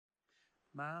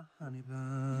My honey bun,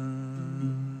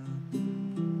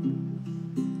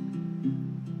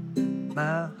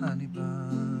 my honey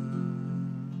bun,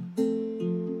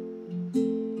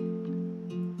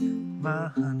 my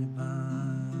honey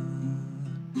bun.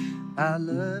 I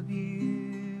love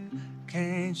you,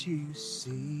 can't you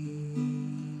see?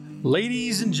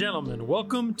 Ladies and gentlemen,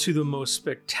 welcome to the most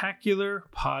spectacular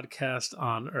podcast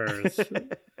on earth.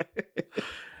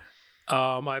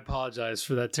 I apologize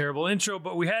for that terrible intro,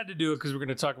 but we had to do it because we're going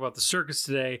to talk about The Circus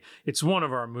today. It's one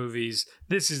of our movies.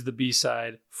 This is the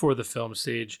B-side for the film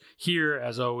stage. Here,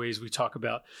 as always, we talk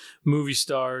about movie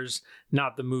stars,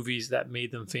 not the movies that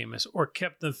made them famous or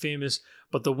kept them famous,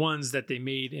 but the ones that they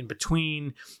made in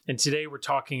between. And today we're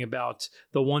talking about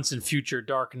the once and future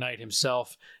Dark Knight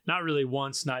himself. Not really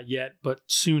once, not yet, but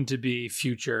soon to be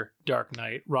future Dark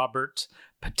Knight, Robert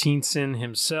Pattinson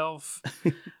himself.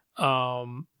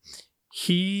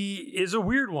 He is a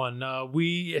weird one.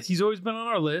 He's always been on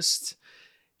our list.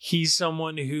 He's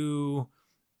someone who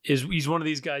he's one of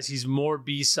these guys. He's more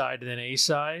B-side than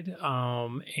A-side.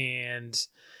 And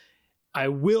I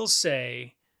will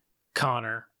say,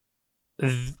 Connor,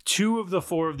 2 of the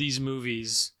 4 of these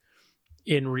movies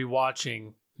in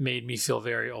rewatching made me feel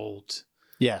very old.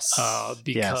 Yes.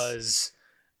 Because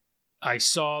I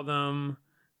saw them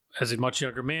as a much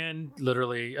younger man,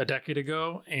 literally a decade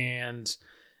ago, and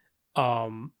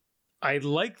I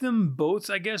like them both,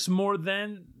 I guess, more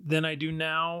than I do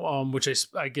now, which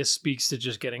I guess speaks to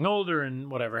just getting older and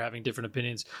whatever, having different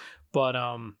opinions. But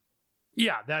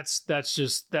yeah,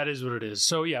 that is what it is.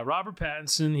 So yeah, Robert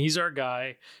Pattinson, he's our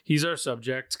guy, he's our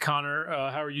subject. Connor,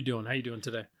 how are you doing? How you doing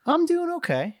today? I'm doing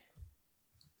okay.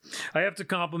 I have to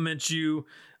compliment you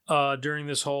during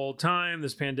this whole time,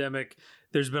 this pandemic.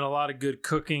 There's been a lot of good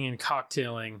cooking and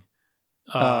cocktailing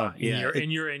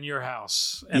in your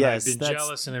house, and yes, I've been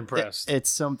jealous and impressed. It's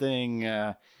something.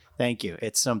 Thank you.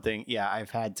 It's something. Yeah,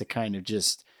 I've had to kind of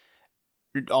just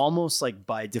almost like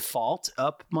by default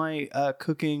up my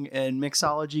cooking and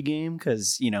mixology game,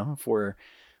 because if we're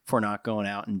not going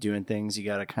out and doing things, you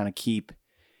got to kind of keep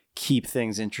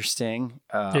things interesting.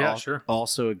 Sure.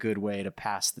 Also a good way to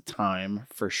pass the time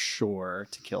for sure,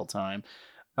 to kill time.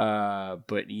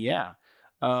 But yeah.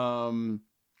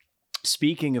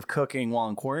 Speaking of cooking while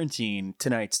in quarantine,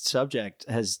 tonight's subject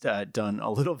has done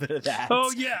a little bit of that.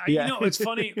 Oh yeah. It's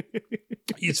funny.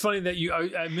 It's funny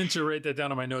that I meant to write that down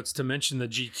on my notes to mention the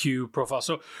GQ profile.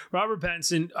 So Robert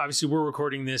Pattinson, obviously we're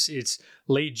recording this. It's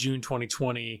late June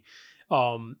 2020.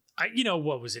 What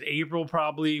was it? April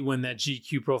probably when that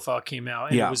GQ profile came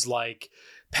out, and it was like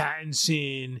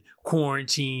Pattinson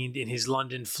quarantined in his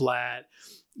London flat,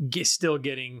 still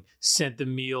getting sent the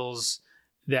meals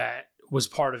that was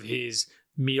part of his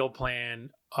meal plan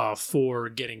for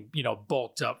getting,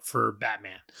 bulked up for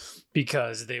Batman,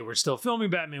 because they were still filming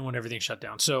Batman when everything shut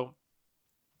down. So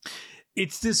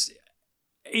it's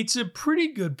a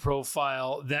pretty good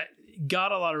profile that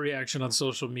got a lot of reaction on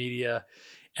social media,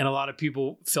 and a lot of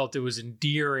people felt it was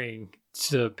endearing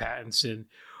to Pattinson.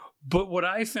 But what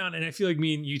I found, and I feel like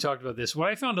me and you talked about this, what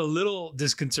I found a little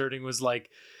disconcerting was like,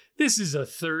 this is a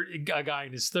guy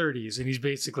in his 30s, and he's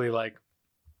basically like,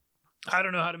 I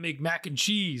don't know how to make mac and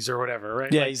cheese or whatever,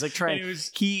 right? Yeah, he's like trying.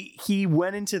 He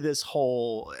went into this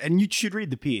whole, and you should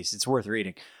read the piece. It's worth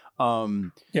reading.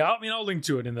 I'll link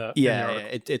to it in the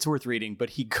it's worth reading. But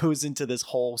he goes into this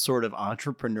whole sort of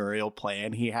entrepreneurial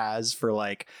plan he has for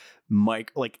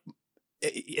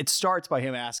it starts by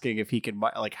him asking if he can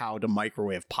how to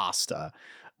microwave pasta,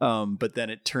 but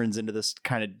then it turns into this,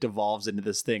 kind of devolves into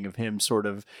this thing of him sort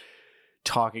of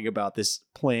talking about this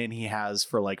plan he has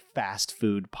for fast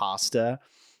food pasta.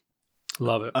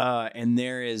 Love it. And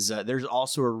there's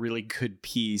also a really good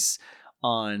piece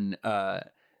on the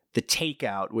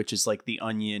Takeout, which is like the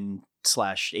Onion /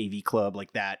 AV Club,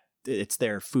 like that. It's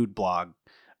their food blog,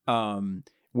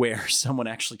 where someone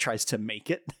actually tries to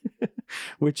make it,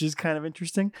 which is kind of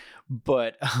interesting.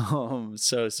 But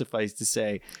so suffice to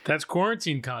say, that's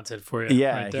quarantine content for you.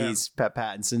 Yeah, right,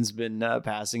 Pattinson's been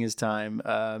passing his time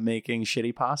making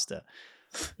shitty pasta.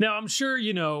 Now, I'm sure,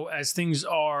 as things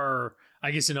are,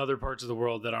 I guess in other parts of the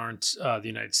world that aren't the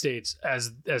United States,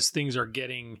 as things are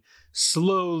getting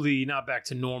slowly not back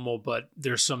to normal, but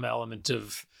there's some element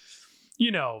of,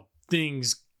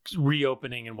 things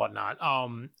reopening and whatnot.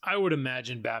 I would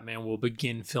imagine Batman will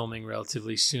begin filming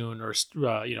relatively soon, or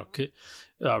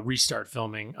restart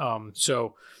filming.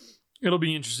 So it'll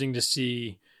be interesting to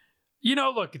see.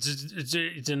 Look,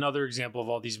 it's another example of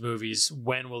all these movies.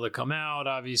 When will it come out,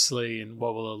 obviously, and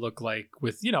what will it look like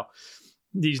with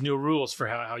these new rules for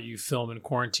how you film in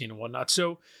quarantine and whatnot.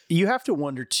 So you have to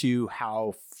wonder too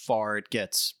how far it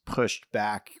gets pushed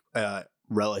back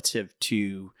relative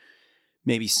to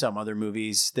maybe some other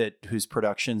movies whose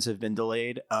productions have been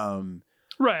delayed.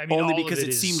 Right. I mean, only because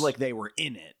it seemed like they were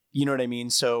in it. You know what I mean?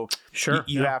 So sure,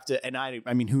 you have to, and I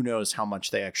mean, who knows how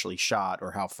much they actually shot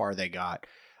or how far they got.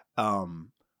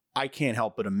 I can't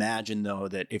help but imagine though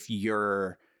that if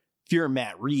you're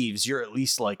Matt Reeves, you're at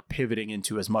least like pivoting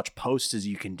into as much post as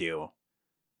you can do.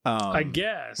 I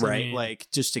guess, right? I mean, like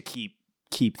just to keep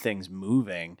things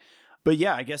moving. But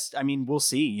yeah, I guess, I mean, we'll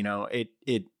see. You know,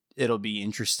 it'll be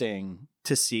interesting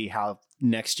to see how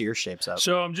next year shapes up.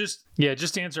 So just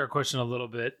to answer our question a little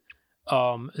bit,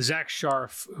 Zach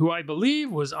Sharf, who I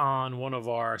believe was on one of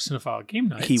our Cinephile game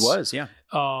nights. He was, yeah.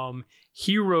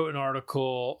 He wrote an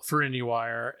article for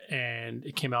IndieWire, and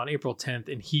it came out on April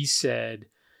 10th, and he said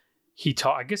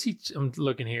I'm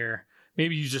looking here.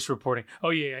 Maybe he was just reporting. Oh,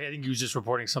 yeah, I think he was just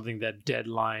reporting something that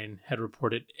Deadline had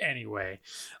reported anyway.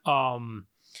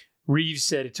 Reeves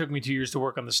said, "It took me 2 years to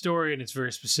work on the story, and it's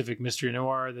very specific mystery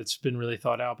noir that's been really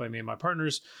thought out by me and my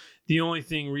partners. The only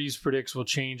thing Reeves predicts will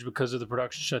change because of the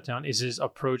production shutdown is his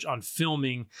approach on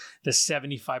filming the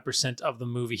 75% of the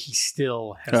movie he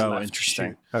still has left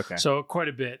interesting. to shoot." Okay. So quite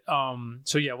a bit.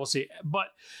 So yeah, we'll see. But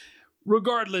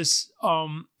regardless,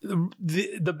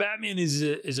 the Batman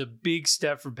is a big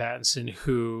step for Pattinson,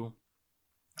 who,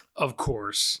 of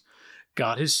course,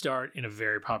 got his start in a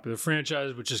very popular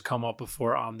franchise, which has come up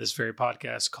before on this very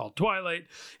podcast, called Twilight.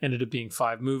 Ended up being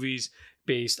 5 movies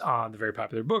based on the very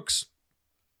popular books.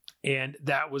 And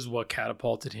that was what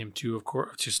catapulted him to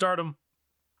stardom.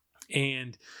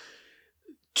 And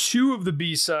 2 of the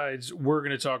B-sides we're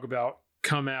going to talk about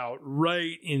come out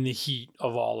right in the heat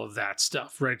of all of that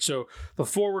stuff, right? So the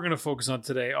 4 we're going to focus on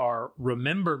today are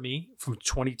Remember Me from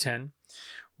 2010,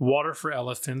 Water for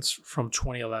Elephants from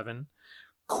 2011,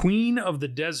 Queen of the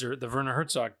Desert, the Werner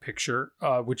Herzog picture,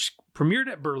 which premiered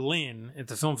at Berlin at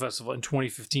the film festival in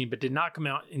 2015, but did not come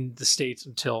out in the States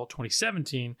until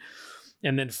 2017.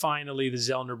 And then finally, the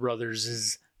Zellner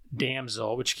Brothers'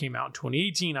 Damsel, which came out in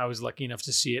 2018. I was lucky enough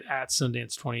to see it at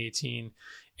Sundance 2018,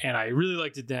 and I really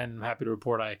liked it then. I'm happy to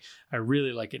report I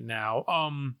really like it now.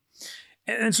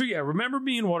 And so, yeah, Remember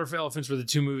Me and Water for Elephants were the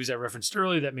 2 movies I referenced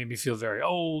earlier that made me feel very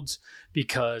old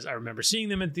because I remember seeing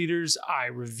them in theaters. I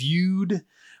reviewed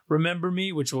Remember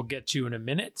Me, which we'll get to in a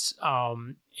minute.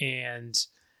 And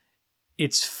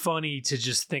it's funny to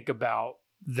just think about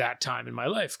that time in my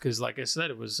life because, like I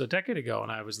said, it was a decade ago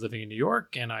and I was living in New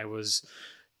York and I was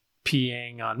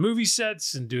PAing on movie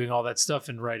sets and doing all that stuff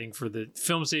and writing for the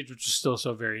film stage, which is still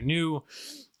so very new.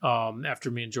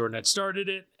 After me and Jordan had started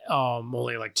it,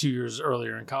 only like 2 years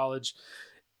earlier in college.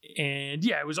 And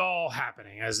yeah, it was all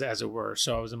happening as it were.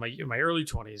 So I was in my early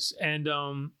 20s. And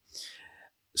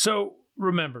so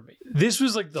Remember Me. This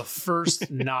was like the first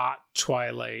not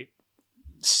Twilight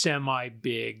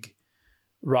semi-big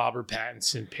Robert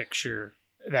Pattinson picture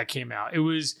that came out. It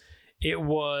was yeah,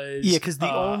 because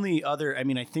the only other, I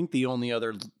mean, I think the only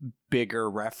other bigger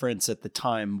reference at the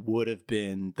time would have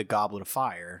been The Goblet of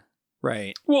Fire.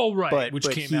 Right. Well, right. Which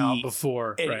came out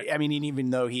before. Right. I mean, even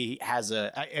though he has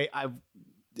and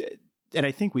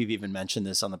I think we've even mentioned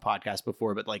this on the podcast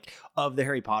before, but like of the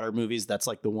Harry Potter movies, that's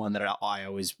like the one that I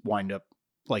always wind up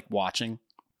like watching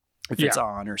if it's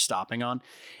on or stopping on.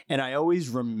 And I always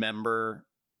remember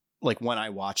like when I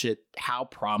watch it, how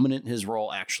prominent his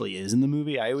role actually is in the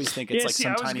movie. I always think it's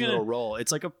some tiny little role.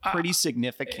 It's like a pretty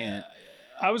significant.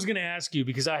 I was going to ask you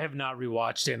because I have not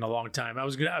rewatched it in a long time.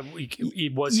 Was he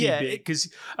big?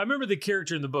 Because I remember the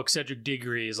character in the book, Cedric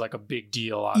Diggory, is like a big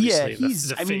deal. Obviously,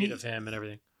 the fate of him and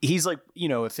everything. He's like,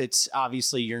 if it's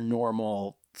obviously your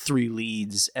normal 3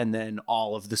 leads and then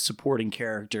all of the supporting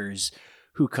characters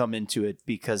who come into it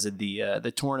because of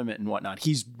the tournament and whatnot.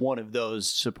 He's one of those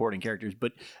supporting characters,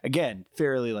 but again,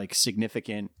 fairly like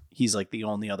significant. He's like the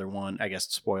only other one, I guess,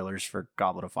 spoilers for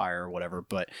Goblet of Fire or whatever,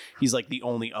 but he's like the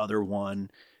only other one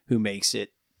who makes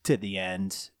it to the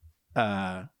end.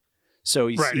 So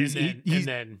he's, right,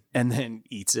 and then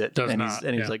eats it.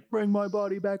 He's like, "Bring my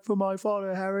body back for my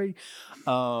father, Harry."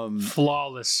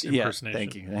 Flawless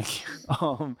impersonation. Yeah, thank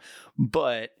you.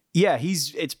 But yeah,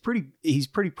 he's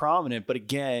pretty prominent. But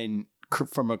again,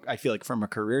 I feel like from a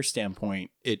career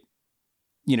standpoint,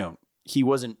 he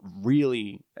wasn't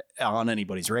really on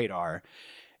anybody's radar.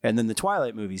 And then the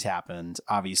Twilight movies happened,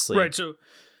 obviously. Right. So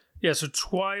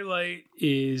Twilight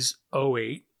is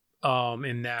 2008,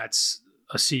 and that's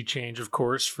a sea change, of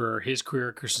course, for his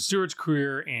career, Kristen Stewart's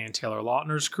career, and Taylor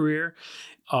Lautner's career.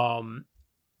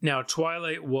 Now,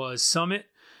 Twilight was Summit.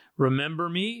 Remember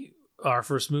Me, our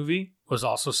first movie, was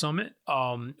also Summit.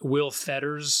 Will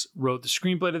Fetters wrote the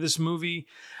screenplay to this movie.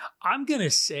 I'm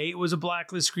gonna say it was a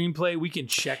blacklist screenplay. We can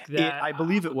check that. I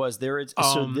believe it was. There is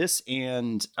so this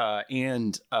and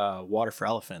Water for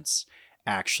Elephants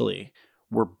actually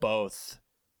were both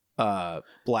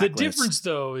blacklist. The difference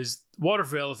though is Water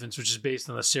for Elephants, which is based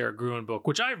on the Sarah Gruen book,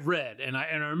 which I've read and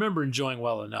I remember enjoying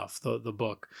well enough the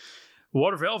book.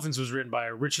 Water for Elephants was written by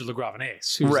Richard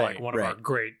LaGravenese, who's like one of our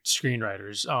great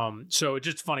screenwriters. So it's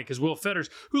just funny because Will Fetters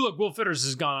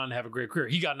has gone on to have a great career.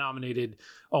 He got nominated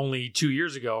only 2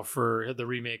 years ago for the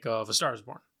remake of A Star Is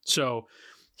Born. So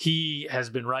he has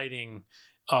been writing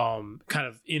kind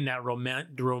of in that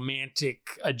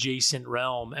romantic adjacent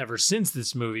realm ever since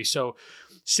this movie. So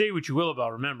say what you will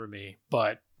about Remember Me,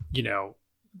 but you know,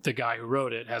 the guy who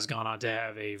wrote it has gone on to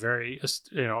have a very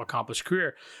accomplished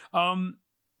career.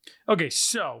 Okay,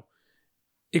 so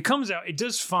it comes out. It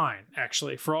does fine,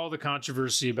 actually, for all the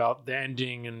controversy about the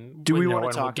ending. And do we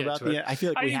want to talk about the? I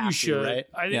feel like we have should. To, right?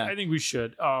 I think we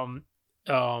should. I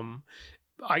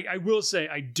will say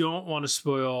I don't want to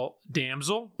spoil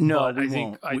Damsel. No, but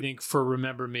I think for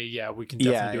Remember Me, we can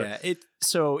definitely do it.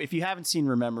 So if you haven't seen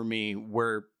Remember Me,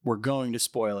 we're going to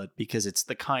spoil it because it's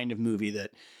the kind of movie that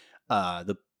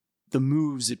the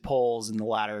moves it pulls in the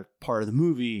latter part of the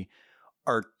movie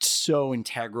are so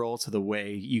integral to the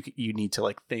way you need to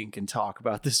like think and talk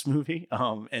about this movie,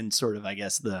 and sort of, I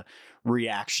guess, the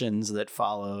reactions that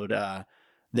followed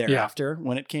thereafter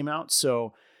when it came out.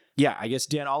 So, yeah, I guess,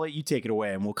 Dan, I'll let you take it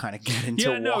away, and we'll kind of get into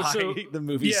why the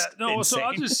movie's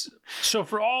insane. So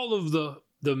for all of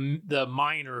the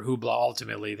minor hoopla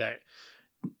ultimately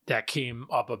that came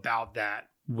up about that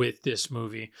with this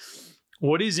movie,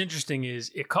 what is interesting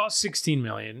is it cost $16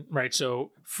 million, right?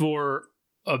 So for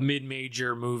a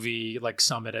mid-major movie like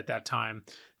Summit at that time,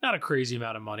 not a crazy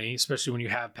amount of money, especially when you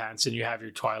have Pattinson, you have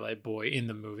your Twilight boy in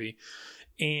the movie,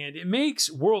 and it makes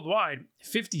worldwide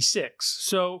 56.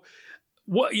 So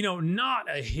what, not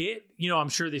a hit. I'm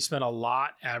sure they spent a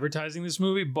lot advertising this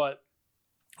movie, but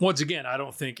once again, I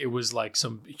don't think it was like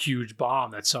some huge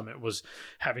bomb that Summit was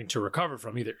having to recover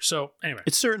from either. So anyway,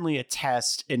 it's certainly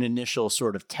an initial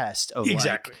sort of test of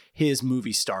like his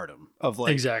movie stardom of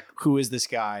like, who is this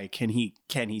guy? Can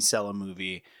he sell a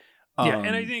movie?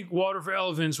 And I think Water for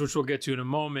Elephants, which we'll get to in a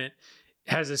moment,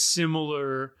 has a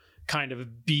similar kind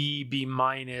of B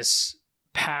minus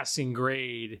passing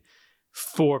grade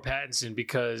for Pattinson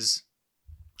because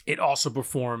it also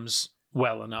performs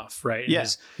well enough, right?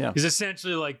 Is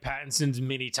essentially like Pattinson's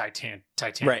mini Titanic,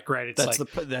 right? It's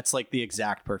that's like the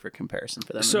exact perfect comparison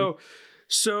for them.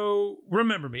 So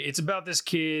Remember Me. It's about this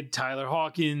kid, Tyler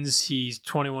Hawkins. He's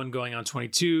 21 going on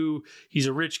 22. He's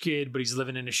a rich kid, but he's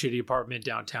living in a shitty apartment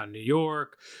downtown New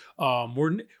York.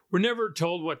 We're never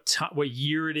told what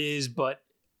year it is, but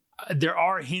there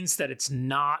are hints that it's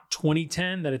not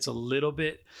 2010, that it's a little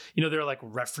bit, there are like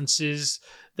references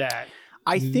that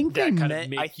I think they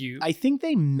I think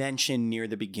they mention near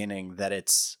the beginning that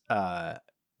it's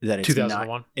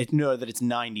 2001. That it's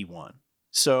 91.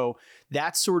 So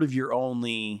that's sort of your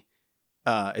only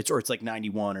it's like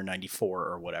 91 or 94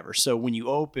 or whatever. So when you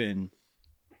open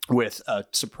with a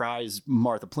surprise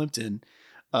Martha Plimpton,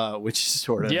 which is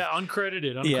sort of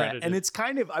uncredited. Yeah, and it's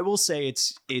kind of, I will say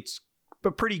it's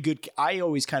a pretty good. I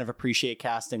always kind of appreciate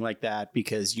casting like that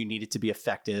because you need it to be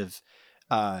effective.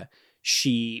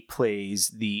 She plays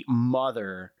the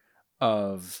mother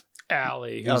of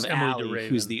Allie, who's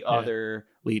the other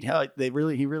lead.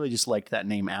 He really just liked that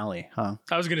name, Allie, huh?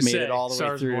 I was going to say it all the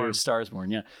way through Stars Born.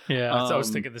 Yeah, I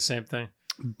was thinking the same thing.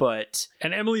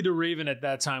 And Emily DeRaven at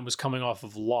that time was coming off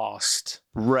of Lost,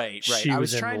 right? I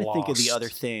was trying to think of the other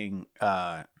thing.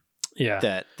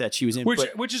 That she was in,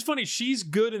 which is funny. She's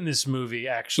good in this movie,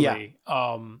 actually.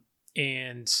 Yeah.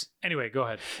 And anyway, go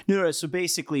ahead. No. So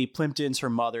basically, Plimpton's her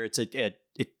mother. It's a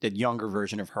younger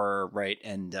version of her, right?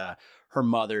 And her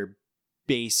mother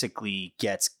basically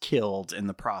gets killed in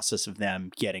the process of them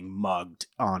getting mugged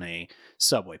on a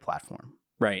subway platform,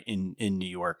 right? In New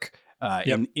York,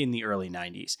 in the early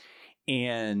 90s,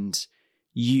 and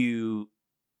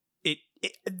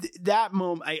that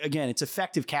moment, again, it's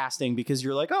effective casting because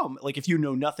you're like, oh, like if you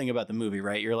know nothing about the movie,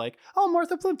 right? You're like, oh,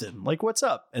 Martha Plimpton, like what's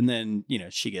up? And then,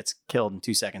 she gets killed in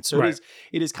 2 seconds. So it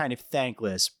is kind of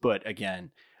thankless, but again,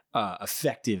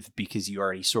 effective because you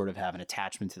already sort of have an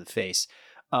attachment to the face.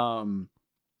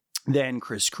 Then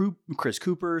Chris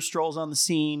Cooper strolls on the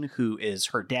scene, who is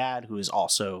her dad, who is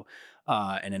also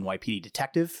an NYPD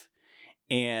detective.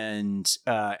 And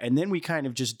then we kind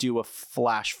of just do a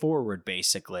flash forward,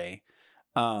 basically,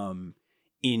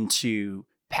 into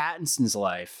Pattinson's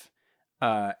life,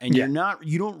 and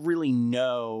you don't really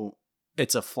know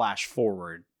it's a flash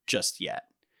forward just yet.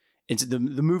 it's the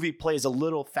movie plays a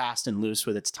little fast and loose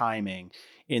with its timing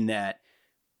in that.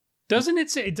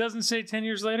 It doesn't say 10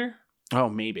 years later? Oh,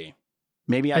 maybe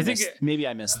I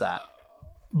missed that.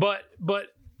 But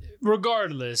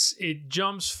regardless, it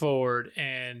jumps forward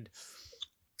and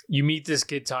you meet this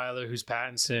kid, Tyler, who's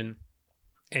Pattinson,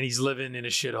 and he's living in a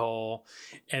shithole.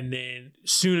 And then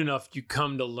soon enough, you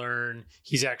come to learn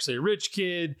he's actually a rich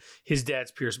kid. His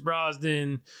dad's Pierce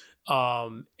Brosnan.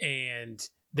 And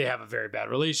they have a very bad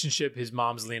relationship. His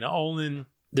mom's Lena Olin.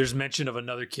 There's mention of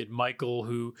another kid, Michael,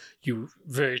 who you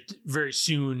very, very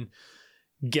soon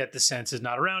get the sense is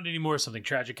not around anymore. Something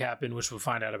tragic happened, which we'll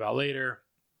find out about later.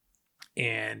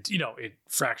 And, it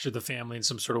fractured the family in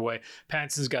some sort of way.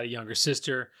 Pattinson's got a younger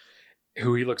sister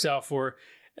who he looks out for.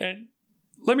 And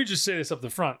let me just say this up the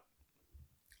front.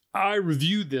 I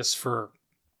reviewed this for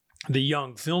the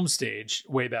Young Film Stage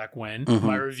way back when. Mm-hmm.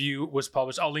 My review was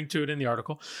published. I'll link to it in the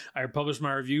article. I published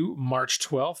my review March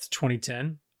 12th,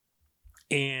 2010.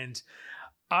 And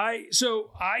I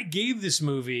gave this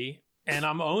movie, and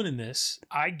I'm owning this,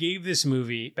 I gave this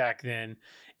movie back then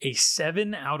a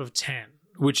 7 out of 10,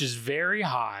 which is very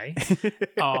high.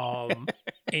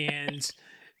 And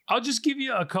I'll just give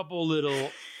you a couple little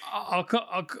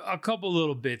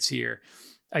bits here.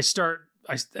 I start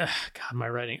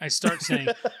saying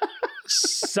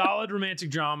solid romantic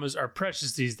dramas are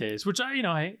precious these days, which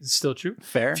hey, it's still true.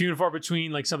 Fair. Few and far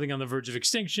between, like something on the verge of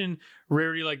extinction.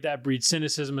 Rarity like that breeds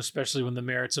cynicism, especially when the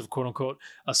merits of quote unquote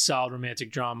a solid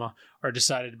romantic drama are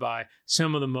decided by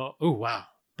some of the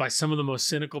most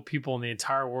cynical people in the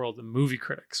entire world, the movie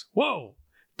critics. Whoa.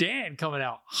 Dan coming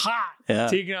out hot,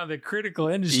 taking on the critical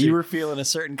industry. You were feeling a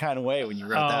certain kind of way when you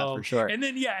wrote that, for sure. And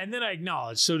then I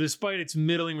acknowledge. So despite its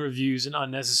middling reviews and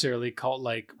unnecessarily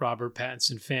cult-like Robert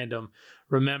Pattinson fandom,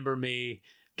 Remember Me,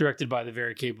 directed by the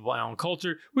very capable Alan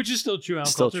Coulter, which is still true.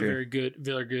 Alan Coulter, very good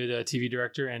TV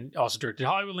director, and also directed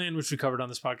Hollywoodland, which we covered on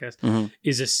this podcast,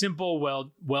 is a simple,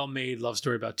 well-made love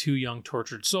story about two young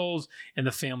tortured souls and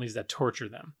the families that torture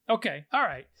them. Okay, all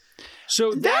right.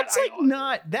 So that's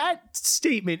that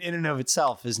statement in and of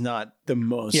itself is not the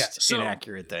most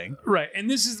inaccurate thing. Right. And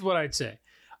this is what I'd say.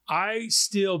 I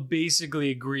still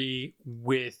basically agree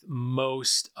with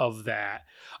most of that.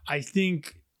 I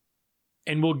think,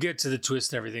 and we'll get to the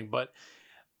twist and everything, but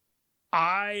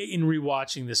in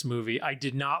rewatching this movie, I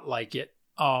did not like it.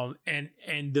 And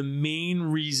the main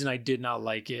reason I did not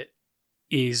like it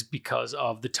is because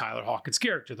of the Tyler Hawkins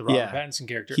character, the Robert Pattinson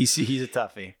character. He's a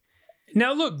toughie.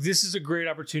 Now, look, this is a great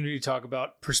opportunity to talk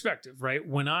about perspective, right?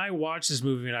 When I watched this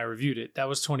movie and I reviewed it, that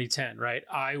was 2010, right?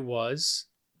 I was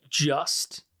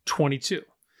just 22,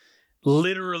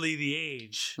 literally the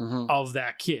age of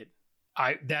that kid.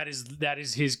 That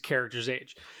is his character's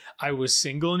age. I was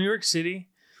single in New York City,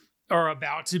 or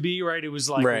about to be, right? It was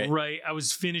like, right. I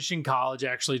was finishing college,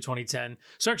 actually, 2010.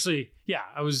 So actually,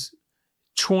 I was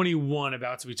 21,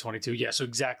 about to be 22. Yeah, so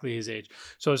exactly his age.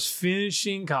 So I was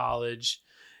finishing college.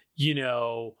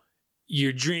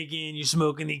 You're drinking, you're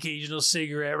smoking the occasional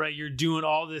cigarette, right? You're doing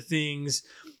all the things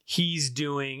he's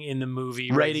doing in the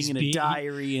movie. Writing in a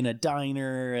diary in a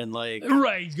diner and he's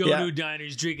going to a diner,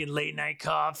 he's drinking late night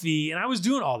coffee. And I was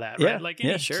doing all that, right? Like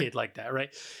any kid like that,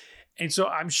 right? And so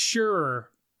I'm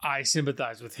sure I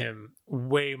sympathize with him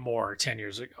way more 10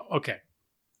 years ago. Okay.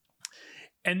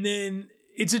 And then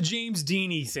it's a James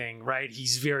Dean-y thing, right?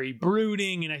 He's very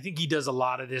brooding, and I think he does a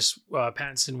lot of this,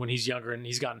 Pattinson, when he's younger, and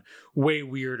he's gotten way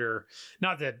weirder.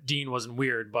 Not that Dean wasn't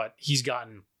weird, but he's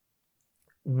gotten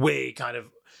way kind of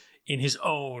in his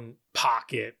own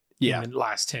pocket in the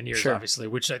last 10 years, obviously,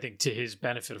 which I think to his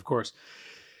benefit, of course.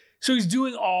 So he's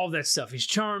doing all that stuff. He's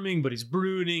charming, but he's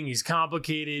brooding, he's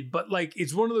complicated. But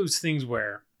it's one of those things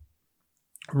where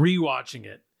rewatching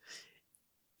it,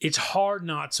 it's hard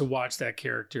not to watch that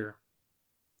character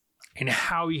and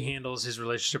how he handles his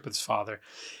relationship with his father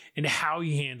and how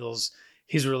he handles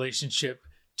his relationship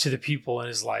to the people in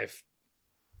his life,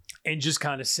 and just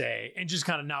kind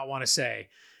of not want to say,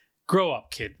 grow up,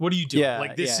 kid. What are you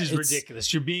doing? This is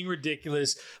ridiculous. You're being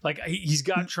ridiculous. He's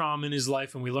got trauma in his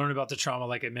life, and we learn about the trauma,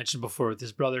 like I mentioned before, with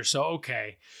his brother. So,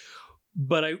 okay.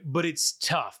 But it's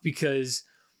tough because,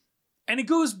 and it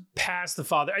goes past the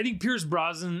father. I think Pierce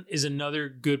Brosnan is another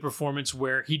good performance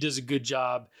where he does a good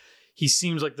job. He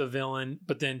seems like the villain,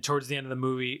 but then towards the end of the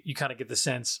movie, you kind of get the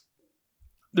sense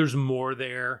there's more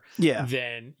there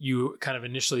than you kind of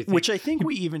initially think. Which I think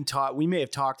we may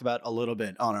have talked about a little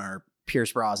bit on our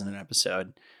Pierce Brosnan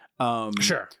episode.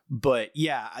 Sure. But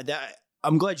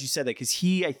I'm glad you said that, because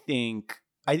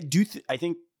I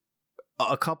think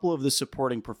a couple of the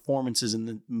supporting performances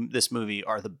in this movie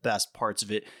are the best parts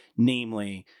of it,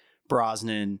 namely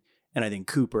Brosnan, and I think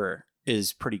Cooper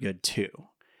is pretty good too.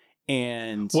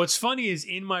 And what's funny is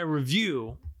in my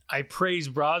review, I praise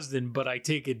Brosnan, but I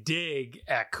take a dig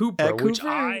at Cooper, which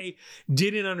I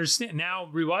didn't understand. Now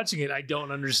rewatching it, I don't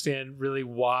understand really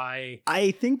why.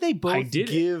 I think they both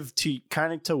give to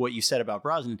kind of to what you said about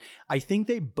Brosnan. I think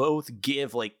they both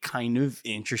give like kind of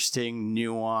interesting,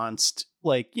 nuanced,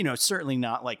 like, you know, certainly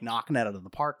not like knocking it out of the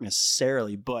park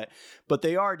necessarily, but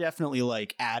they are definitely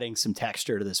like adding some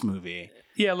texture to this movie.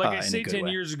 Yeah, like I say 10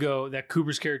 years ago, that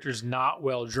Cooper's character is not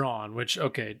well drawn, which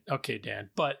okay,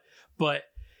 Dan, but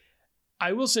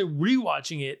I will say,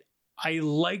 rewatching it, I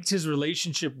liked his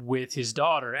relationship with his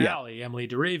daughter, Allie, Emily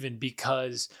DeRaven,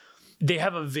 because they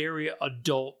have a very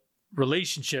adult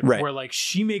relationship where, like,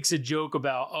 she makes a joke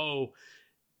about,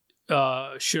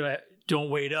 don't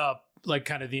wait up, like,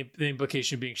 kind of the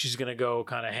implication being she's going to go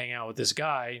kind of hang out with this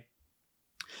guy.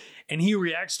 And he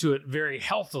reacts to it very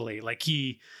healthily. Like,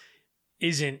 he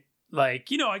isn't, like,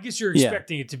 you know, I guess you're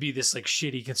expecting it to be this, like,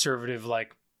 shitty conservative,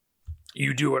 like,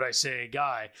 you do what I say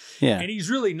guy. Yeah. And he's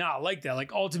really not like that.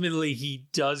 Like, ultimately he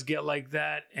does get like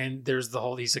that. And there's the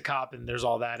whole, he's a cop and there's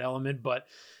all that element, but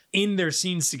in their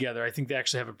scenes together, I think they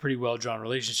actually have a pretty well drawn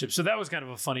relationship. So that was kind of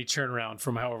a funny turnaround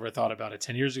from however I thought about it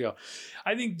 10 years ago.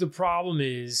 I think the problem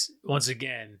is, once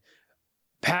again,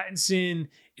 Pattinson,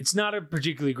 it's not a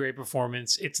particularly great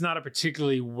performance. It's not a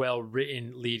particularly well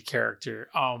written lead character.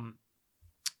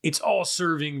 It's all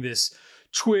serving this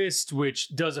twist,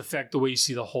 which does affect the way you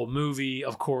see the whole movie,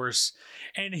 of course,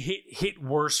 and hit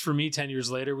worse for me 10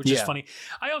 years later, which is funny.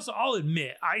 I'll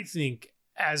admit, I think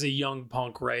as a young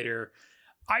punk writer,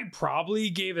 I probably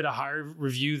gave it a higher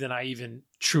review than I even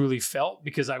truly felt,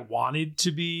 because I wanted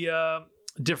to be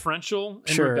differential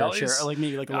and rebellious. Sure, like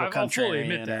maybe like a little contrarian. I'll fully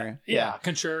admit that. Yeah,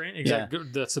 contrarian, exactly. Yeah.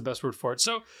 That's the best word for it.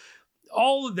 So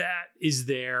all of that is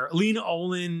there. Lena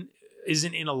Olin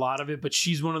isn't in a lot of it, but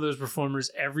she's one of those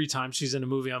performers. Every time she's in a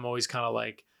movie, I'm always kind of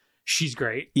like, she's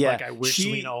great. Yeah, like I wish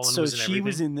Lena Olin was in everything. So she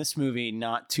was in this movie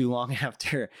not too long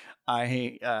after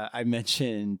I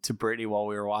mentioned to Brittany while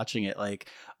we were watching it, like,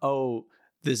 oh,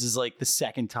 this is like the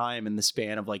second time in the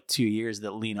span of like 2 years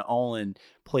that Lena Olin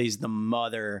plays the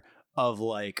mother of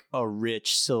like a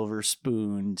rich,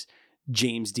 silver-spooned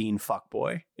James Dean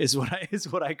fuckboy is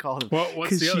what I call him.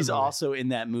 What's the other she's movie? Also in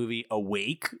that movie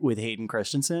Awake with Hayden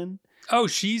Christensen. Oh,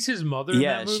 she's his mother in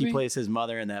that movie? Yeah, she plays his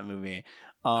mother in that movie.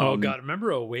 Oh God,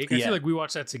 remember Awake? I feel like we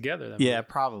watched that together. Yeah,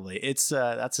 probably. It's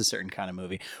that's a certain kind of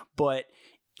movie. But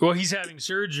he's having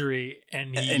surgery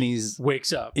and he's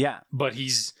wakes up. Yeah. But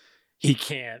he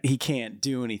can't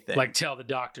do anything. Like tell the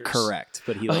doctors. Correct.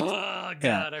 But he like, oh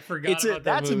God, I forgot about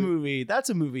that movie.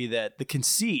 That's a movie that the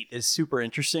conceit is super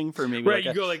interesting for maybe right,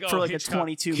 like, a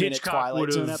 22-minute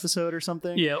Twilight Zone episode or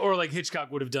something. Yeah, or like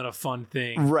Hitchcock would have done a fun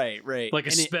thing. Right. Like a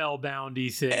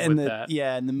spellboundy thing with that.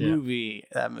 Yeah, and the movie,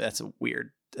 that's a weird,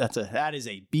 that is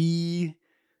a B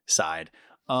side.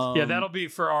 That'll be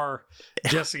for our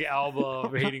Jessica Alba,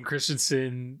 Hayden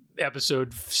Christensen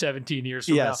episode 17 years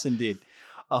from now. Yes, indeed.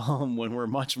 When we're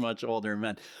much, much older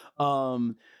men.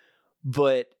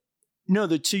 But no,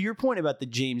 to your point about the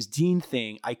James Dean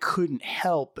thing, I couldn't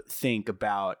help think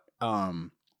about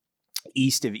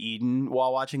East of Eden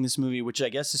while watching this movie, which I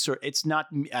guess is it's not,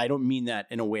 I don't mean that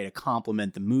in a way to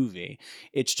compliment the movie.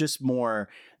 It's just more,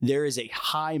 there is a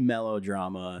high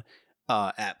melodrama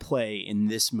at play in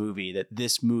this movie that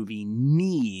this movie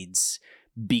needs,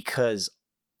 because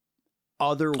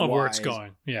otherwise, of where it's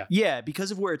going. Yeah, because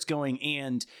of where it's going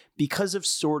and because of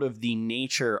sort of the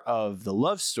nature of the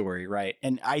love story, right?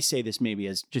 And I say this maybe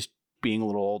as just being a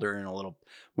little older and a little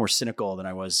more cynical than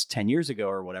I was 10 years ago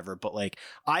or whatever, but like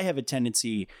I have a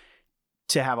tendency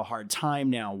to have a hard time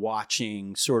now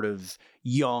watching sort of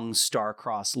young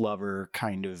star-crossed lover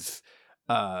kind of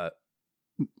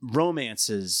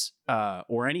romances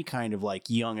or any kind of like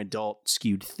young adult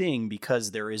skewed thing,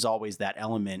 because there is always that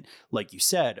element, like you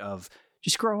said, of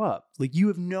just grow up. Like you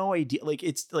have no idea. Like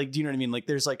it's like, do you know what I mean? Like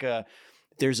there's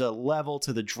a level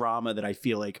to the drama that I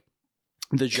feel like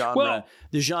the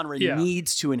genre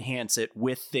needs to enhance it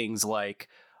with things like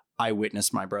I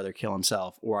witnessed my brother kill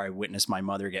himself, or I witnessed my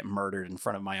mother get murdered in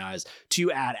front of my eyes,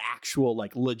 to add actual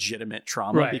like legitimate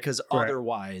trauma, because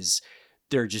otherwise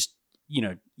they're just, you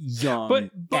know, young, but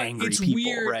angry it's people,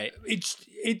 weird. Right?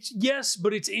 It's yes,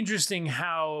 but it's interesting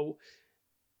how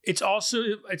it's also,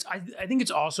 I think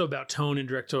it's also about tone and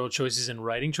directorial choices and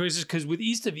writing choices. Because with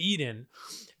East of Eden,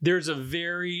 there's a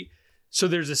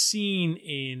scene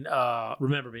in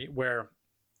Remember Me where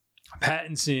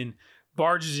Pattinson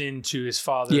barges into his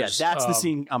father's. Yeah, that's the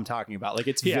scene I'm talking about. Like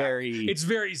it's very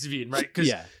East of Eden, right?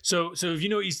 So if you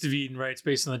know East of Eden, right, it's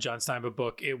based on the John Steinbeck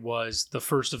book. It was the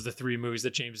first of the 3 movies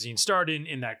that James Dean starred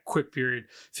in that quick period,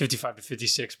 55 to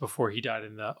 56, before he died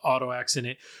in the auto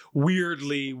accident.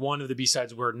 Weirdly, one of the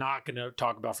B-sides we're not going to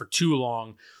talk about for too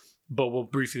long, but we'll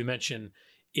briefly mention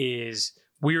is.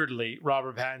 Weirdly,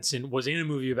 Robert Pattinson was in a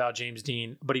movie about James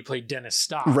Dean, but he played Dennis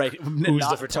Stock, right? Who's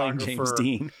the photographer? James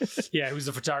Dean. Who's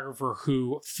the photographer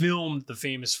who filmed the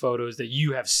famous photos that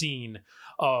you have seen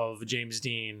of James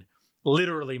Dean,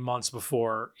 literally months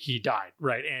before he died,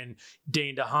 right? And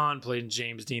Dane DeHaan played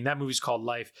James Dean. That movie's called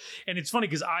Life, and it's funny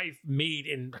because I made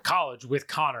in college with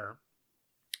Connor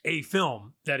a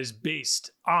film that is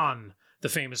based on the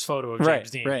famous photo of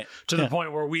James Dean, to the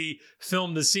point where we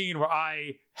filmed the scene where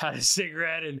I had a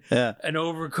cigarette and an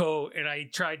overcoat, and I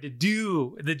tried to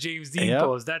do the James Dean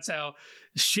pose. That's how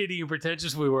shitty and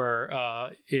pretentious we were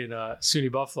in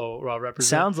SUNY Buffalo. Represent.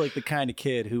 Sounds like the kind of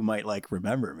kid who might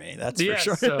remember me. That's for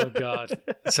sure. Oh God,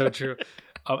 so true.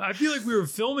 I feel like we were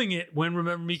filming it when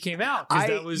Remember Me came out.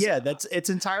 It's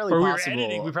entirely possible.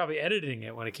 We were probably editing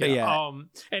it when it came out.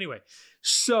 Anyway,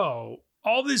 so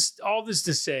all this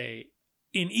to say,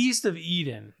 in East of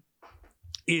Eden,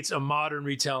 it's a modern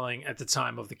retelling at the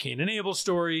time of the Cain and Abel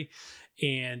story.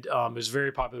 And it was a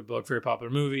very popular book, very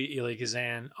popular movie, Elia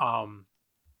Kazan.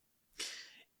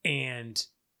 And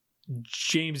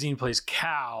James Dean plays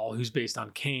Cal, who's based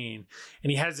on Cain.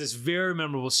 And he has this very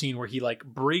memorable scene where he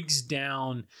breaks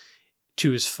down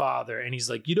to his father. And he's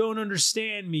like, you don't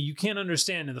understand me. You can't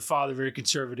understand. And the father, very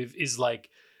conservative, is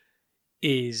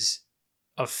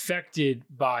affected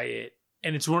by it.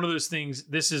 And it's one of those things,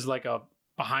 this is like a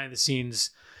behind the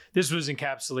scenes. This was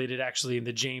encapsulated actually in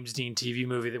the James Dean TV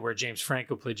movie where James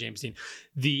Franco played James Dean.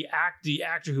 The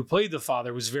actor who played the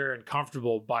father was very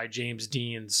uncomfortable by James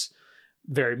Dean's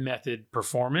very method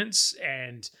performance.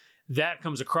 And that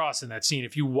comes across in that scene.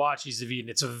 If you watch East of Eden,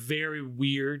 it's a very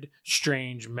weird,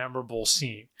 strange, memorable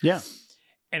scene. Yeah.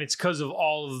 And it's because of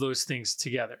all of those things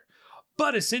together.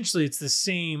 But essentially, it's the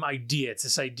same idea. It's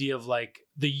this idea of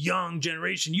the young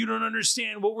generation. You don't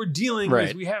understand what we're dealing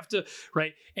with. We have to,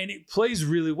 right? And it plays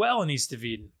really well in East of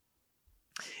Eden.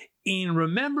 In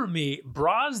Remember Me,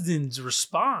 Brosnan's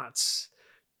response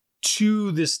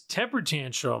to this temper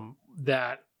tantrum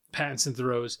that Pattinson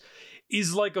throws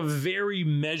is a very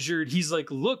measured, he's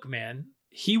like, look, man,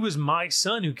 he was my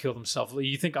son who killed himself.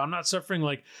 You think I'm not suffering?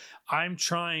 I'm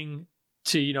trying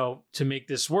to make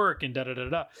this work and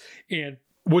da-da-da-da. And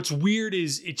what's weird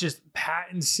is it just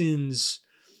Pattinson's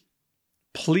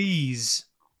pleas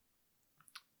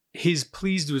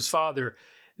to his father,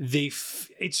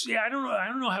 I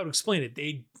don't know how to explain it.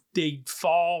 They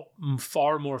fall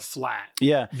far more flat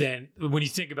than when you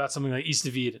think about something like East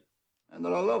of Eden. And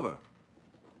then I love her.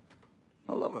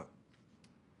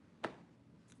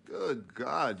 Good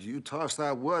God, you toss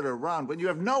that word around when you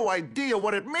have no idea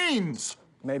what it means.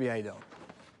 Maybe I don't.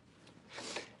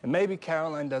 And maybe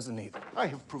Caroline doesn't either. I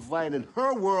have provided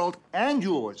her world and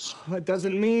yours. That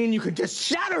doesn't mean you can just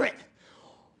shatter it.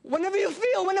 Whenever you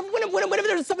feel, whenever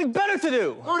there's something better to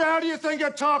do. Who the hell do you think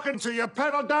you're talking to? You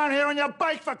pedal down here on your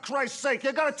bike, for Christ's sake.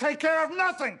 You gotta take care of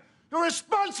nothing. You're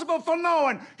responsible for no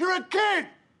one. You're a kid.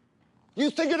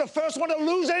 You think you're the first one to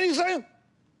lose anything?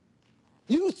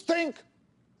 You think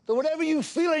that whatever you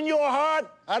feel in your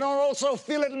heart, I don't also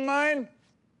feel it in mine?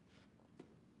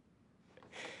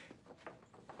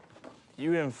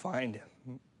 You didn't find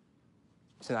him.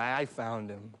 So I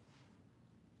found him.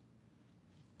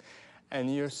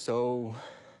 And you're so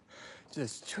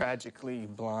just tragically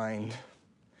blind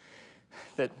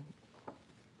that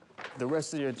the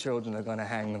rest of your children are gonna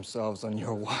hang themselves on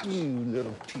your watch. You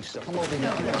little piece of... Come over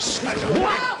here.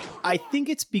 I think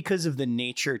it's because of the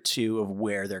nature, too, of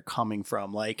where they're coming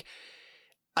from.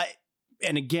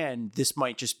 And again, this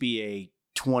might just be a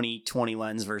 2020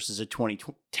 lens versus a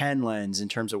 2010 lens in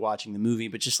terms of watching the movie,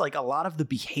 but just a lot of the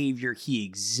behavior he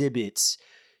exhibits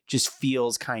just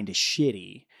feels kind of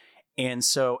shitty. And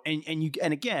so, and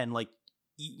again,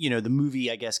 the movie,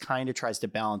 I guess, kind of tries to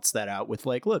balance that out with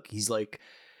look, he's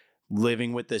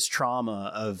living with this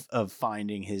trauma of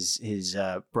finding his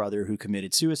brother who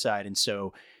committed suicide. And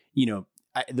so,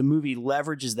 the movie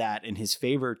leverages that in his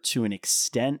favor to an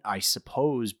extent, I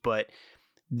suppose, but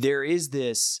there is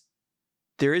this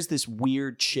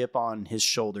weird chip on his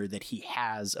shoulder that he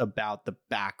has about the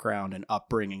background and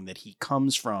upbringing that he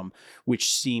comes from,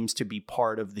 which seems to be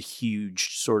part of the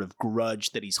huge sort of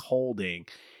grudge that he's holding.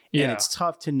 Yeah. And it's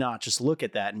tough to not just look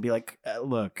at that and be like,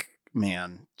 look,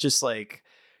 man, just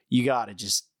you got to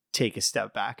just take a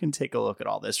step back and take a look at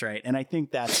all this, right? And I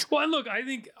think that's well. And look, I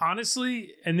think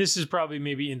honestly, and this is probably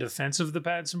maybe in defense of the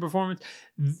Pattinson performance,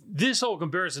 this whole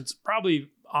comparison is probably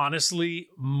honestly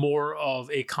more of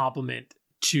a compliment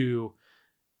to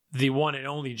the one and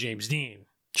only James Dean,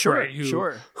 sure, right?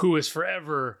 Who is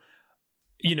forever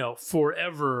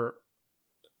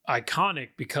iconic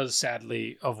because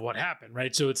sadly of what happened,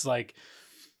 right? So it's like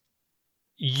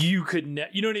you could,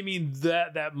 you know what I mean?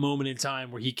 That moment in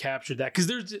time where he captured that, because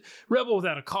there's Rebel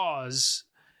Without a Cause.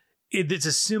 It's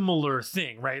a similar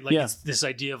thing, right? Like it's this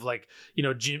idea of like,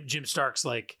 Jim Stark's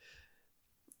like,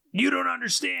 you don't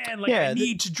understand. Like, I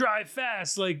need to drive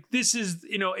fast. Like, this is,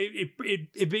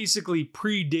 it basically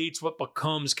predates what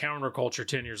becomes counterculture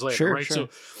 10 years later, right? Sure. So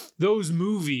those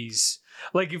movies,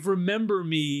 like if Remember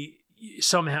Me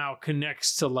somehow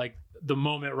connects to like the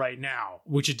moment right now,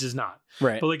 which it does not.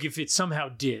 Right. But like if it somehow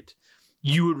did,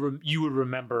 you would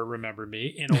remember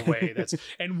Me in a way that's,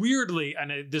 and weirdly,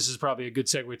 and this is probably a good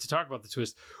segue to talk about the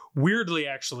twist. Weirdly,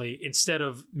 actually, instead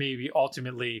of maybe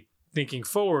ultimately thinking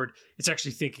forward, it's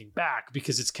actually thinking back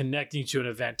because it's connecting to an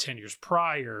event 9 years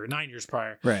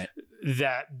prior, right?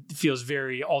 That feels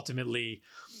very ultimately,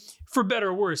 for better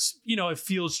or worse, it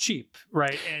feels cheap,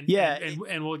 right? And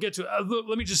and we'll get to it.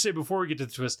 Let me just say before we get to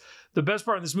the twist, the best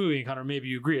part of this movie, and Connor, maybe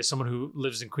you agree, as someone who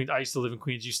lives in Queens, I used to live in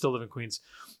Queens, you still live in Queens.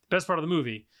 Best part of the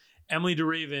movie, Emily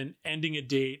DeRaven ending a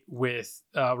date with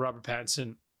Robert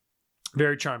Pattinson,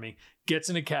 very charming, gets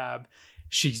in a cab.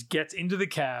 She gets into the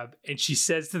cab and she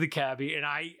says to the cabbie, and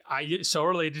I so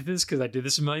related to this because I did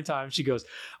this a million times. She goes,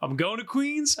 "I'm going to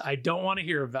Queens. I don't want to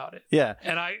hear about it." Yeah.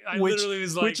 And I literally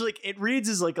was like, which like it reads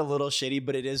as like a little shitty,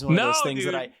 but it is one of those things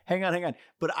that hang on.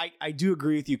 But I do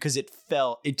agree with you because it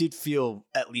did feel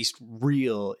at least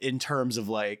real in terms of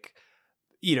like,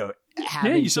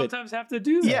 having sometimes have to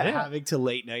do that. Yeah, having to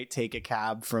late night take a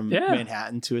cab from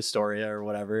Manhattan to Astoria or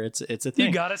whatever. It's a thing.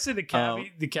 You gotta say the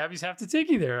cabbies have to take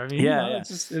you there. I mean, it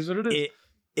just is what it is.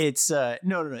 It's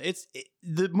no. It's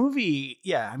the movie.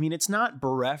 Yeah, I mean, it's not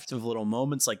bereft of little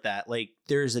moments like that. Like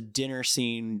there's a dinner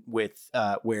scene with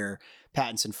where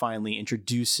Pattinson finally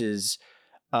introduces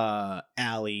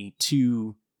Allie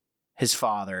to his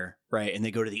father, right? And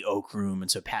they go to the Oak Room, and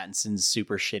so Pattinson's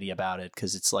super shitty about it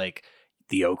because it's like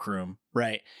the Oak Room,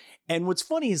 right? And what's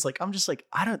funny is like I'm just like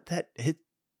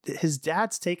his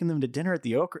dad's taking them to dinner at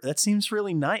the Oak Room. That seems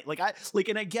really nice.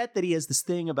 And I get that he has this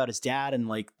thing about his dad and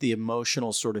like the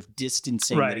emotional sort of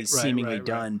distancing that he's seemingly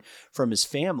done from his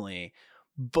family.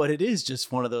 But it is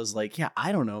just one of those like, yeah,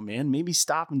 I don't know, man. Maybe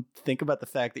stop and think about the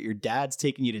fact that your dad's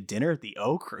taking you to dinner at the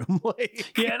Oak Room.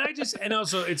 Yeah, and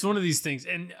also it's one of these things,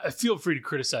 and feel free to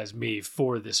criticize me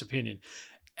for this opinion.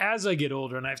 As I get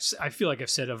older, and I feel like I've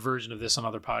said a version of this on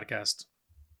other podcasts,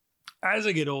 as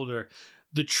I get older,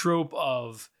 the trope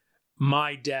of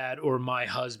my dad or my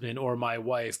husband or my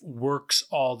wife works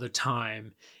all the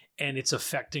time and it's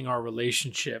affecting our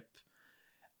relationship,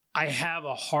 I have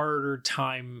a harder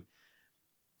time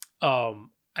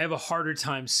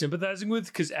sympathizing with,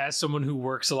 because as someone who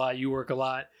works a lot, you work a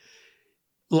lot,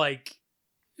 like,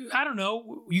 I don't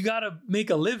know, you got to make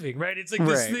a living, right? It's like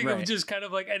this thing of just kind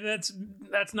of like, and that's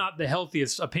not the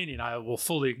healthiest opinion. I will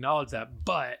fully acknowledge that.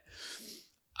 But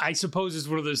I suppose it's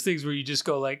one of those things where you just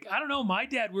go like, I don't know, my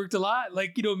dad worked a lot.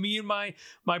 Like, me and my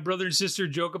brother and sister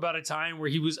joke about a time where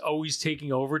he was always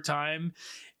taking overtime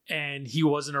and he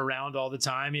wasn't around all the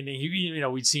time. And he,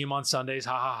 we'd see him on Sundays,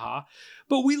 ha ha ha.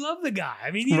 But we love the guy.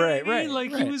 I mean, he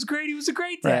was great. He was a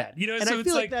great dad. And so I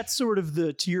feel like that's sort of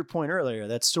to your point earlier,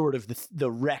 that's sort of the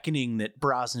reckoning that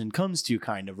Brosnan comes to,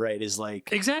 kind of, right? Is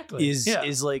like, exactly.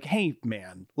 Is like, hey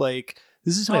man, like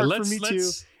this is hard for me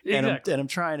too. And I'm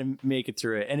trying to make it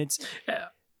through it. And it's,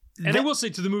 and I will say,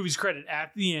 to the movie's credit,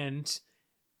 at the end,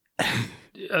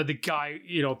 the guy,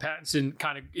 Pattinson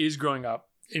kind of is growing up,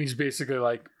 and he's basically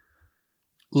like,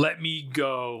 let me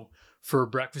go for a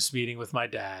breakfast meeting with my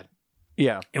dad.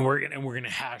 Yeah. And we're gonna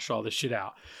hash all this shit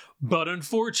out. But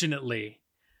unfortunately,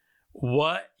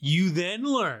 what you then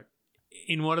learn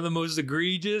in one of the most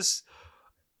egregious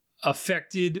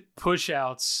affected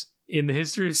push-outs in the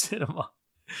history of cinema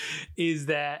is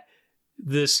that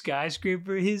the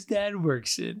skyscraper his dad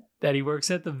works in, that he works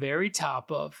at the very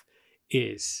top of,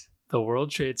 is the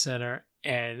World Trade Center,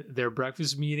 and their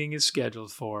breakfast meeting is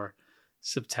scheduled for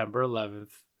September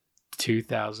 11th,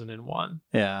 2001.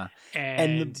 Yeah.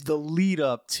 And the lead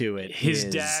up to it, his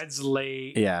dad's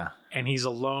late. Yeah. And he's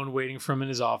alone waiting for him in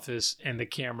his office, and the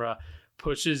camera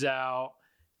pushes out,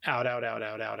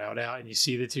 and you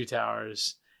see the two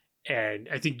towers, And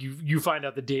I think you find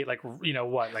out the date like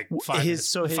like 5 his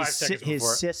seconds his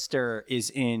before. sister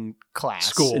is in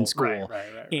School. in school,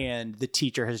 Right. and the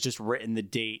teacher has just written the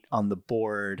date on the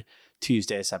board,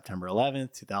 Tuesday, September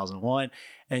 11th, 2001,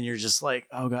 and you're just like,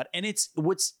 oh god. And it's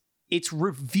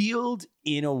revealed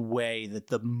in a way that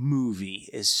the movie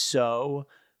is so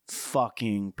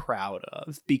fucking proud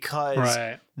of, because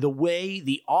the way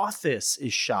The Office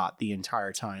is shot the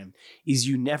entire time is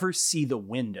you never see the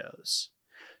windows.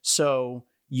 So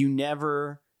you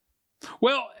never.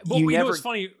 Well, you know what's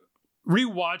funny?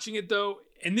 Rewatching it though,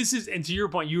 and to your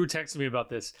point, you were texting me about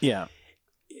this. Yeah.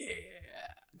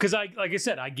 Because like I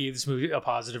said, I gave this movie a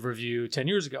positive review 10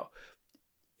 years ago.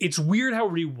 It's weird how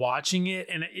rewatching it,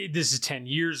 and this is 10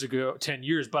 years,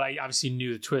 but I obviously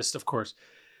knew the twist, of course.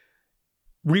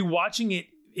 Rewatching it,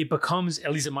 it becomes,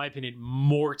 at least in my opinion,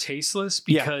 more tasteless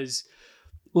because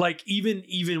like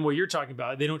even what you're talking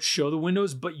about, they don't show the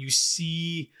windows, but you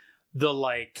see the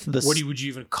what would you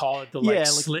even call it? The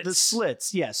slits? The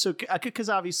slits. Yeah. So because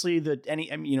obviously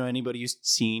anybody who's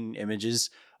seen images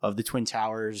of the Twin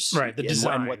Towers, right? The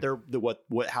design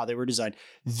and how they were designed,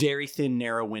 very thin,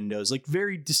 narrow windows, like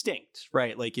very distinct,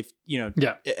 right? Like if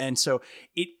and so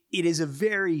it is a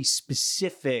very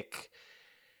specific.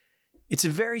 It's a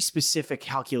very specific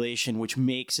calculation, which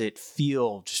makes it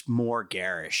feel just more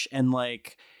garish, and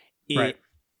like it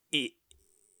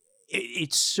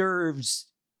serves.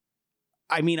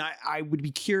 I mean, I would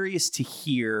be curious to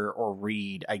hear or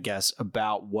read, I guess,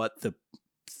 about what the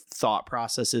thought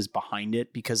process is behind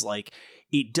it, because like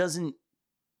it doesn't.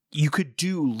 You could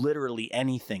do literally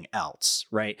anything else,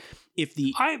 right?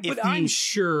 I'm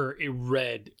sure it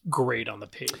read great on the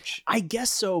page. I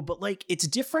guess so, but like it's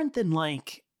different than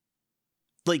like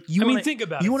think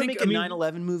about it. You want to make a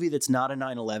 9/11 movie that's not a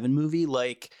 9/11 movie,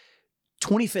 like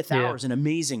 25th Hour is an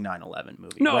amazing 9/11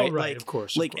 movie. No, right, right, of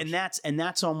course. And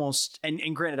that's almost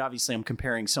and granted, obviously, I'm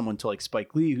comparing someone to like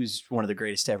Spike Lee, who's one of the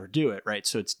greatest to ever do it, right?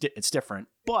 So it's different,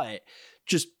 but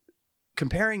just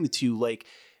comparing the two, like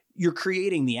you're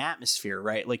creating the atmosphere,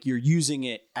 right? Like you're using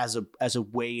it as a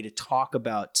way to talk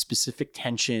about specific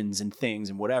tensions and things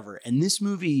and whatever. And this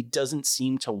movie doesn't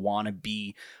seem to want to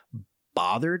be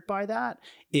bothered by that.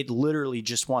 It literally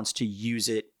just wants to use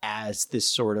it as this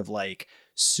sort of like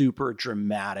super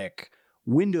dramatic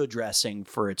window dressing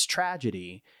for its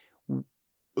tragedy.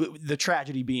 The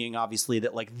tragedy being obviously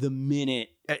that like the minute,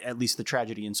 at least the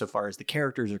tragedy insofar as the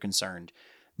characters are concerned,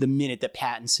 the minute that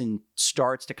Pattinson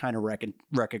starts to kind of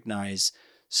recognize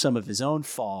some of his own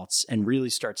faults and really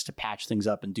starts to patch things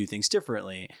up and do things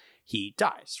differently, he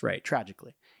dies, right?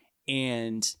 Tragically.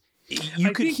 And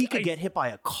he could get hit by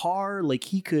a car. Like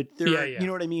he could, you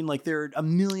know what I mean? Like there are a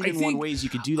million and one ways you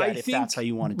could do that if that's how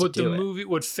you wanted to do it.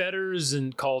 What Fetters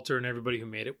and Coulter and everybody who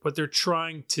made it, what they're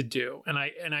trying to do, and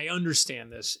I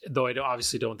understand this, though I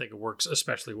obviously don't think it works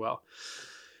especially well.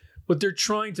 What they're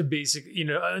trying to basically,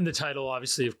 and the title,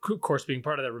 obviously, of course, being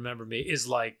part of that, Remember Me, is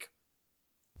like,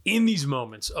 in these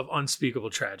moments of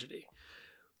unspeakable tragedy,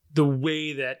 the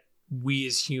way that we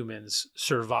as humans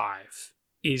survive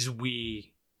is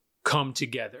we come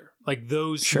together. Like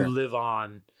those who live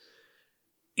on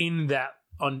in that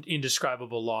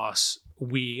indescribable loss,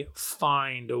 we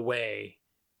find a way.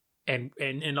 And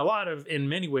in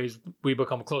many ways, we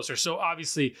become closer. So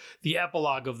obviously, the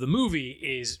epilogue of the movie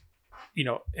is,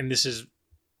 and this is,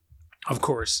 of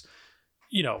course,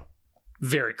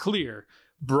 very clear.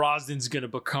 Brosnan's going to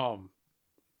become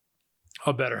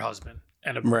a better husband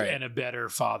and a better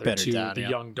father to dad, the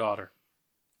young daughter.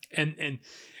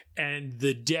 And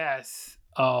the death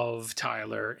of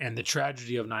Tyler and the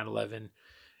tragedy of 9/11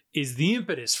 is the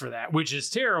impetus for that, which is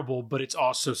terrible, but it's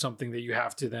also something that you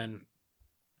have to then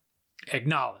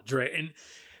acknowledge, right? And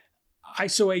I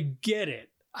get it.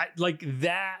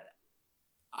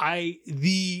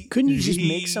 Couldn't you just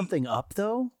make something up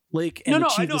though? Like and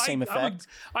achieve the same effect?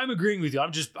 I'm agreeing with you.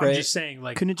 I'm just saying,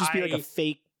 like, couldn't it just be like a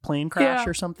fake plane crash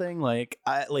or something? Like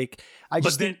but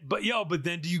then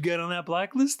do you get on that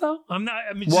blacklist though? No.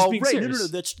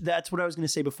 That's what I was going to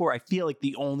say before. I feel like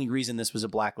the only reason this was a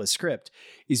blacklist script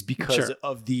is because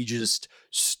of the just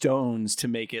stones to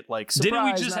make it like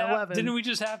surprise. Didn't we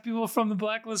just have people from the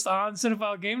blacklist on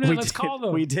Cinephile Game Night? Let's call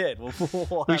them. We did.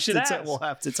 We'll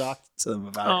have to talk to them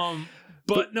about it.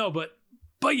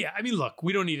 But yeah, I mean, look,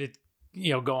 we don't need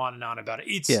to go on and on about it.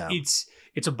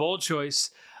 It's a bold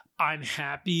choice. I'm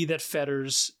happy that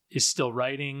Fetters is still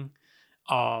writing.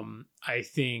 I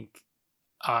think,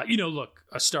 look,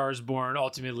 A Star Is Born,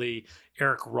 ultimately,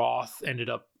 Eric Roth ended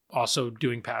up also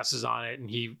doing passes on it, and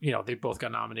they both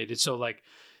got nominated. So, like,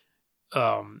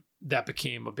 that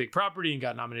became a big property and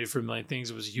got nominated for a million things.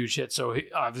 It was a huge hit. So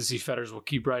obviously Fetters will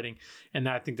keep writing, and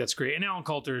I think that's great. And Alan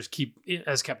Coulter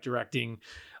has kept directing.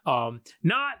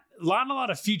 Not a lot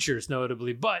of features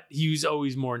notably, but he was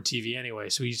always more in TV anyway.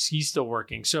 So he's still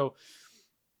working. So,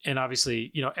 and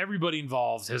obviously, everybody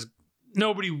involved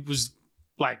nobody was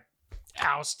like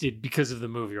ousted because of the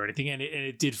movie or anything. And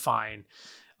it did fine,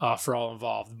 for all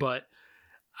involved. But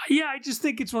yeah, I just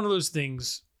think it's one of those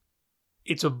things.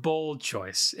 It's a bold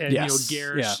choice. And,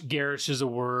 garish is a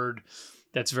word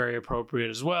that's very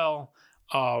appropriate as well.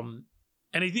 And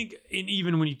I think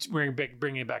even when you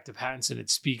bring it back to Pattinson, it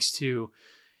speaks to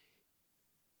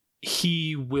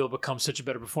he will become such a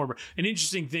better performer. An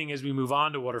interesting thing as we move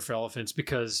on to Water for Elephants,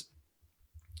 because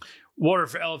Water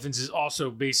for Elephants is also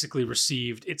basically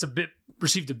received a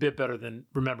bit better than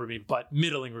Remember Me, but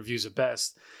middling reviews at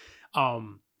best.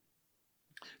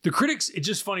 The critics, it's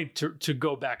just funny to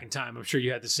go back in time. I'm sure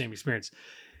you had the same experience.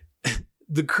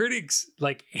 The critics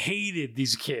hated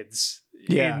these kids.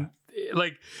 Yeah.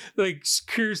 Like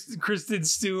Kristen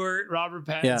Stewart, Robert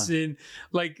Pattinson,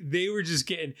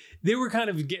 they were kind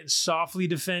of getting softly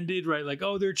defended, right? Like,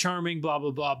 oh, they're charming, blah,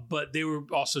 blah, blah. But they were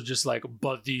also just like,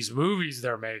 but these movies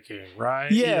they're making,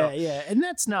 right? Yeah, yeah. And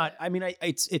that's not, I mean,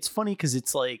 it's funny because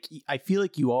it's like, I feel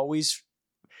like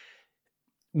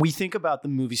we think about the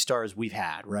movie stars we've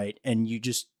had, right? And you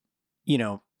just,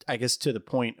 I guess to the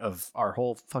point of our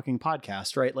whole fucking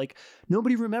podcast, right? Like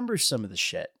nobody remembers some of the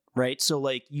shit. Right. So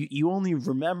you only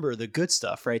remember the good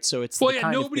stuff. Right. So it's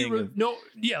nobody,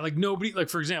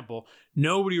 for example,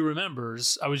 nobody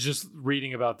remembers. I was just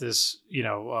reading about this,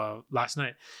 last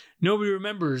night. Nobody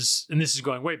remembers. And this is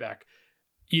going way back.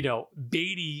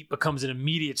 Beatty becomes an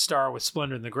immediate star with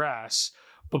Splendor in the Grass.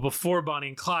 But before Bonnie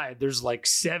and Clyde, there's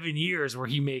 7 years where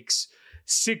he makes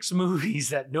 6 movies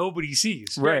that nobody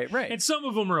sees. Right. And some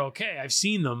of them are okay. I've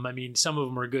seen them. I mean, some of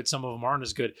them are good. Some of them aren't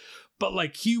as good.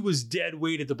 But he was dead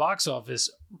weight at the box office,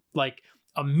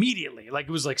 immediately. It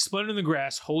was Splendor in the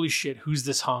Grass. Holy shit, who's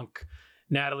this hunk?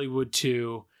 Natalie Wood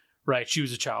too, right? She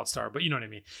was a child star, but you know what I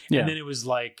mean. Yeah. And then it was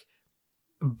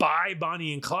by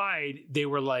Bonnie and Clyde, they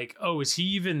were oh, is he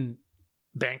even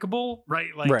bankable, right?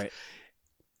 Right.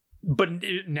 But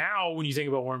now, when you think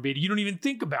about Warren Beatty, you don't even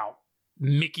think about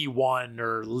Mickey 1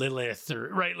 or Lilith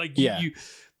or right.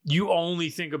 You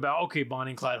only think about, okay, Bonnie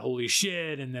and Clyde, holy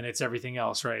shit, and then it's everything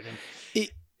else, right? And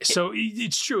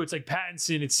it's true. It's like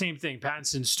Pattinson, it's the same thing.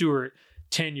 Pattinson, Stewart,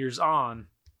 10 years on,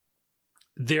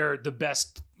 they're the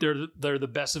best. They're the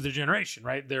best of their generation,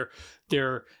 right?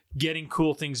 They're getting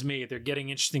cool things made. They're getting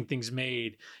interesting things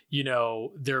made.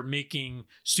 They're making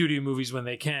studio movies when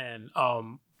they can.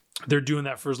 They're doing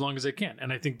that for as long as they can,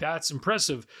 and I think that's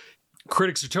impressive.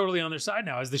 Critics are totally on their side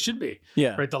now, as they should be.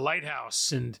 Yeah. Right. The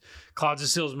Lighthouse and Clouds of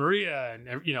Sils Maria and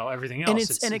everything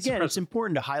else. And it's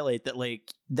important to highlight that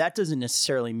that doesn't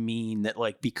necessarily mean that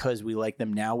because we like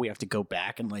them now we have to go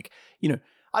back and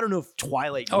I don't know if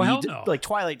Twilight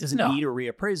Twilight doesn't need a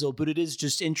reappraisal, but it is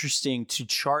just interesting to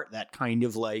chart that kind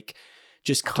of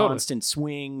just constant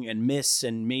swing and miss,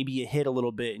 and maybe you hit a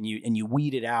little bit and you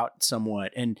weed it out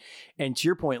somewhat. And to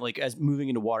your point, as moving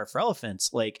into Water for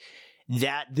Elephants,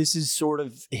 that this is sort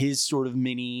of his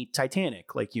mini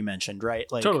Titanic, like you mentioned, right?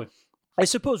 Totally. I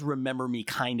suppose Remember Me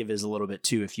kind of is a little bit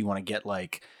too, if you want to get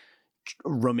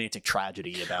romantic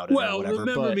tragedy about it. Well, or whatever,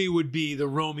 Remember Me would be the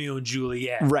Romeo and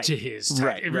Juliet to his.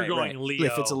 Right. If you're going Leo.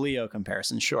 If it's a Leo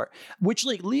comparison, sure. Which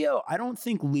Leo, I don't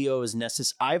think Leo is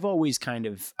necessary. I've always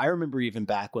I remember even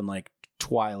back when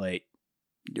Twilight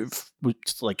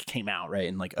came out, right?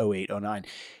 In 08, 09,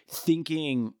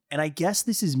 thinking, and I guess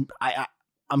this is,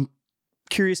 I'm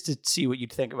curious to see what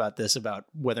you'd think about this, about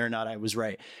whether or not I was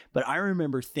right. But I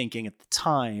remember thinking at the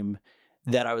time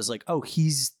that I was oh,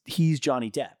 he's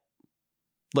Johnny Depp.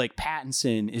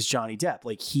 Pattinson is Johnny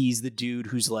Depp. He's the dude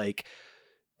who's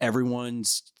everyone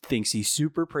thinks he's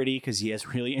super pretty because he has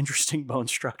really interesting bone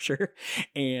structure,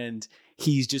 and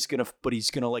he's gonna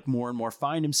more and more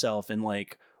find himself in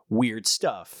weird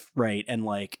stuff, right? And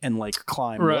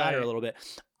climb the ladder a little bit.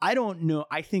 I don't know.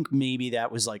 I think maybe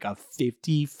that was a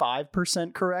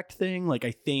 55% correct thing.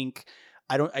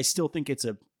 I still think it's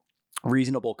a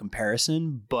reasonable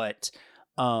comparison, but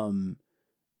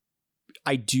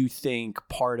I do think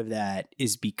part of that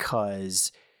is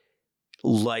because a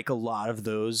lot of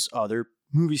those other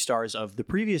movie stars of the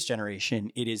previous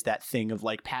generation, it is that thing of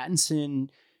Pattinson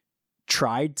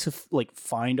tried to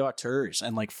find auteurs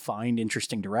and find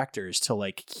interesting directors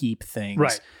to keep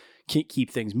things keep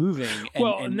things moving,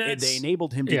 and they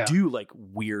enabled him to do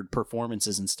weird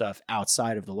performances and stuff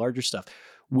outside of the larger stuff.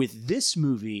 With this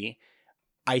movie,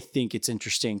 I think it's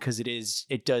interesting because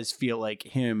it does feel like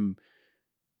him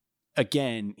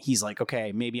again, he's like,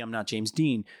 okay, maybe I'm not James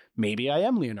Dean. Maybe I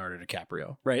am Leonardo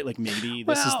DiCaprio, right? Like maybe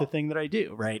this is the thing that I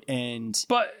do, right?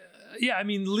 But yeah, I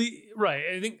mean, right.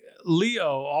 I think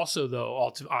Leo also,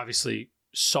 though, obviously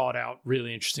sought out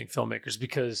really interesting filmmakers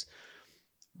because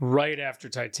right after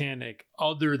Titanic,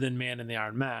 other than Man in the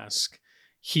Iron Mask,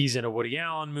 he's in a Woody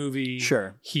Allen movie.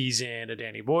 Sure. He's in a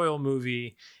Danny Boyle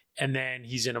movie. And then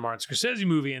he's in a Martin Scorsese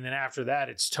movie. And then after that,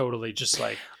 it's totally just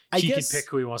like he can pick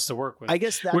who he wants to work with. I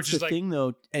guess that's the thing,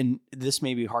 though. And this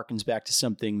maybe harkens back to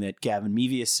something that Gavin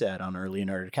Mevius said on our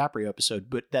Leonardo DiCaprio episode.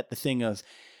 But that the thing of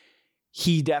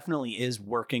he definitely is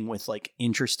working with like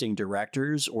interesting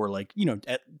directors or like, you know,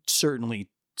 certainly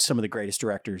some of the greatest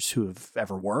directors who have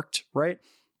ever worked. Right.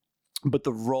 But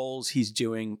the roles he's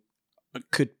doing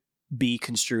could be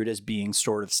construed as being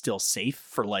sort of still safe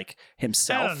for like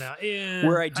himself. I don't know. Yeah,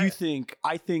 where I think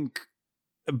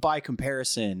by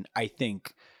comparison, I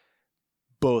think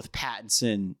both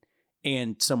Pattinson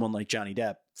and someone like Johnny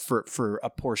Depp for a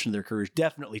portion of their careers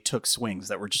definitely took swings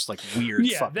that were just like weird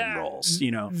roles,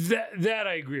 you know? That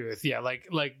I agree with. Yeah.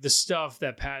 Like the stuff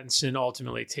that Pattinson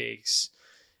ultimately takes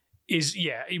is,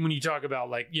 when you talk about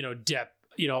like, you know, Depp,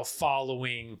 you know,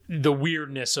 following the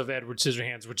weirdness of Edward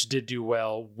Scissorhands, which did do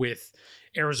well with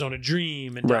Arizona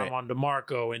Dream and Don Juan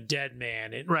DeMarco and Dead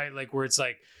Man, and right, like where it's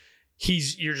like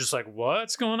you're just like,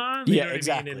 what's going on? You know what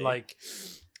exactly. I mean? And like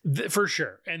for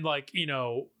sure, and like, you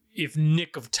know, if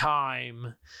Nick of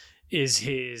Time is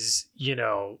his, you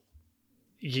know,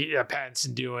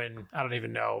 Pattinson doing, I don't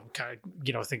even know, kind of,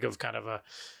 you know, think of kind of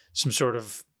some sort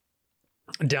of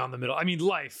down the middle. I mean,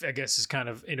 Life, I guess, is kind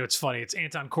of, you know, it's funny. It's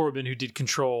Anton Corbijn who did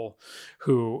Control,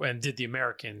 and did The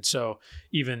American. So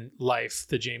even Life,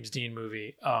 the James Dean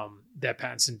movie that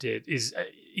Pattinson did, is,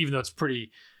 even though it's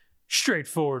pretty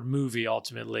straightforward movie,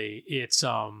 ultimately, it's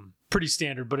pretty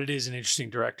standard, but it is an interesting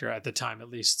director at the time, at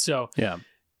least. So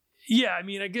yeah, I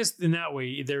mean, I guess in that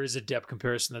way, there is a Depp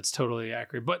comparison that's totally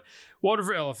accurate. But Water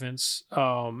for Elephants,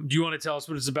 do you want to tell us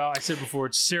what it's about? I said before,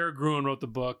 it's Sarah Gruen wrote the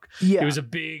book. Yeah. It was a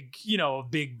big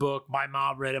book. My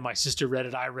mom read it. My sister read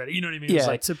it. I read it. You know what I mean? Yeah,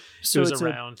 it was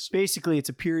around. Basically, it's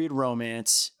a period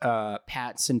romance.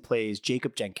 Pattinson plays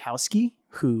Jacob Jankowski,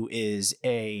 who is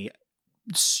a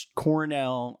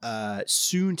Cornell,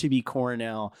 soon-to-be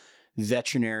Cornell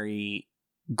veterinary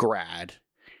grad.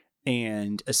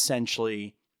 And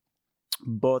essentially,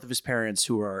 both of his parents,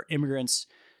 who are immigrants,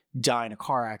 die in a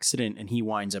car accident, and he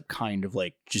winds up kind of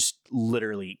like just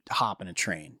literally hopping a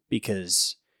train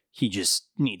because he just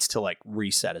needs to like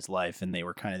reset his life, and they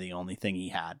were kind of the only thing he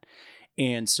had.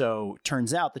 And so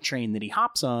turns out the train that he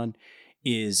hops on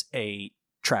is a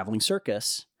traveling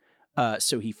circus.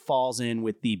 So he falls in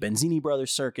with the Benzini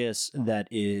Brothers circus that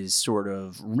is sort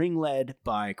of ring-led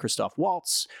by Christoph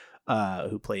Waltz,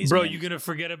 who plays. Bro, you gonna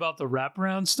forget about the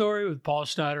wraparound story with Paul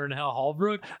Schneider and Hal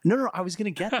Holbrook? No, I was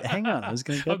gonna get that. Hang on, I was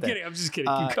gonna get I'm kidding. I'm just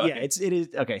kidding. Keep going. Yeah, it is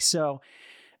okay. So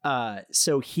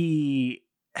he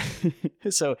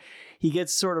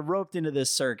gets sort of roped into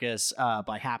this circus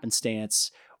by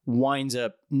happenstance. Winds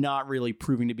up not really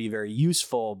proving to be very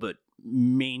useful, but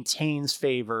maintains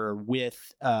favor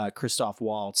with Christoph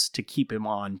Waltz to keep him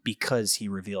on because he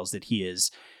reveals that he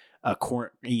is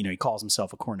he calls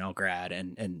himself a Cornell grad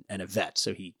and a vet.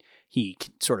 So he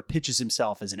sort of pitches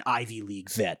himself as an Ivy League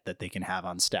vet that they can have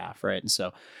on staff, right? And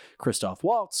so Christoph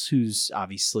Waltz, who's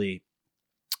obviously,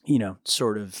 you know,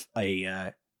 sort of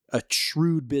a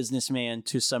shrewd businessman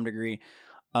to some degree,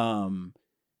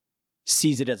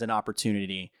 sees it as an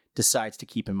opportunity, decides to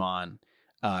keep him on.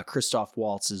 Christoph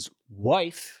Waltz's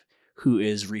wife, who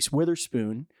is Reese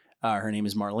Witherspoon, her name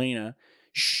is Marlena.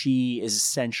 She is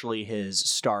essentially his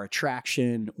star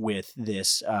attraction with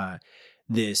this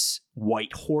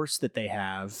white horse that they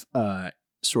have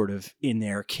sort of in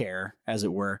their care, as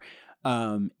it were.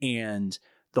 And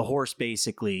the horse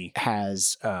basically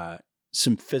has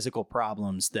some physical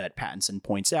problems that Pattinson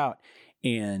points out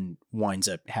and winds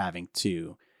up having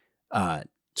to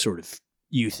sort of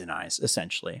euthanize,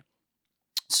 essentially.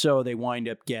 So they wind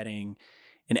up getting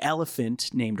an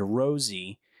elephant named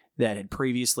Rosie that had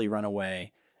previously run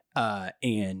away,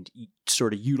 and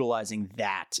sort of utilizing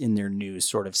that in their new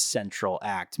sort of central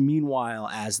act. Meanwhile,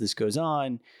 as this goes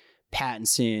on,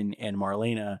 Pattinson and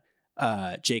Marlena,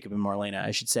 Jacob and Marlena,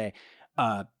 I should say,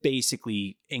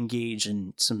 basically engage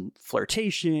in some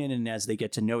flirtation. And as they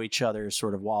get to know each other,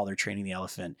 sort of while they're training the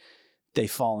elephant, they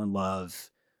fall in love.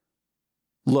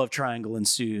 Love triangle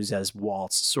ensues as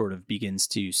Waltz sort of begins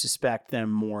to suspect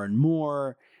them more and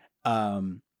more.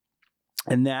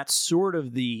 And that's sort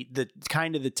of the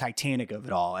kind of the Titanic of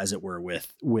it all, as it were,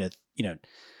 with you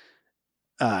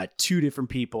know, two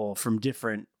different people from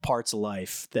different parts of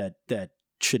life that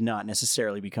should not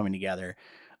necessarily be coming together.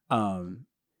 And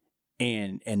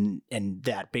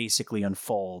that basically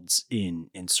unfolds in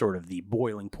sort of the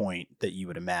boiling point that you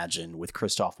would imagine, with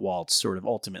Christoph Waltz sort of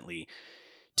ultimately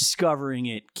discovering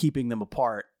it, keeping them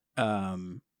apart,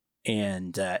 and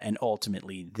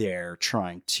ultimately they're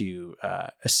trying to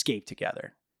escape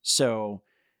together. So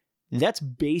that's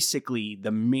basically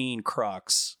the main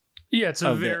crux. Yeah, it's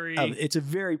a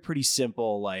very pretty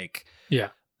simple, like,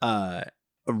 a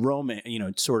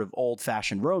romance, sort of old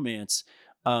fashioned romance.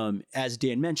 As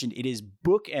Dan mentioned, it is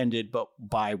bookended, but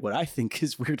by what I think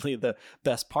is weirdly the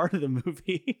best part of the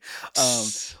movie,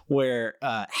 where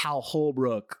Hal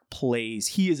Holbrook plays.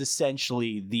 He is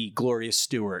essentially the Gloria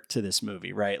Stewart to this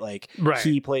movie, right? Like,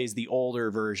 he plays the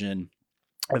older version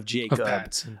of Jacob,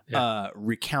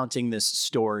 recounting this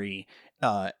story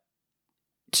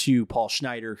to Paul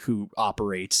Schneider, who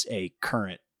operates a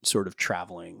current sort of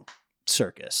traveling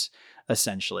circus,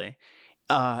 essentially.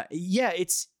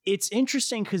 It's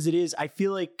interesting because it is, I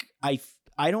feel like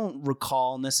I don't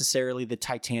recall necessarily the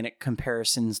Titanic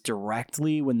comparisons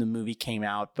directly when the movie came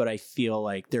out, but I feel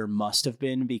like there must have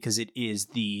been, because it is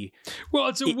this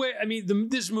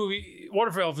movie,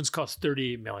 Water for Elephants, cost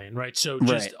 $38 million, right? So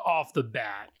just off the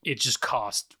bat, it just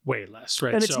cost way less,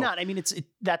 right? And it's not,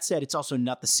 that said, it's also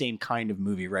not the same kind of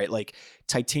movie, right? Like,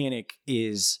 Titanic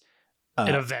is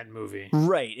an event movie,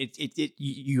 right?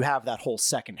 You have that whole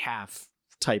second half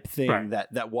type thing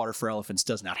that Water for Elephants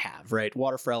does not have, right?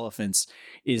 Water for Elephants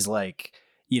is like,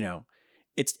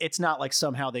 it's not like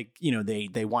somehow they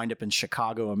wind up in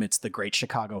Chicago amidst the Great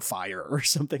Chicago Fire or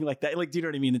something like that. Like, do you know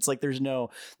what I mean? It's like there's no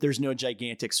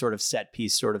gigantic sort of set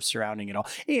piece sort of surrounding it all.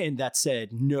 And that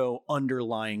said, no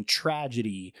underlying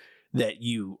tragedy that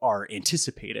you are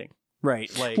anticipating,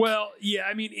 right? Like, well,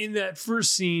 yeah, in that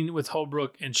first scene with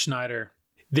Holbrook and Schneider,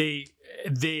 they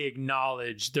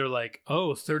acknowledge, they're like,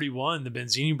 oh, 31, the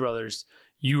Benzini brothers,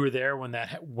 you were there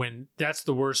when that's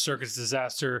the worst circus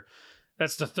disaster.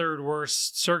 That's the third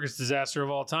worst circus disaster of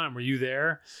all time. Were you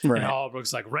there? Right. And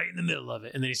Holbrook's like right in the middle of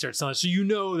it. And then he starts telling us,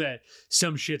 so that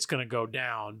some shit's going to go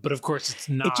down. But of course it's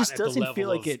not. It just doesn't feel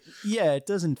like it. Yeah, it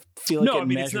doesn't feel like it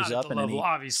measures it's not up at the in level, any.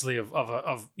 obviously, of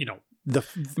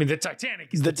the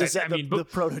Titanic is the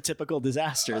prototypical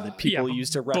disaster that people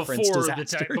use to reference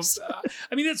disasters.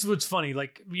 That's what's funny,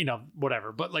 like,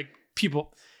 whatever. But like,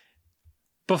 people,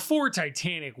 before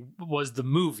Titanic was the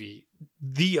movie,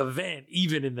 the event,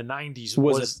 even in the 90s,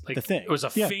 was like the thing. It was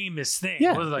a famous thing.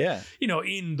 Yeah, it was like,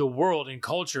 in the world, in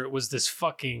culture, it was this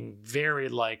fucking very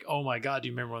like, oh my God, do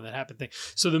you remember when that happened thing?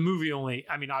 So the movie only,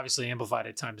 obviously amplified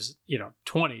at times,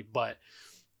 20, but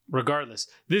regardless,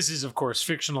 this is of course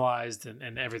fictionalized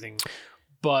and everything,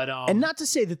 but and not to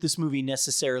say that this movie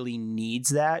necessarily needs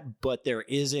that, but there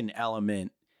is an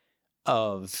element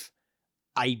of,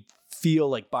 I feel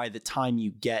like by the time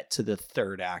you get to the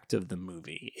third act of the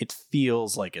movie, it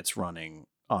feels like it's running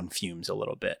on fumes a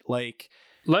little bit. Like,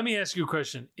 let me ask you a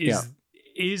question: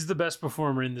 Is the best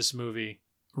performer in this movie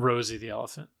Rosie the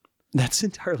elephant? That's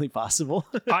entirely possible.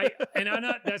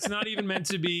 That's not even meant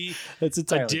to be a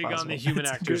dig on the human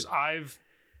actors.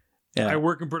 I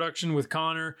work in production with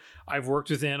Connor. I've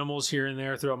worked with animals here and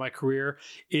there throughout my career.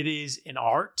 It is an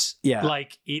art. Yeah.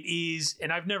 Like, it is,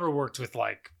 and I've never worked with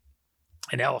like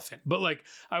an elephant, but like,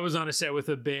 I was on a set with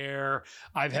a bear.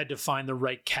 I've had to find the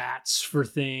right cats for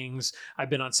things. I've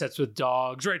been on sets with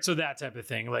dogs, right? So that type of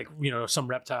thing, like, some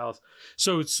reptiles.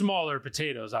 So it's smaller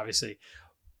potatoes, obviously.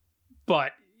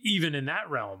 But even in that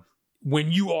realm,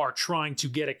 when you are trying to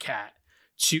get a cat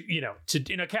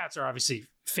cats are obviously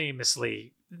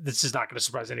famously, this is not going to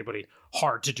surprise anybody,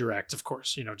 hard to direct, of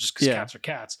course, just because cats are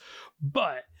cats.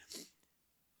 But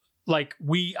like,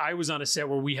 I was on a set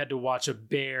where we had to watch a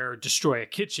bear destroy a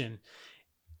kitchen,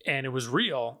 and it was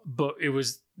real, but it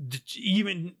was,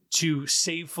 even to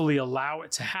safely allow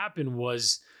it to happen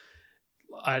was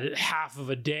a half of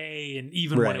a day. And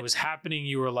even when it was happening,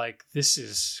 you were like, this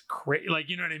is crazy. Like,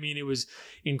 you know what I mean? It was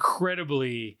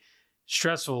incredibly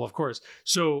stressful, of course.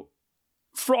 So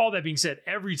for all that being said,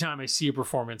 every time I see a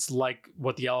performance like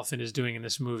what the elephant is doing in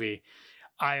this movie,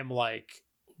 I am like,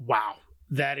 wow,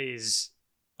 that is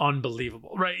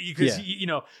unbelievable. Right. Because,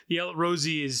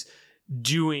 Rosie is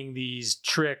doing these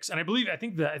tricks. And I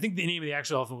think the name of the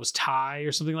actual elephant was Ty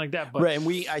or something like that. But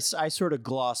and I sort of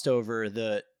glossed over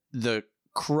the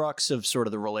crux of sort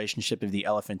of the relationship of the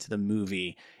elephant to the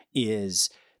movie is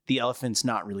the elephant's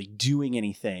not really doing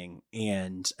anything,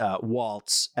 and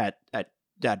Waltz at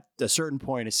a certain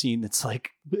point, a scene that's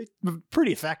like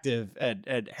pretty effective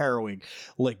and harrowing,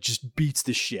 like just beats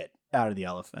the shit out of the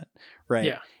elephant, right?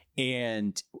 Yeah.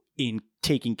 And in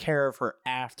taking care of her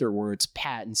afterwards,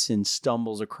 Pattinson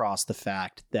stumbles across the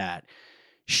fact that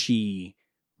she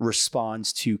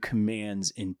responds to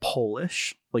commands in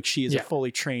Polish. Like she is a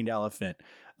fully trained elephant,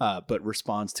 but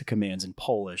responds to commands in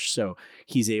Polish. So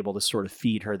he's able to sort of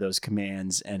feed her those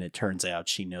commands, and it turns out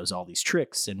she knows all these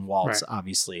tricks, and Waltz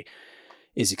obviously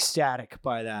is ecstatic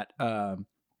by that.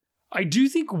 I do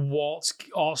think Waltz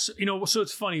also, so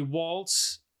it's funny,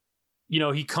 Waltz,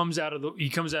 he comes out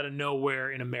of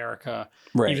nowhere in America,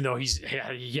 even though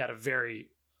he had a very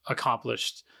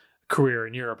accomplished career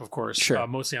in Europe, of course,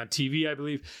 mostly on TV, I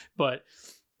believe. But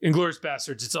Inglourious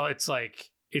Bastards,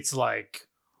 it's like,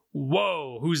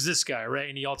 whoa, who's this guy, right?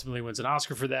 And he ultimately wins an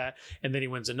Oscar for that, and then he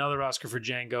wins another Oscar for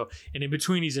Django. And in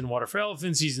between, he's in Water for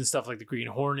Elephants, he's in stuff like The Green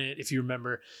Hornet, if you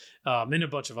remember, and a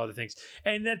bunch of other things.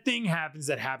 And that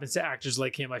happens to actors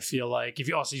like him. I feel like if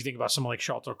you think about someone like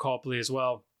Sharlto Copley as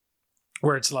well,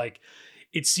 where it's like,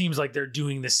 it seems like they're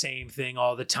doing the same thing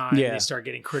all the time. And they start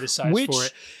getting criticized for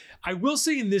it. I will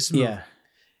say in this movie,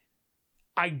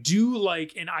 I do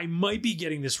like, and I might be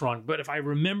getting this wrong, but if I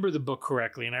remember the book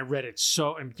correctly, and I read it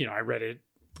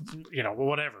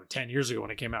 10 years ago when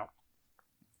it came out.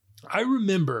 I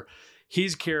remember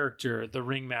his character, the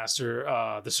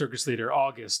ringmaster, the circus leader,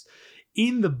 August,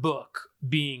 in the book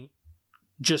being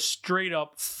just straight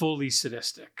up fully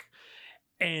sadistic.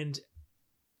 And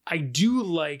I do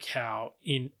like how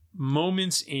in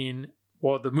moments in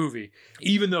the movie,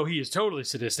 even though he is totally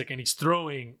sadistic and he's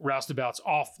throwing roustabouts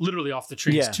literally off the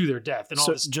trees to their death, and all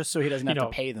this, just so he doesn't have to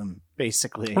pay them,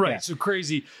 basically. Right. Yeah. So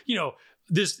crazy,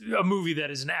 a movie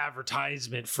that is an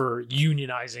advertisement for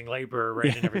unionizing labor,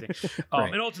 right, and everything.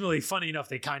 And ultimately, funny enough,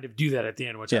 they kind of do that at the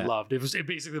end, which I loved. It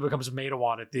basically becomes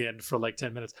Maidawan at the end for like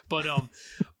 10 minutes. But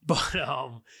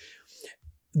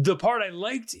the part I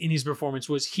liked in his performance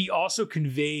was he also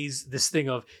conveys this thing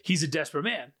of he's a desperate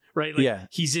man, right? Like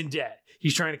he's in debt.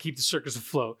 He's trying to keep the circus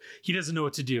afloat. He doesn't know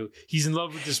what to do. He's in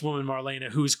love with this woman, Marlena,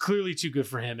 who is clearly too good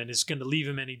for him and is going to leave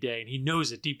him any day. And he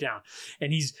knows it deep down.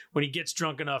 And when he gets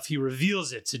drunk enough, he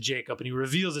reveals it to Jacob and he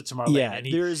reveals it to Marlena.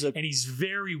 And he's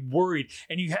very worried.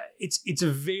 And it's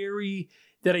a very,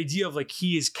 that idea of like,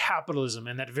 he is capitalism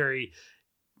and that very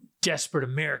desperate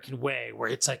American way where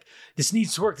it's like, this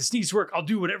needs to work. I'll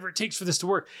do whatever it takes for this to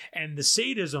work. And the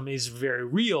sadism is very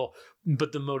real,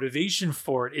 but the motivation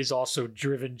for it is also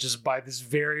driven just by this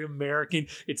very American,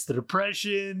 it's the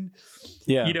Depression.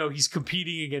 Yeah. He's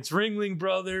competing against Ringling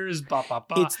Brothers,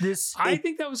 I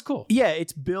think that was cool. Yeah.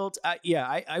 It's built.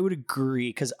 I would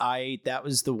agree. Cause that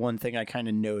was the one thing I kind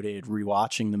of noted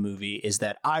rewatching the movie is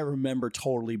that I remember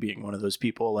totally being one of those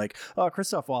people like, oh,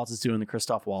 Christoph Waltz is doing the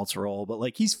Christoph Waltz role, but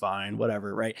like, he's fine,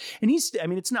 whatever. Right. And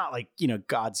it's not like,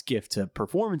 God's gift to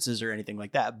performances or anything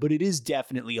like that, but it is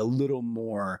definitely a little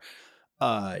more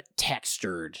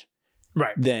textured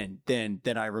than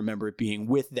I remember it being,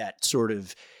 with that sort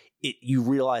of you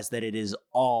realize that it is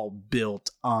all built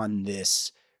on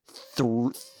this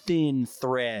thin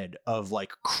thread of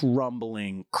like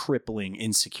crippling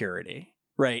insecurity,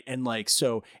 right? And like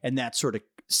and that sort of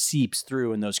seeps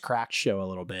through and those cracks show a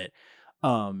little bit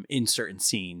in certain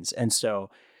scenes. And so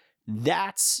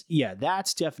that's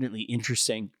definitely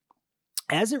interesting.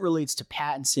 As it relates to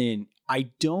Pattinson,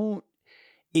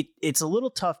 it's a little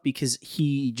tough because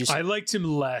I liked him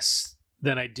less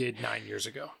than I did 9 years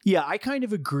ago. Yeah, I kind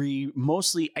of agree.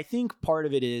 Mostly, I think part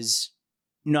of it is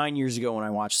 9 years ago when I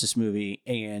watched this movie,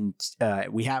 and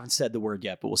we haven't said the word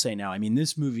yet, but we'll say now. I mean,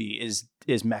 this movie is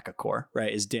mechacore,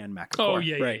 right? Is Dan Mechacore? Oh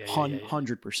yeah, right?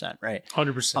 100%, right?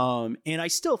 100%. And I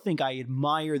still think I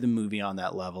admire the movie on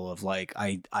that level of like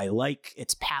I like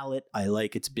its palette, I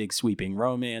like its big sweeping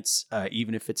romance,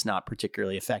 even if it's not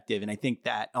particularly effective. And I think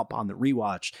that upon the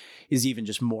rewatch is even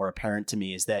just more apparent to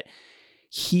me is that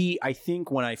I think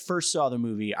when I first saw the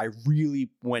movie, I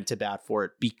really went to bat for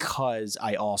it because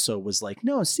I also was like,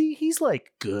 no, see, he's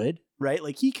like good, right?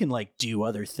 Like he can like do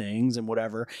other things and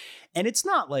whatever. And it's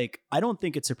not like, I don't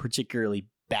think it's a particularly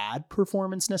bad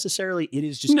performance necessarily. It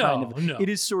is just it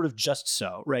is sort of just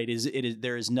so, right?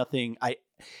 There is nothing,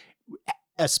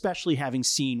 especially having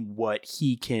seen what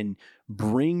he can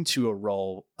bring to a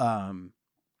role,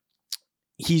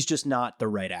 he's just not the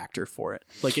right actor for it.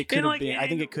 Like it could have been, I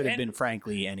think it could have been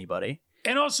frankly anybody.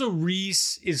 And also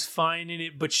Reese is fine in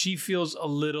it, but she feels a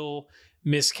little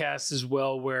miscast as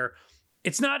well, where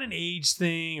it's not an age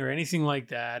thing or anything like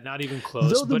that. Not even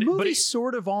close. Though the movie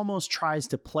sort of almost tries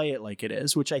to play it like it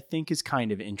is, which I think is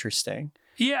kind of interesting.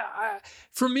 Yeah.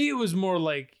 For me, it was more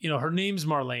like, her name's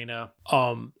Marlena.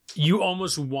 You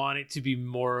almost want it to be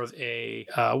more of a,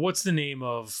 what's the name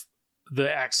of the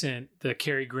accent, the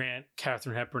Cary Grant,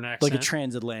 Katharine Hepburn accent? Like a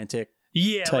transatlantic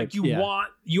Yeah, type, like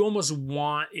you almost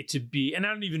want it to be, and I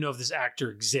don't even know if this actor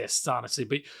exists, honestly,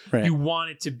 but you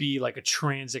want it to be like a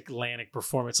transatlantic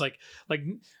performance. Like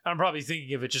I'm probably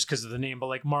thinking of it just because of the name, but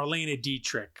like Marlene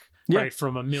Dietrich, right,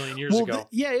 from a million years ago.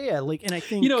 Like, and I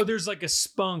think, there's like a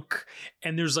spunk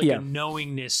and there's like a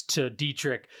knowingness to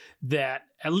Dietrich that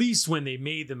at least when they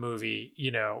made the movie,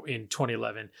 in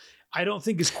 2011, I don't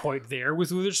think is quite there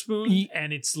with Witherspoon.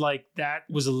 And it's like, that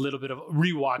was a little bit of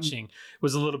rewatching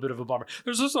was a little bit of a bummer.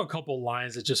 There's also a couple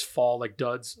lines that just fall like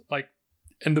duds,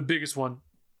 and the biggest one,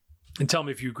 and tell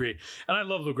me if you agree. And I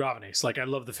love Lou Gravenes. Like, I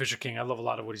love The Fisher King. I love a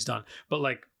lot of what he's done, but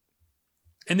like,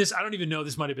 and this, I don't even know,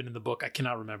 this might've been in the book. I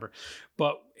cannot remember,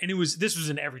 this was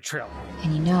in every trailer.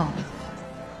 And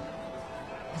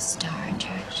a star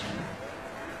church.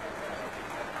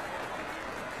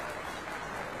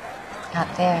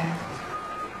 Out there,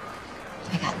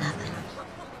 I got nothing.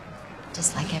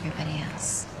 Just like everybody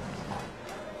else.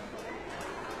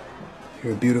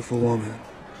 You're a beautiful woman.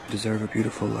 You deserve a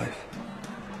beautiful life.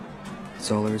 That's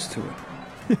all there is to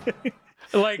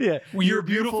it. You're a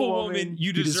beautiful woman.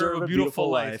 You deserve a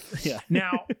beautiful life. Yeah.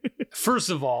 Now, first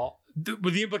of all,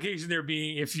 with the implication there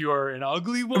being, if you're an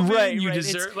ugly woman, you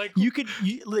deserve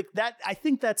that. I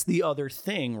think that's the other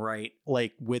thing, right?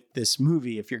 Like, with this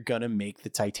movie, if you're gonna make the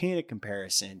Titanic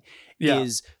comparison,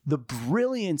 is the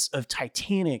brilliance of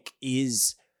Titanic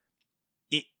is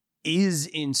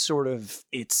in sort of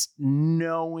its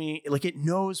knowing, like, it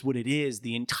knows what it is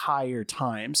the entire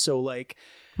time. So like,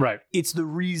 it's the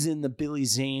reason the Billy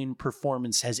Zane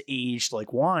performance has aged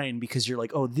like wine, because you're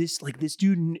like, oh, this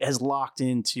dude has locked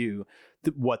into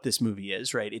what this movie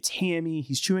is, right? It's hammy,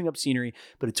 he's chewing up scenery,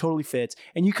 but it totally fits.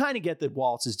 And you kind of get that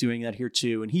Waltz is doing that here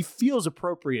too, and he feels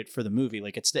appropriate for the movie.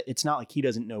 Like, it's not like he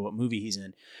doesn't know what movie he's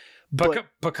in. But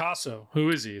Picasso, who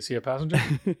is he? Is he a passenger?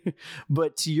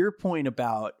 But to your point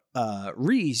about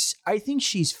Reese, I think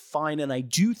she's fine. And I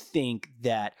do think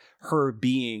that her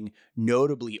being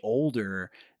notably older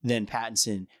than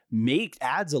Pattinson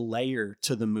adds a layer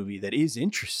to the movie that is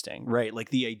interesting, right? Like,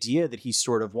 the idea that he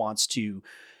sort of wants to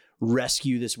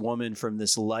rescue this woman from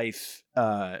this life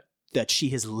that she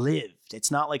has lived. It's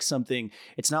not like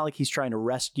he's trying to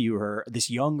rescue her, this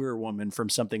younger woman, from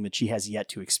something that she has yet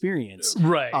to experience.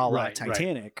 Right. A la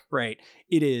Titanic. Right.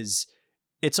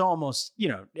 It's almost,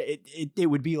 it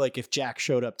would be like if Jack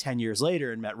showed up 10 years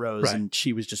later and met Rose and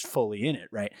she was just fully in it.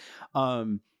 Right.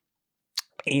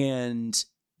 And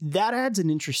that adds an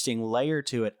interesting layer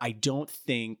to it. I don't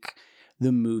think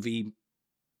the movie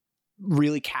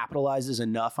really capitalizes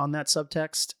enough on that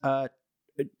subtext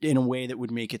in a way that would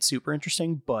make it super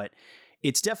interesting, but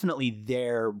it's definitely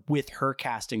there with her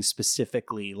casting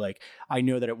specifically. Like, I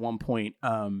know that at one point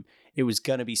it was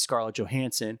going to be Scarlett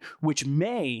Johansson, which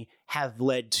may have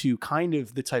led to kind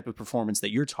of the type of performance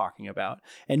that you're talking about,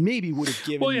 and maybe would have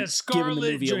given the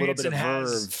movie a little bit of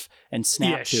verve and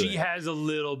snap to it. She has a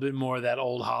little bit more of that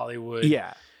old Hollywood,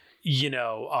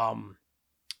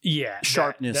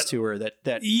 sharpness to her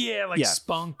that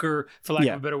spunk, or for lack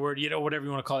of a better word, whatever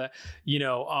you want to call that,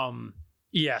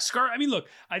 I mean, look,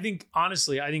 I think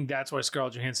that's why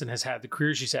Scarlett Johansson has had the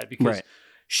career she's had, because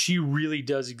she really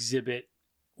does exhibit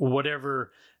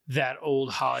whatever that old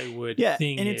Hollywood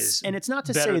thing is. And it's not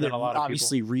to say that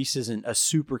obviously Reese isn't a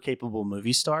super capable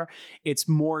movie star. It's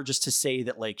more just to say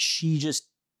that, like,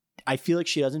 I feel like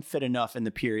she doesn't fit enough in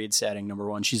the period setting. Number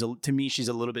one, she's a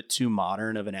little bit too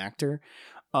modern of an actor.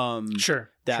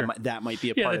 That might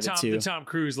be a part of it too. The Tom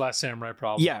Cruise Last Samurai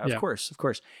problem. Yeah, of course.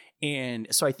 And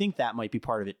so I think that might be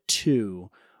part of it too.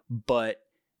 But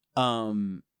I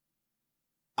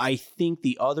think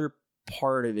the other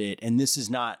part of it, and this is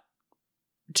not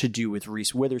to do with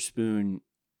Reese Witherspoon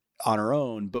on her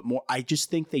own, but more, I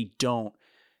just think they don't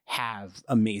have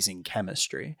amazing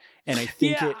chemistry. And I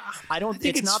think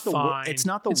it's not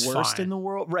the worst in the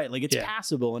world. Right. Like, it's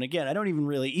passable. And again, I don't even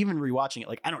rewatching it,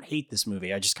 like, I don't hate this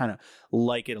movie. I just kind of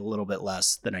like it a little bit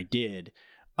less than I did.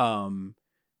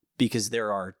 Because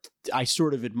I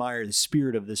sort of admire the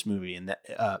spirit of this movie in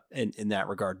that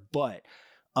regard. But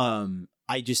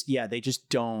they just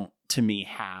don't, to me,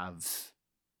 have,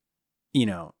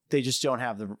 they just don't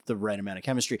have the right amount of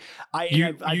chemistry.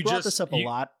 I brought this up a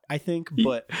lot, I think,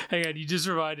 but hang on, you just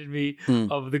reminded me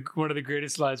of one of the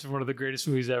greatest lines from one of the greatest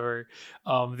movies ever.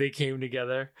 They Came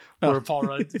Together, where Paul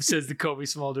Rudd says to Kobe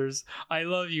Smulders, "I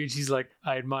love you," and she's like,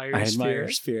 "I admire your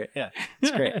spirit." Yeah,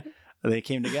 it's great. They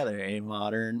Came Together, a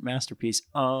modern masterpiece.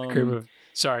 Great movie.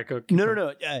 Sorry, Coke.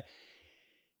 No.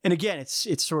 And again,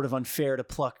 it's sort of unfair to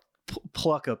pluck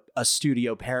a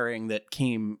studio pairing that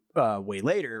came way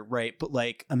later, right? But,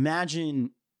 like,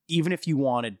 imagine, even if you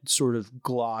wanted sort of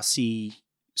glossy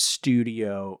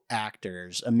studio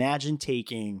actors. Imagine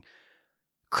taking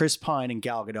Chris Pine and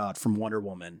Gal Gadot from Wonder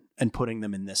Woman and putting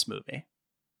them in this movie.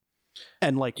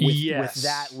 And like with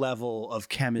that level of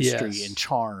chemistry and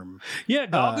charm. Yeah,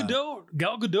 Gal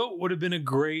Gadot would have been a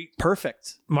great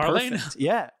perfect Marlena. Perfect.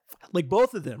 Yeah. Like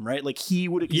both of them, right? Like he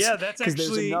would have. Yeah, that's actually,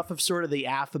 because there's enough of sort of the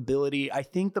affability. I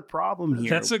think the problem here.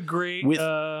 That's a great.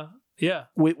 Yeah.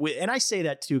 And I say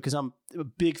that too because I'm a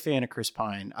big fan of Chris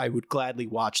Pine. I would gladly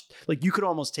watch. Like you could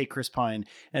almost take Chris Pine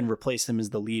and replace him as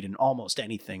the lead in almost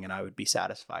anything, and I would be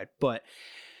satisfied. But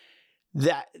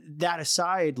that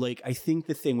aside, like I think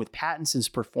the thing with Pattinson's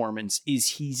performance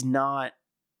is he's not,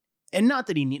 and not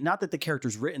that the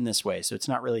character's written this way, so it's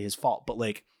not really his fault, but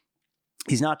like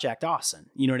he's not Jack Dawson.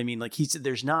 You know what I mean? Like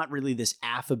there's not really this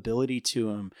affability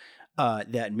to him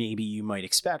that maybe you might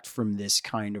expect from this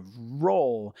kind of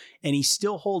role, and he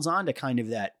still holds on to kind of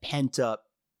that pent up,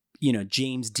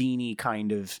 James Deany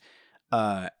kind of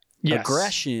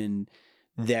aggression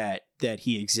that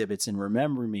he exhibits in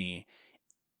Remember Me.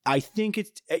 I think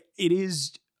it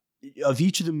is, of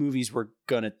each of the movies we're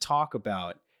going to talk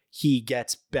about, he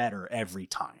gets better every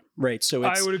time, right? So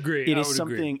I would agree. It is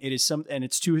and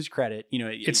it's to his credit,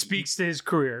 it speaks to his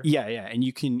career. Yeah. And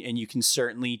you can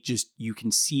certainly you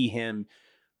can see him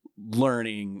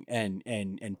learning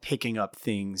and picking up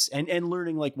things and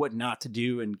learning like what not to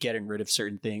do and getting rid of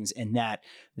certain things, and that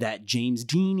James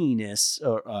Deany-ness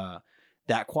or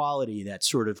that quality, that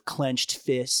sort of clenched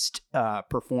fist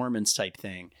performance type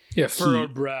thing. Yeah,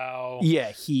 furrowed brow.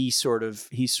 Yeah, he sort of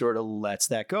lets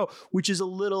that go, which is a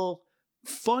little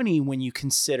funny when you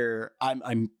consider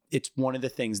it's one of the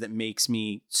things that makes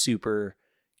me super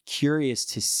curious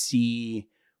to see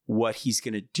what he's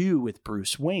going to do with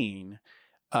Bruce Wayne,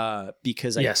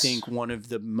 because I think one of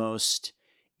the most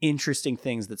interesting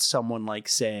things that someone like,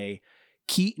 say,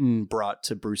 Keaton brought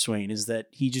to Bruce Wayne is that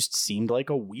he just seemed like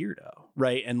a weirdo,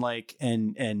 right? And like,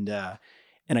 and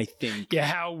I think,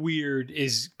 how weird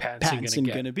is Pattinson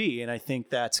going to be? And I think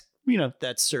that's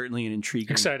certainly an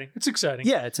intriguing, exciting. It's exciting.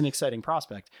 Yeah, it's an exciting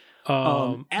prospect.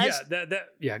 Go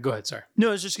ahead. Sorry. No,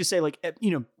 I was just gonna say, like,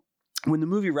 when the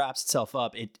movie wraps itself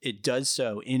up, it does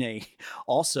so in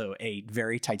also a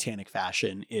very Titanic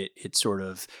fashion. It sort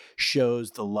of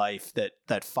shows the life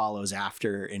that follows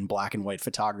after in black and white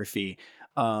photography.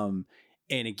 And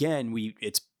again,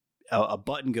 it's a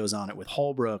button goes on it with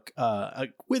Holbrook,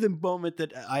 with a moment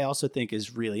that I also think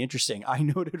is really interesting. I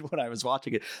noted when I was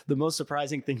watching it, the most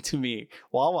surprising thing to me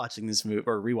while watching this movie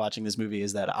or rewatching this movie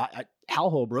is that Hal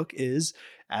Holbrook is,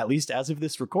 at least as of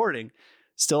this recording,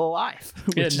 still alive.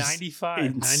 Yeah, 95.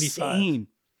 Insane.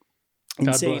 95.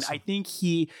 Insane. I think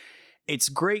it's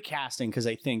great casting because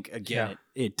I think, again,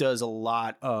 it does a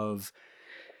lot of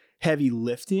heavy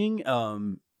lifting.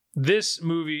 This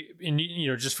movie, and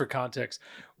just for context,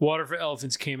 Water for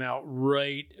Elephants came out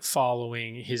right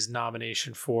following his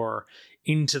nomination for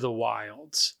Into the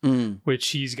Wilds, which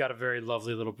he's got a very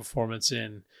lovely little performance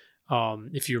in.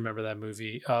 If you remember that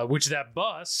movie, which that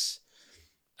bus,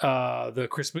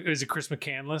 Chris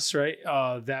McCandless, right?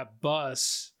 That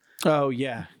bus. Oh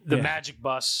yeah. The magic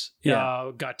bus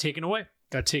got taken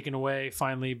away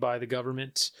finally by the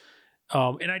government.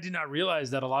 And I did not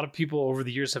realize that a lot of people over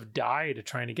the years have died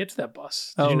trying to get to that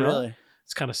bus. Did you know? Really?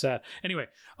 It's kind of sad. Anyway,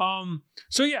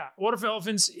 so yeah, Water for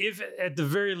Elephants. If at the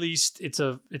very least it's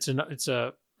a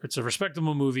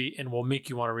respectable movie and will make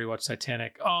you want to rewatch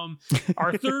Titanic.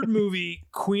 Our third movie,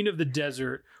 Queen of the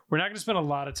Desert, we're not going to spend a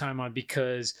lot of time on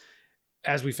because,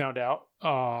 as we found out,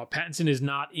 Pattinson is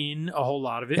not in a whole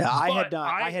lot of it. Yeah,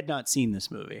 I had not seen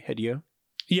this movie. Had you?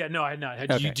 Yeah, no, I had not.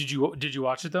 Did you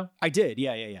watch it though? I did.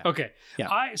 Yeah. Okay.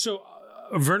 Yeah.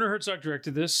 Werner Herzog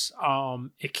directed this.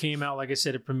 It came out, like I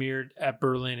said, it premiered at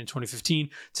Berlin in 2015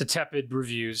 to tepid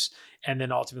reviews, and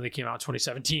then ultimately came out in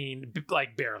 2017,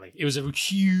 like barely. It was a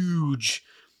huge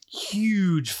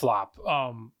flop.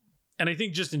 And I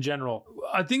think just in general,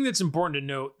 a thing that's important to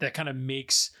note that kind of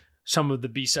makes some of the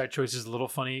B-side choices a little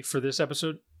funny for this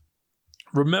episode.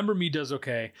 Remember Me does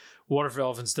okay. Water for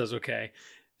Elephants does okay.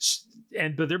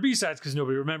 But they're B-sides because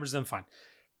nobody remembers them. Fine.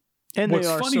 And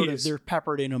what's funny is they're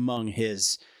peppered in among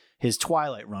his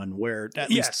Twilight run, where at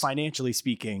least financially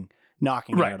speaking,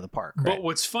 knocking it out of the park. Right? But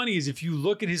what's funny is if you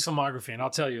look at his filmography, and I'll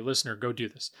tell you, listener, go do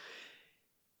this.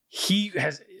 He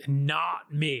has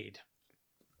not made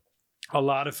a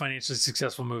lot of financially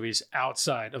successful movies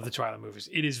outside of the Twilight movies.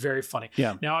 It is very funny.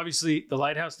 Yeah. Now, obviously, The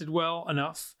Lighthouse did well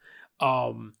enough.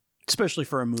 Especially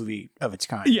for a movie of its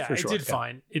kind. Yeah, for sure.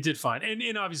 Fine. It did fine.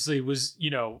 And obviously it was,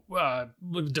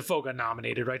 Defoe got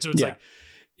nominated, right? So it's like,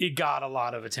 it got a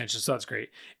lot of attention, so that's great.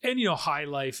 And High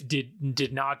Life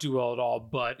did not do well at all,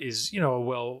 but is a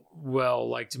well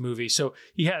liked movie. So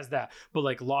he has that. But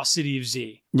like Lost City of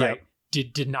Z, right?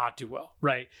 Did not do well,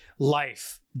 right?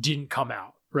 Life didn't come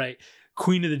out, right?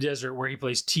 Queen of the Desert, where he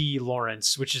plays T.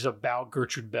 Lawrence, which is about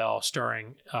Gertrude Bell,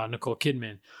 starring Nicole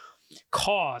Kidman,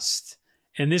 cost,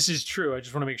 and this is true, I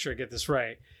just want to make sure I get this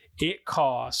right. It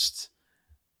cost,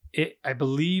 I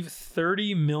believe,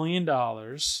 $30 million.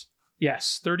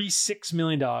 Yes, $36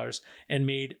 million, and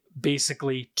made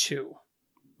basically $2.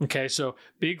 Okay, so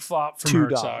big flop from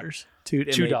Herzog. $2,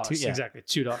 exactly,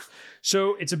 $2.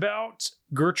 So it's about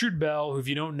Gertrude Bell, who, if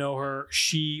you don't know her,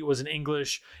 she was an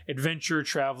English adventure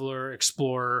traveler,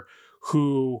 explorer,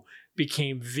 who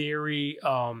became very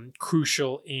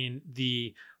crucial in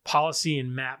the policy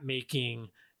and map making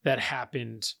that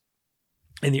happened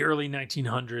in the early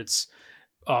 1900s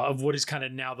of what is kind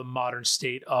of now the modern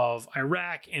state of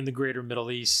Iraq and the greater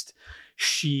Middle East.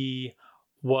 She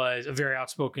was a very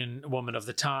outspoken woman of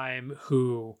the time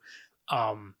who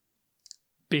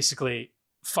basically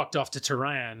fucked off to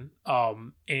Tehran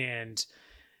and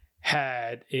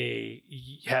had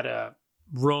a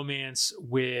romance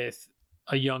with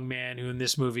a young man who in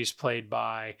this movie is played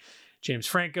by James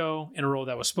Franco in a role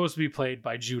that was supposed to be played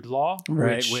by Jude Law,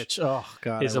 which oh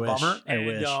god, is a bummer. I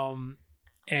wish.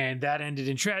 And that ended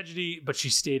in tragedy, but she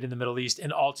stayed in the Middle East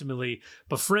and ultimately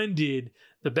befriended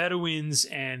the Bedouins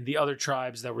and the other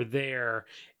tribes that were there.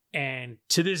 And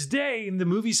to this day, and the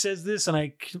movie says this, and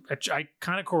I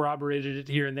kind of corroborated it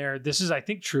here and there. This is, I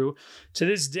think, true. To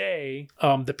this day,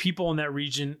 the people in that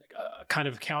region kind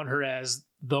of count her as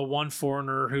the one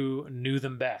foreigner who knew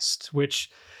them best, which,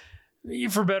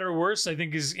 for better or worse, I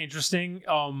think is interesting.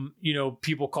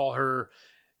 People call her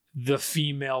the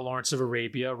female Lawrence of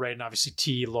Arabia, right? And obviously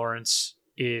T. Lawrence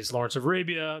is Lawrence of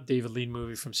Arabia, David Lean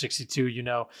movie from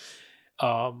 1962,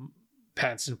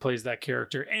 Pattinson plays that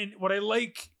character. And what I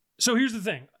like, so here's the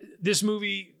thing. This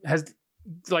movie has,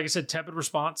 like I said, tepid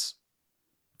response.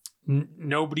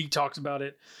 Nobody talks about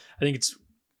it. I think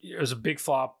it was a big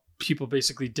flop. People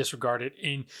basically disregard it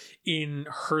in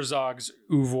Herzog's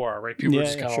oeuvre, right? People are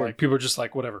just kind of like, people are just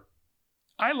like, whatever.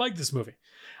 I like this movie.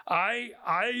 I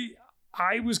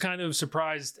was kind of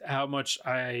surprised how much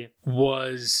I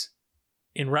was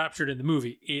enraptured in the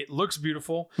movie. It looks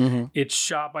beautiful. Mm-hmm. It's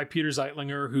shot by Peter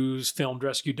Zeitlinger, who's filmed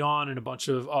Rescue Dawn and a bunch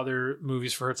of other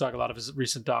movies for Herzog, a lot of his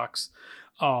recent docs.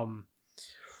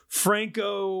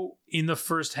 Franco in the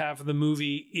first half of the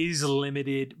movie is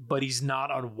limited, but he's not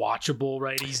unwatchable,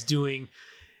 right? He's doing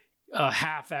a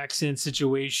half accent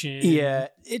situation. Yeah,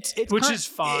 it's which is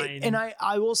fine. And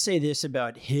I will say this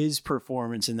about his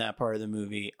performance in that part of the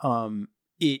movie.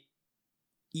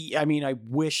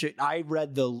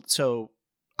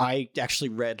 I actually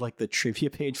read like the trivia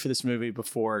page for this movie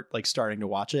before like starting to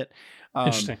watch it.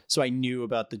 Interesting. So I knew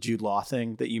about the Jude Law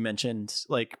thing that you mentioned,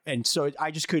 like, and so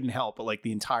I just couldn't help but like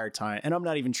the entire time. And I'm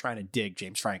not even trying to dig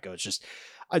James Franco. It's just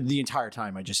the entire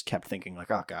time I just kept thinking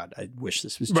like, oh God, I wish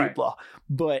this was Jude Law.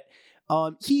 But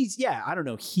I don't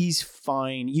know. He's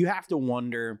fine. You have to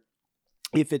wonder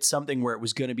if it's something where it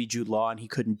was going to be Jude Law and he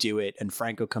couldn't do it and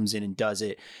Franco comes in and does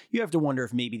it. You have to wonder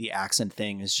if maybe the accent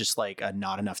thing is just like a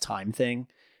not enough time thing.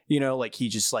 Like he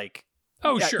just like,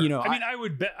 oh, sure. I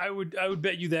would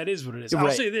bet you that is what it is. I'll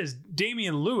say this: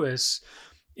 Damian Lewis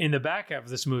in the back half of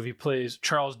this movie plays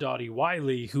Charles Doughty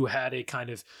Wiley, who had a kind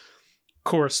of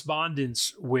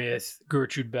correspondence with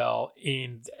Gertrude Bell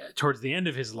towards the end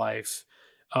of his life,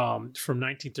 from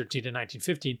 1913 to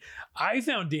 1915. I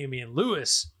found Damian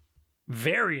Lewis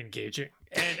very engaging.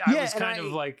 And I was kind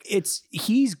of like,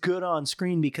 he's good on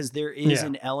screen because there is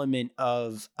an element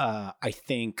of, I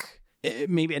think,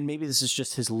 maybe this is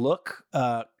just his look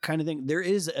kind of thing. There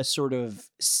is a sort of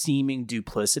seeming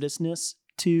duplicitousness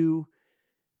to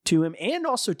him and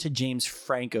also to James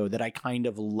Franco that I kind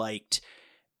of liked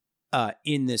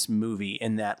in this movie,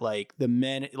 in that like the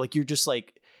men, like you're just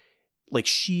like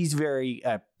she's very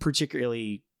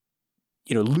particularly,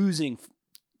 losing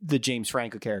the James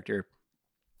Franco character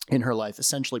in her life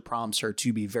essentially prompts her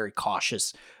to be very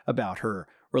cautious about her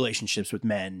relationships with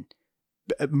men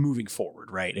moving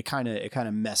forward, right? It kind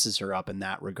of messes her up in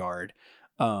that regard,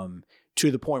 to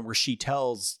the point where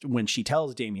when she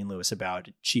tells Damian Lewis about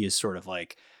it, she is sort of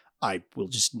like,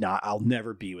 I'll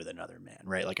never be with another man,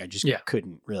 right? Like I just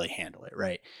couldn't really handle it,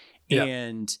 right? Yeah.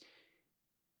 And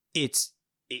it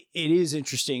is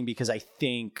interesting because I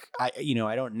think I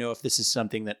don't know if this is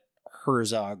something that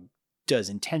Herzog does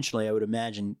intentionally. I would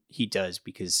imagine he does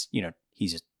because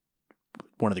he's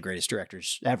one of the greatest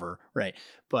directors ever, right?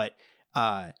 But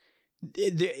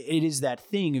it is that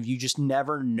thing of you just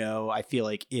never know. I feel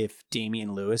like if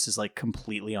Damian Lewis is like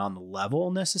completely on the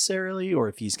level necessarily, or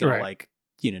if he's going to like,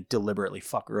 deliberately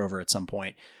fuck her over at some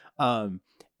point. And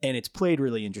it's played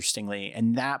really interestingly.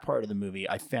 And that part of the movie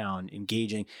I found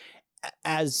engaging.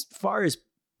 As far as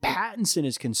Pattinson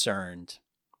is concerned,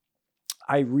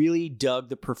 I really dug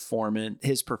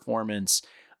his performance.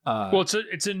 Well,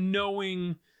 it's a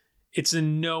knowing, and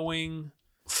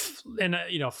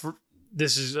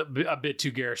this is a bit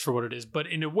too garish for what it is, but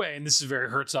in a way, and this is a very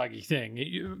Herzog-y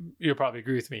thing, you'll probably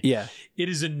agree with me. Yeah. It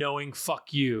is a knowing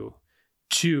fuck you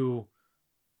to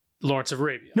Lawrence of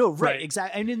Arabia. No, right.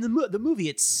 Exactly. And in the movie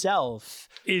itself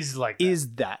is like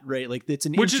that, right? Like it's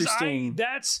an interesting.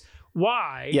 That's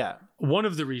why, one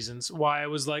of the reasons why I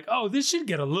was like, oh, this should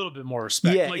get a little bit more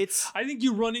respect. Yeah, like, I think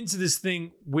you run into this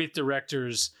thing with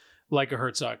directors like a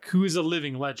Herzog, who is a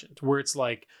living legend, where it's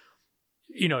like,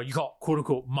 you call it quote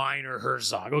unquote minor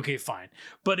Herzog. Okay, fine.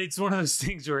 But it's one of those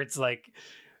things where it's like,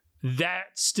 that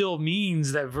still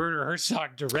means that Werner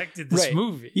Herzog directed this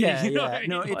movie. Yeah. I mean?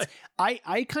 No,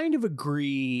 I kind of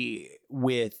agree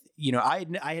with, I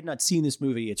had not seen this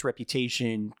movie. Its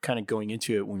reputation kind of going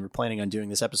into it when we were planning on doing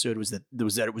this episode was that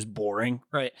it was boring.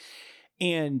 Right.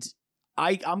 And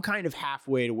I'm kind of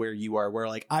halfway to where you are, where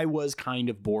like I was kind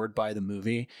of bored by the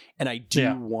movie. And I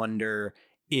do wonder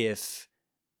if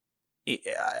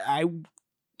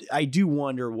I do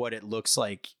wonder what it looks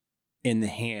like in the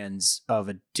hands of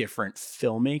a different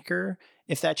filmmaker,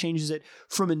 if that changes it.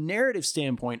 From a narrative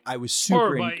standpoint, I was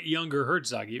super... Or by younger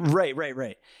Herzog. Even.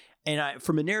 Right. And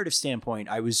from a narrative standpoint,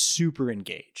 I was super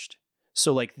engaged.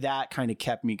 So like that kind of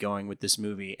kept me going with this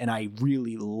movie. And I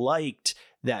really liked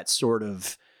that sort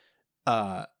of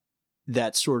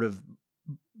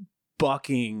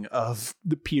bucking of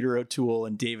the Peter O'Toole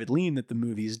and David Lean that the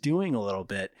movie is doing a little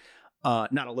bit.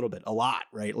 Not a little bit, a lot,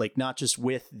 right? Like not just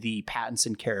with the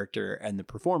Pattinson character and the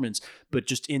performance, but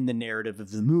just in the narrative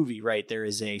of the movie, right? There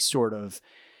is a sort of,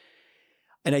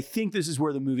 and I think this is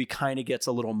where the movie kind of gets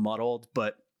a little muddled,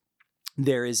 but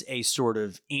there is a sort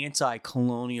of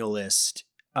anti-colonialist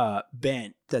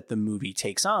bent that the movie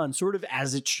takes on, sort of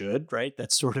as it should, right?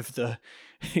 That's sort of the,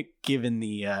 given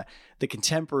the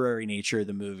contemporary nature of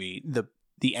the movie,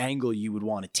 the angle you would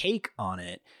want to take on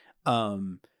it.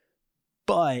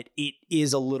 But it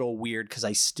is a little weird because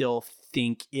I still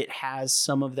think it has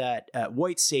some of that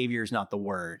white savior is not the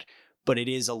word, but it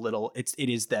is a little. It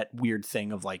is that weird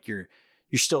thing of like you're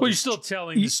still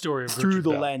telling the story of through Gertrude the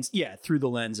Bell. lens, through the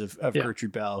lens of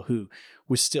Gertrude Bell, who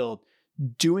was still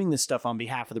doing this stuff on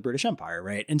behalf of the British Empire,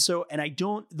 right? And so, and I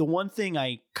don't. The one thing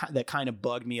that kind of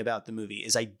bugged me about the movie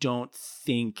is I don't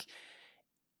think.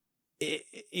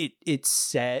 It's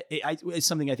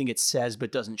something I think it says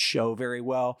but doesn't show very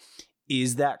well.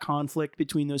 Is that conflict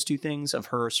between those two things of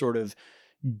her sort of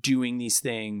doing these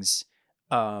things.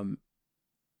 And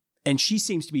she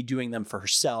seems to be doing them for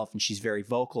herself. And she's very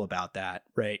vocal about that,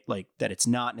 right? Like that it's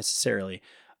not necessarily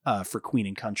for Queen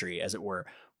and Country, as it were.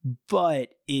 But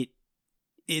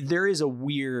there is a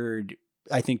weird,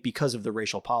 I think because of the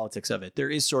racial politics of it, there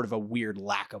is sort of a weird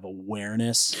lack of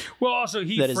awareness. Well, also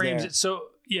he frames it. So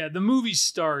the movie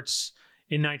starts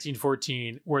in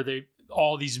 1914 where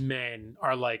all these men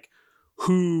are like,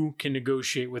 who can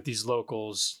negotiate with these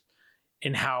locals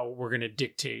and how we're going to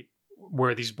dictate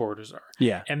where these borders are.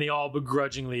 Yeah. And they all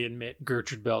begrudgingly admit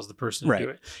Gertrude Bell's the person to do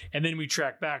it. And then we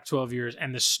track back 12 years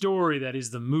and the story that is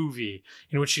the movie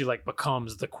in which she like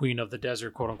becomes the queen of the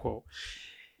desert, quote unquote,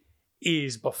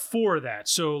 is before that.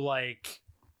 So like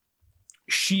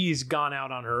she's gone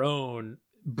out on her own,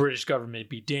 British government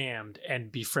be damned,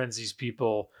 and befriends these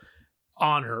people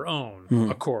on her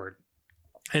own accord.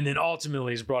 And then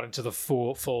ultimately is brought into the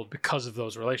fold because of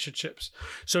those relationships.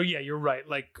 So yeah, you're right.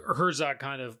 Like Herzog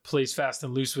kind of plays fast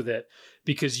and loose with it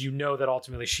because you know that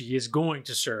ultimately she is going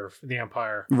to serve the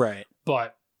empire. Right.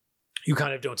 But you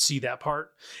kind of don't see that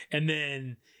part. And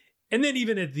then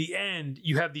even at the end,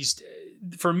 you have these,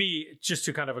 for me, just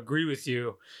to kind of agree with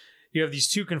you, you have these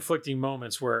two conflicting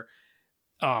moments where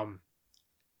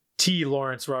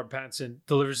Lawrence Robert Pattinson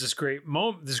delivers this great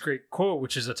quote,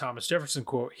 which is a Thomas Jefferson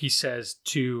quote. He says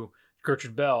to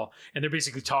Gertrude Bell, and they're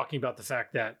basically talking about the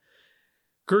fact that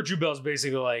Gertrude Bell's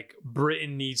basically like,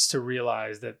 Britain needs to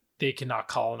realize that they cannot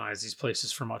colonize these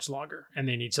places for much longer, and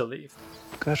they need to leave.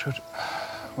 Gertrude,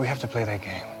 we have to play their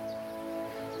game.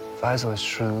 Faisal is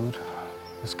shrewd,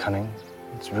 is cunning,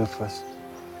 is ruthless.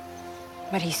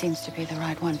 But he seems to be the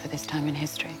right one for this time in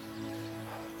history.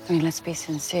 I mean, let's be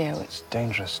sincere. It's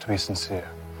dangerous to be sincere,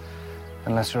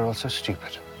 unless you're also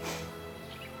stupid.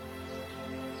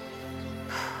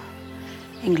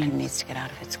 England needs to get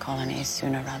out of its colonies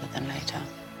sooner rather than later.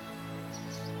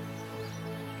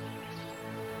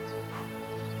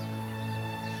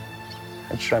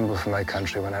 I tremble for my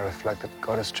country when I reflect that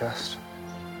God is just.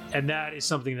 And that is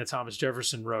something that Thomas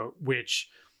Jefferson wrote, which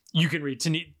you can read.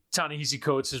 Ta-Nehisi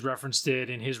Coates has referenced it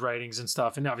in his writings and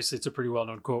stuff. And obviously it's a pretty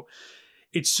well-known quote.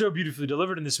 It's so beautifully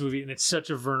delivered in this movie. And it's such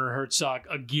a Werner Herzog,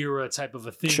 Aguirre type of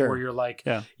a thing where you're like,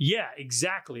 yeah,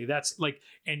 exactly. That's like,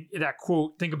 and that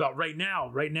quote, think about right now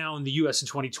in the US in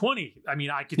 2020. I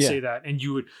mean, I could say that and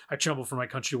I tremble for my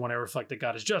country when I reflect that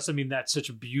God is just. I mean, that's such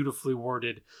a beautifully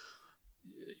worded,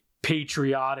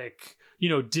 patriotic,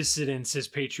 dissidence is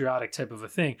patriotic type of a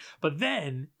thing. But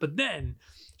then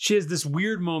she has this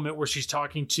weird moment where she's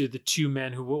talking to the two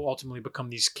men who will ultimately become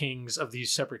these kings of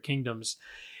these separate kingdoms.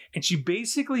 And she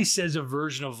basically says a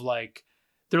version of like,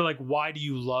 they're like, why do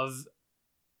you love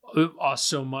us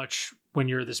so much when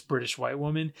you're this British white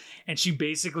woman? And she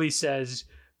basically says,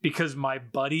 because my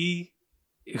buddy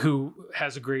who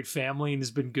has a great family and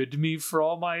has been good to me for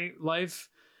all my life,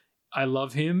 I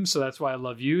love him. So that's why I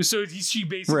love you. So she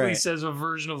basically says a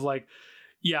version of like,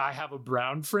 yeah, I have a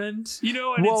brown friend, and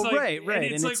it's like, right.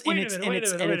 And it's like, wait a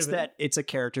minute. It's a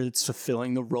character that's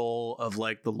fulfilling the role of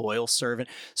like the loyal servant.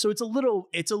 So it's a little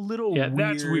weird.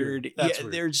 That's weird.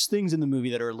 Weird. There's things in the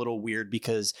movie that are a little weird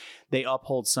because they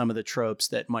uphold some of the tropes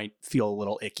that might feel a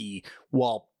little icky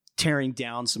while tearing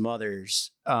down some others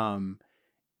in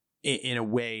a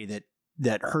way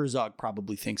that Herzog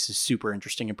probably thinks is super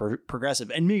interesting and progressive.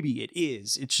 And maybe it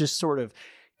is. It's just sort of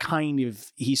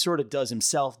he sort of does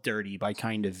himself dirty by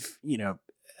kind of,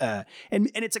 and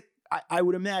it's I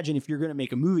would imagine if you're going to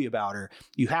make a movie about her,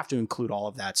 you have to include all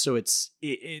of that. So it's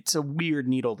a weird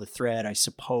needle to thread, I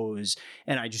suppose.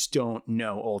 And I just don't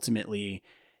know ultimately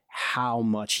how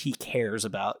much he cares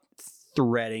about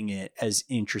threading it as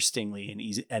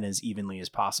interestingly and as evenly as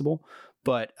possible.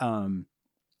 But,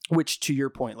 which, to your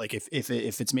point, like if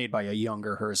it's made by a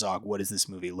younger Herzog, what does this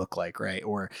movie look like, right?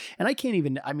 And I can't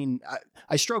even. I mean,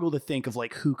 I struggle to think of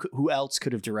like who else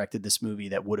could have directed this movie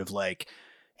that would have like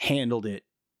handled it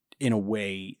in a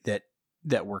way that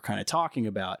we're kind of talking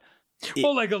about.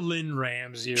 Well, like a Lynn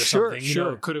Ramsey or something,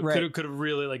 could have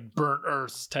really like burnt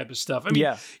earth type of stuff. I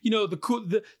mean,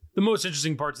 the most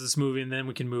interesting parts of this movie, and then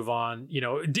we can move on.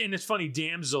 And it's funny,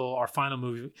 Damsel, our final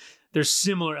movie. There's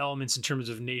similar elements in terms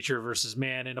of nature versus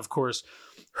man. And of course,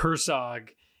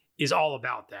 Herzog is all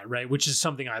about that, right? Which is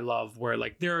something I love, where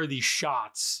like there are these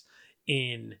shots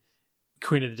in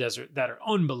Queen of the Desert that are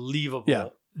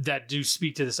unbelievable, that do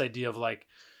speak to this idea of like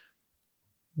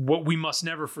what we must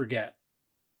never forget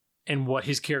and what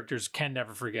his characters can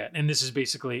never forget. And this is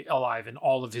basically alive in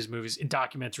all of his movies, in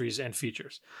documentaries and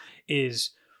features,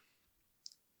 is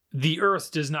the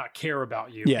earth does not care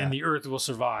about you, and the earth will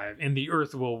survive, and the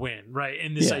earth will win, right?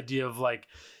 And this idea of like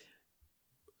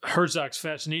Herzog's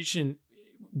fascination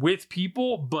with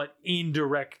people, but in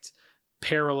direct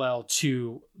parallel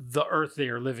to the earth they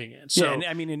are living in. So and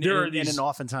I mean, and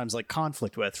oftentimes like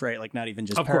conflict with, right? Like not even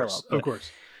just parallel. Of course.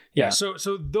 Yeah. So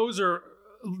those are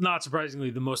not surprisingly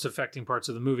the most affecting parts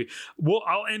of the movie. Well,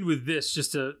 I'll end with this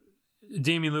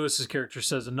Damian Lewis's character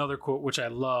says another quote, which I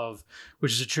love,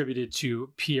 which is attributed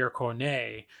to Pierre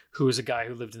Corneille, who is a guy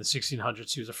who lived in the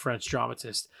 1600s. He was a French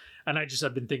dramatist. And I've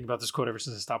been thinking about this quote ever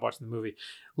since I stopped watching the movie.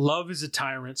 Love is a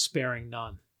tyrant sparing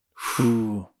none.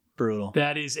 Ooh, brutal.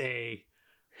 That is a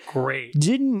great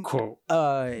quote.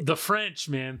 The French,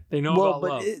 man, they know about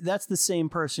love. That's the same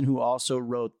person who also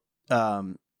wrote,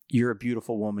 "You're a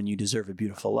beautiful woman, you deserve a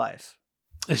beautiful life."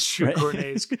 It's true. Right?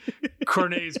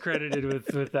 Corneille's credited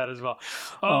with that as well.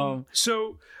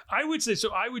 So I would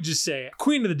just say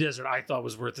Queen of the Desert, I thought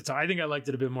was worth the time. I think I liked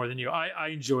it a bit more than you. I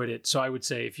enjoyed it. So I would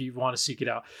say if you want to seek it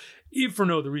out, if for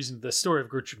no other reason, the story of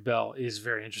Gertrude Bell is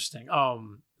very interesting.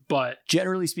 But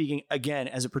generally speaking, again,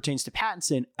 as it pertains to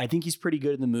Pattinson, I think he's pretty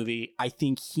good in the movie. I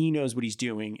think he knows what he's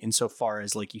doing insofar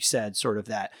as, like you said, sort of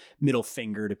that middle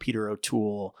finger to Peter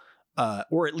O'Toole.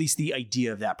 Or at least the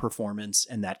idea of that performance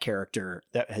and that character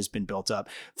that has been built up.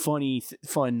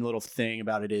 Fun little thing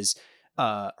about it is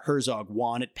Herzog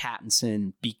wanted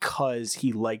Pattinson because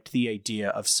he liked the idea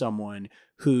of someone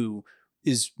who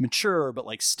is mature but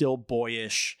like still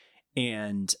boyish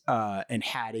and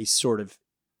had a sort of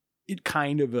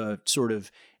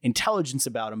intelligence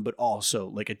about him, but also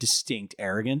like a distinct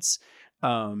arrogance.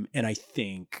 And I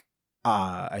think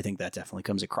that definitely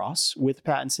comes across with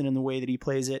Pattinson in the way that he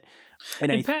plays it.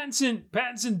 And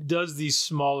Pattinson does these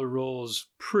smaller roles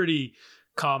pretty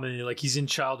commonly. Like he's in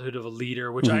Childhood of a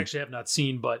Leader, which I actually have not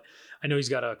seen, but I know he's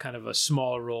got a kind of a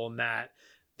smaller role in that.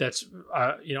 That's,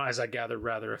 as I gathered,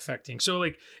 rather affecting. So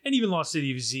like, and even Lost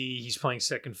City of Z, he's playing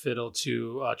second fiddle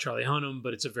to Charlie Hunnam,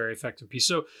 but it's a very effective piece.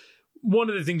 So one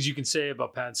of the things you can say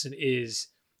about Pattinson is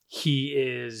he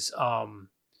is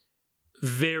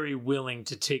very willing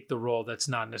to take the role that's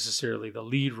not necessarily the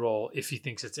lead role if he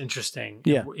thinks it's interesting.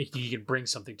 Yeah. If he can bring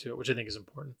something to it, which I think is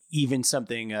important. Even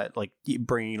something like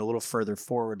bringing it a little further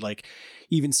forward, like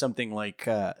even something like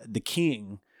The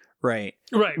King, right?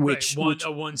 Right, which,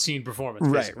 a one scene performance.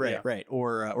 Right.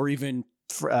 Or even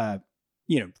The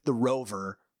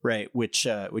Rover, right? Which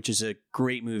is a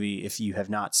great movie if you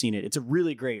have not seen it. It's a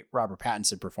really great Robert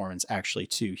Pattinson performance, actually,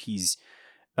 too. He's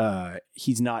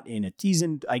not in it. He's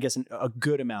in, I guess, a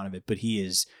good amount of it, but he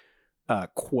is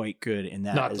quite good in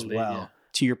that as well. Yeah.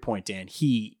 To your point, Dan,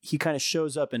 he kind of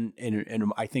shows up in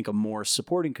I think a more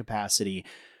supporting capacity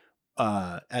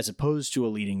as opposed to a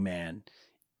leading man.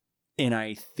 And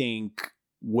I think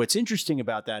what's interesting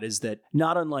about that is that,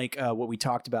 not unlike what we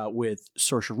talked about with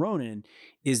Saoirse Ronan,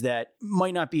 is that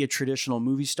might not be a traditional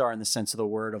movie star in the sense of the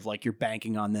word of like you're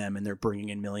banking on them and they're bringing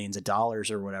in millions of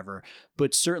dollars or whatever,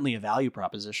 but certainly a value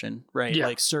proposition, right? Yeah.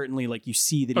 Like certainly like you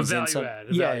see that he's in something.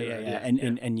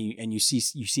 And you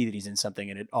see that he's in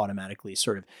something and it automatically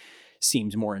sort of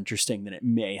seems more interesting than it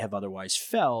may have otherwise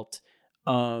felt.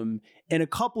 And a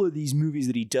couple of these movies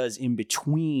that he does in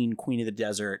between Queen of the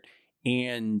Desert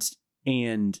and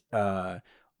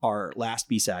our last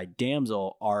B-side,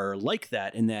 Damsel, are like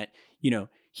that in that,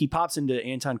 he pops into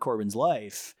Anton Corbijn's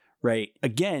life, right?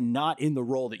 Again, not in the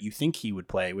role that you think he would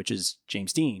play, which is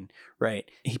James Dean, right?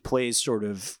 He plays sort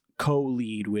of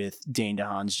co-lead with Dane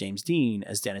DeHaan's James Dean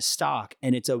as Dennis Stock.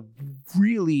 And it's a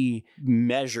really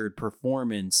measured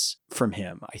performance from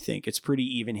him, I think. It's pretty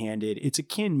even-handed. It's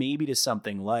akin maybe to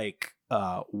something like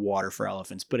Water for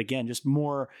Elephants, but again, just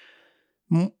more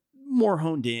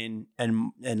honed in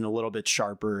and a little bit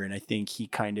sharper. And I think he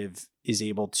kind of is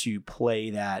able to play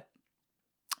that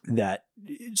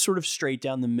sort of straight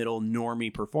down the middle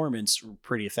normie performance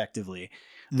pretty effectively.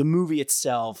 The movie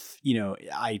itself,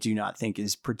 I do not think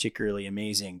is particularly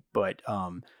amazing, but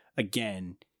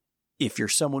again, if you're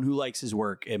someone who likes his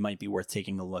work, it might be worth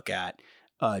taking a look at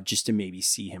just to maybe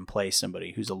see him play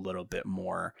somebody who's a little bit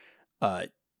more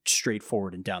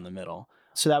straightforward and down the middle.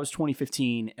 So that was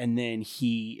 2015, and then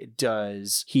he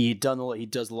does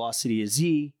The Lost City of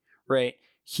Z, right?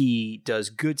 He does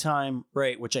Good Time,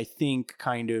 right? Which I think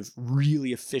kind of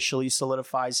really officially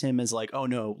solidifies him as like, oh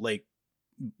no, like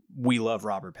we love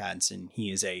Robert Pattinson.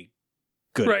 He is a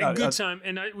good, right. Good Time,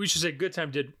 and we should say Good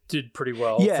Time did pretty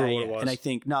well. Yeah, for what it was. And I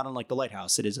think not unlike The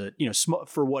Lighthouse, it is a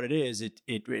for what it is, it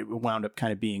wound up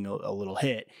kind of being a little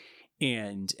hit,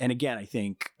 and again, I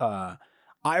think.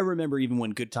 I remember even when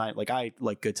Good Time, like I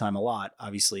like Good Time a lot,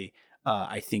 obviously.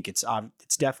 I think it's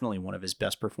definitely one of his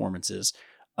best performances.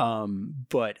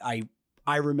 But I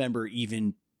remember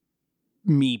even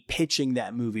me pitching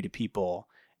that movie to people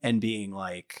and being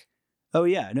like, oh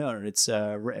yeah, no, it's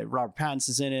Robert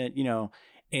Pattinson's in it,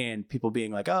 and people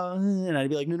being like, oh, and I'd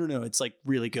be like, no, it's like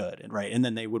really good. And right. And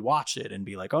then they would watch it and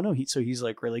be like, oh no, he's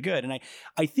like really good. And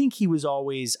I think he was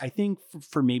always, I think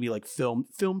for maybe like film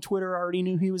Twitter already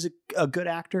knew he was a good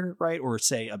actor, right? Or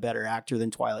say a better actor than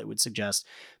Twilight would suggest.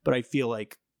 But I feel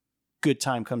like Good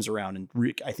Time comes around and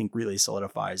I think really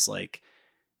solidifies like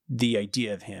the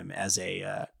idea of him as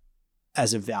a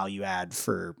value add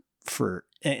for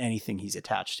anything he's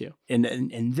attached to. And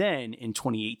then in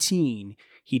 2018,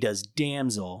 he does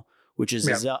Damsel, which is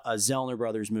a Zellner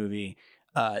Brothers movie.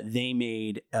 They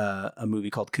made a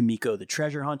movie called Kimiko the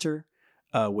Treasure Hunter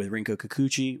with Rinko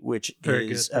Kikuchi, which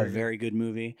is a very good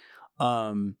movie.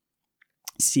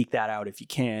 Seek that out if you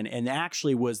can. And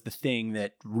actually was the thing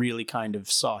that really kind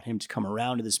of sought him to come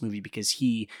around to this movie, because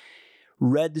he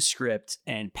read the script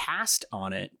and passed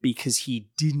on it because he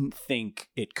didn't think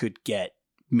it could get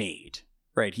made.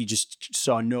 Right. He just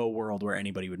saw no world where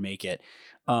anybody would make it.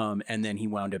 And then he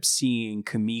wound up seeing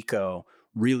Kimiko,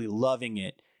 really loving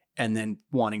it, and then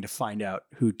wanting to find out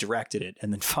who directed it,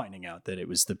 and then finding out that it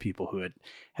was the people who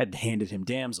had handed him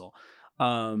Damsel.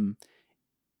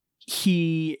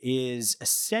 He is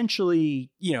essentially,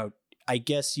 I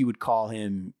guess you would call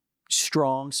him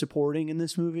strong supporting in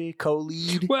this movie,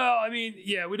 co-lead. Well, I mean,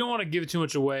 yeah, we don't want to give too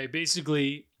much away.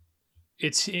 Basically,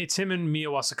 it's him and Mia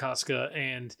Wasikowska,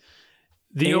 and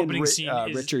the opening scene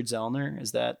is Richard Zellner.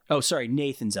 Is that? Oh, sorry,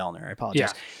 Nathan Zellner. I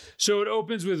apologize. Yeah. So it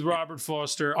opens with Robert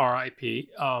Foster,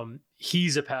 R.I.P.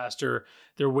 He's a pastor.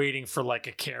 They're waiting for like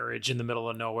a carriage in the middle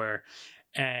of nowhere,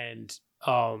 and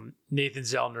Nathan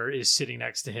Zellner is sitting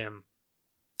next to him,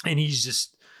 and he's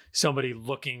just somebody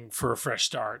looking for a fresh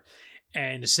start.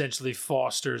 And essentially,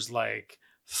 Foster's like,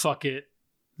 "Fuck it.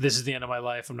 This is the end of my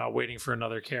life. I'm not waiting for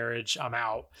another carriage. I'm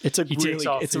out." It's a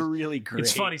really great.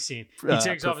 It's a funny scene. He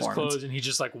takes off his clothes and he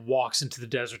just like walks into the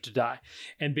desert to die.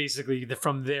 And basically,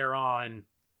 from there on,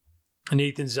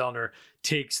 Nathan Zellner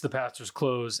takes the pastor's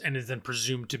clothes and is then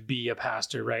presumed to be a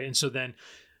pastor, right? And so then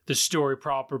the story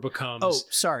proper becomes... Oh,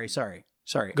 sorry.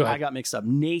 Go ahead. I got mixed up.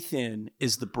 Nathan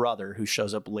is the brother who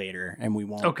shows up later, and we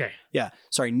won't... Okay. Yeah,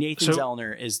 sorry. Nathan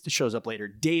Zellner shows up later.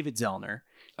 David Zellner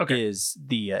is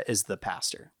the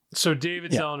pastor. So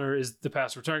David Zellner is the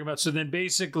pastor we're talking about. So then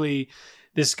basically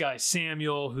this guy,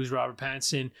 Samuel, who's Robert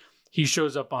Pattinson, he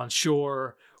shows up on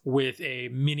shore with a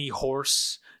mini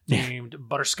horse named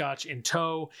Butterscotch in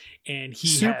tow, and he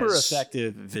super has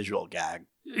effective visual gag.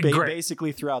 Great.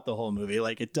 Basically throughout the whole movie,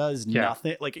 like it does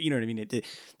nothing. Like, you know what I mean?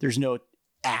 There's no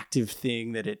active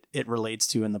thing that it relates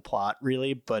to in the plot,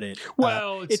 really, but it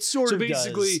sort of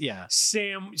basically does.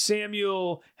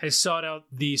 Samuel has sought out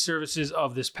the services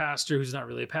of this pastor who's not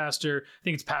really a pastor. I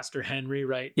think it's Pastor Henry,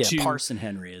 right? Yeah, Parson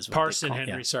Henry is what Parson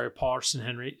Henry. Yeah. Sorry, Parson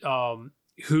Henry.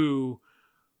 Who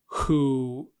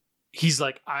he's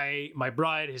like, my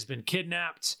bride has been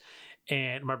kidnapped,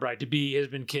 and my bride to be has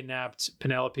been kidnapped,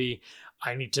 Penelope.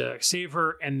 I need to save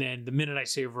her, and then the minute I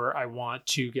save her, I want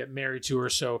to get married to her.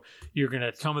 So you're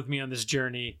gonna come with me on this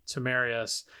journey to marry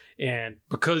us, and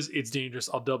because it's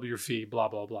dangerous, I'll double your fee. Blah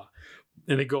blah blah.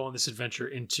 And they go on this adventure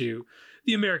into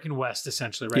the American West,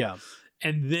 essentially, right? Yeah.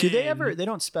 And then do they ever? They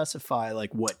don't specify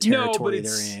like what territory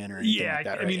they're in or anything like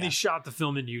that, right? I mean, they shot the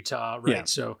film in Utah, right? Yeah.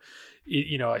 So,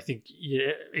 I think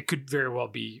it could very well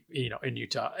be in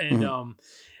Utah, and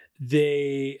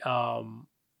they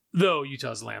though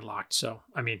Utah's landlocked, so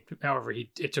I mean, however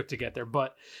it took to get there,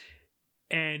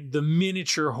 and the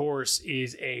miniature horse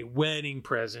is a wedding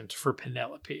present for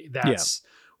Penelope. That's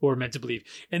what we're meant to believe,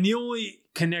 and the only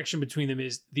connection between them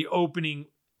is the opening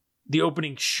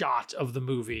shot of the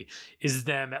movie is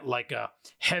them at like a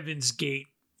Heaven's Gate,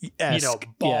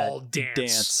 ball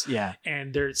dance. Yeah.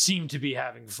 And they seem to be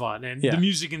having fun. And the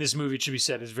music in this movie, it should be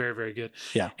said, is very, very good.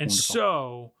 Yeah. And wonderful.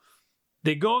 So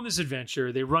they go on this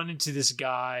adventure. They run into this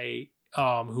guy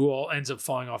who all ends up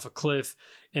falling off a cliff.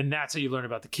 And that's how you learn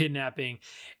about the kidnapping.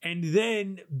 And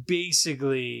then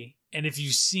basically, and if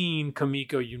you've seen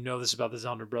Kamiko, you know this about the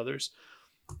Zellner brothers,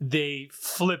 they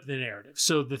flip the narrative.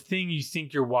 So the thing you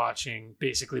think you're watching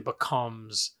basically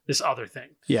becomes this other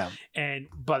thing. Yeah. And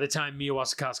by the time Mia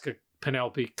Wasikowska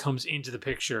Penelope comes into the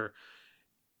picture,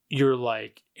 you're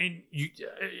like, and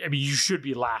you should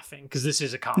be laughing because this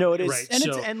is a comedy. No, it is.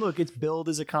 Right? And look, it's billed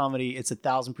as a comedy. It's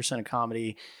 1,000% a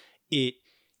comedy. I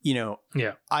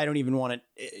don't even want to,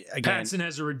 again. Pattinson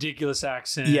has a ridiculous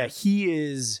accent. Yeah. He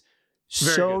is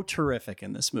so terrific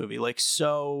in this movie. Like,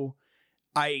 so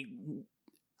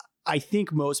I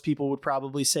think most people would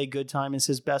probably say Good Time is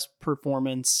his best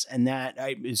performance, and that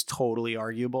is totally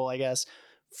arguable, I guess.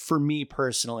 For me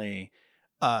personally,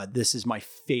 this is my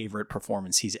favorite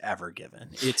performance he's ever given.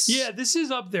 This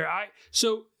is up there.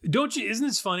 Isn't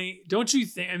this funny? Don't you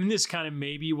think, I mean, this kind of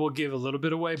maybe will give a little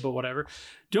bit away, but whatever.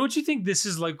 Don't you think this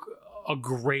is like a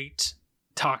great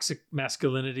toxic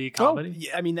masculinity comedy? Oh,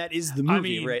 yeah, I mean, that is the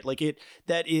movie, right? Like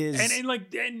that is,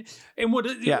 and what?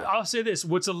 Yeah. I'll say this: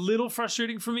 what's a little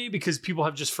frustrating for me, because people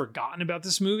have just forgotten about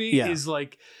this movie, is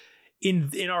like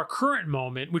in our current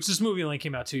moment, which this movie only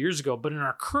came out 2 years ago, but in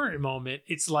our current moment,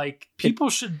 it's like people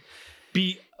should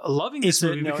be loving this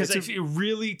movie because it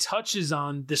really touches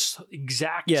on this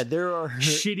exact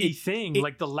shitty thing,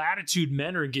 like the latitude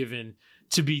men are given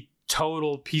to be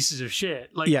total pieces of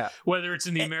shit, like whether it's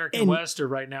in the American West or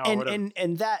right now, or whatever.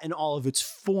 And that in all of its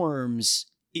forms,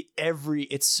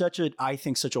 it's such a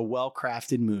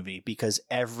well-crafted movie because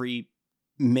every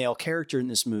male character in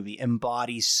this movie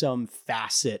embodies some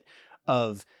facet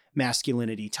of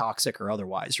masculinity, toxic or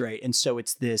otherwise, right? And so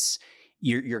it's this,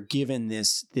 you're given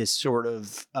this sort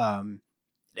of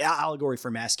allegory for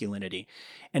masculinity,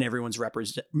 and everyone's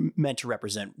meant to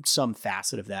represent some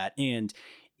facet of that, and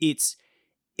it's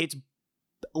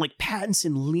like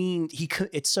Pattinson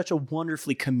it's such a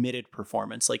wonderfully committed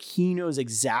performance. Like, he knows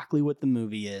exactly what the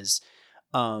movie is.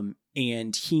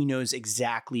 And he knows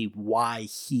exactly why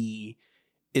he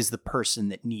is the person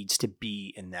that needs to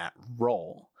be in that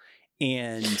role.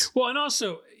 And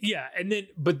also,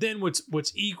 but then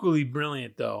what's equally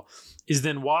brilliant though, is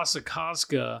then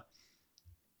Wasikowska,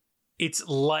 it's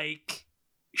like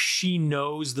she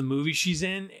knows the movie she's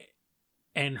in,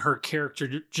 and her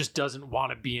character just doesn't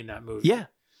want to be in that movie. Yeah.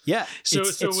 Yeah. So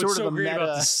what's so great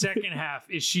about the second half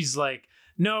is she's like,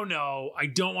 no, I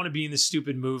don't want to be in this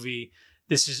stupid movie.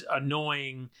 This is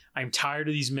annoying. I'm tired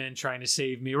of these men trying to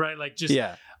save me. Right. Like, just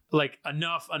like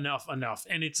enough.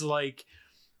 And it's like,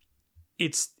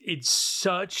 it's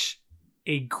such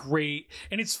a great,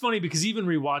 and it's funny because even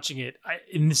rewatching it,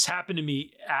 and this happened to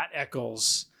me at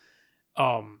Eccles,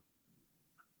 and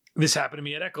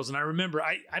I remember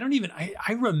I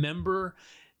remember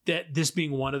that this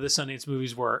being one of the Sundance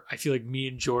movies where I feel like me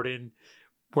and Jordan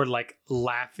were like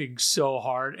laughing so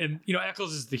hard. And, you know,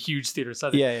 Eccles is the huge theater.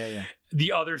 So Yeah.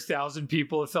 The other 1,000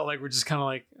 people, it felt like we're just kind of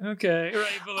like, okay,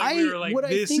 right. But like, we were like,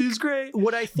 this is great.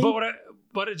 What I think,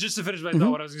 but just to finish my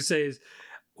thought, what I was going to say is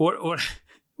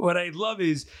what I love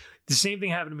is the same thing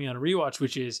happened to me on a rewatch,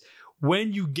 which is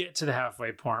when you get to the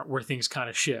halfway point where things kind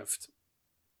of shift.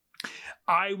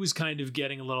 I was kind of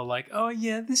getting a little like, oh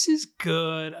yeah, this is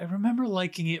good. I remember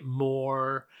liking it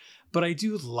more, but I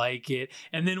do like it.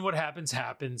 And then what happens.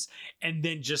 And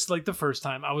then just like the first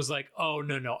time, I was like, oh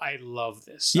no, I love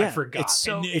this. yeah, I forgot. it's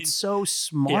so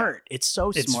smart. Yeah, it's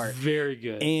so smart. It's very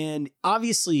good. And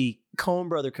obviously, Coen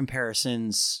Brother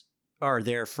comparisons are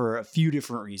there for a few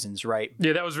different reasons, right?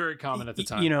 Yeah, that was very common at the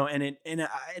time. You know,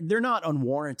 they're not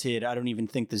unwarranted. I don't even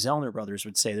think the Zellner brothers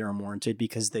would say they're unwarranted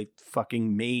because they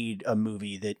fucking made a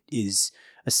movie that is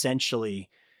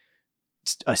essentially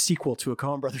a sequel to a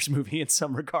Coen Brothers movie in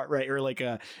some regard, right? Or like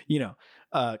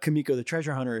Kamiko the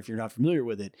Treasure Hunter, if you're not familiar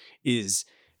with it, is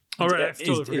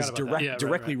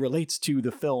directly relates to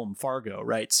the film Fargo,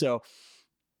 right? So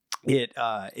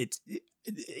it's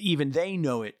even they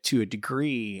know it to a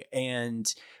degree,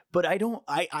 but I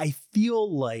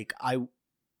feel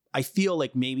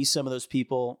like maybe some of those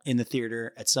people in the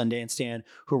theater at Sundance Stand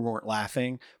who weren't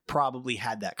laughing probably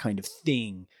had that kind of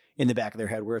thing in the back of their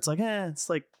head where it's like, it's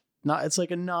like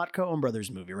a not Coen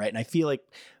Brothers movie, right? And I feel like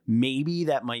maybe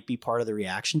that might be part of the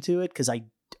reaction to it, because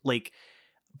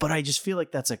but I just feel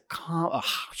like that's a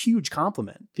huge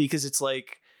compliment, because it's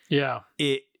like,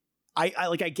 I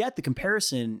get the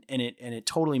comparison and it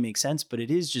totally makes sense, but it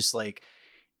is just like,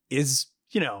 it's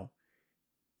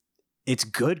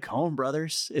good Coen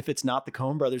Brothers if it's not the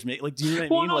Coen Brothers make, like, do you know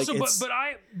what I mean? Also,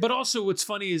 but also what's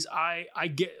funny is I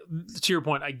get, to your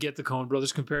point, I get the Coen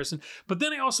Brothers comparison, but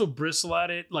then I also bristle at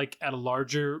it like at a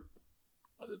larger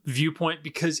viewpoint,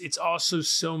 because it's also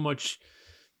so much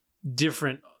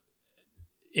different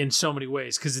in so many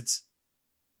ways, because it's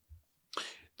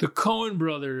the Coen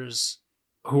Brothers,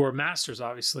 who are masters,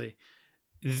 obviously,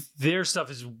 their stuff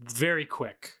is very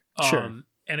quick. Sure.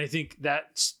 And I think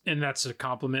that's a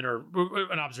compliment or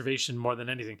an observation more than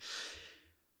anything.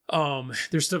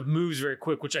 Their stuff moves very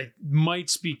quick, which I might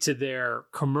speak to their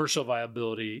commercial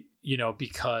viability,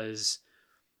 because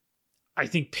I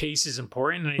think pace is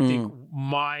important. And I think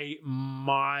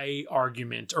my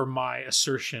argument or my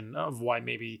assertion of why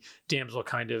maybe Damsel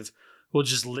kind of will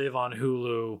just live on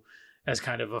Hulu as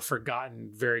kind of a forgotten,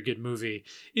 very good movie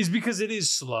is because it is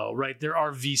slow, right? There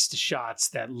are vista shots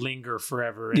that linger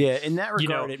forever. And, in that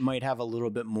regard, it might have a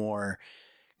little bit more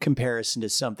comparison to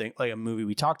something like a movie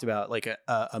we talked about, like a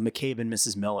McCabe and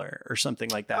Mrs. Miller or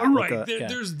something like that. Right.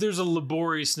 There's a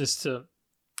laboriousness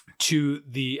to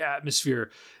the atmosphere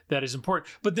that is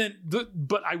important. But then,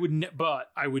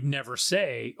 I would never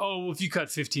say, oh, well, if you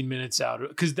cut 15 minutes out,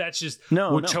 because that's just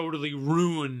would totally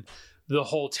ruin the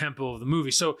whole tempo of the movie.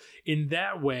 So in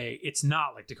that way, it's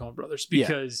not like the Coen Brothers,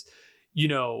 because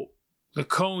the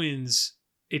Coens,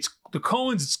 it's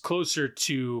closer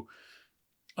to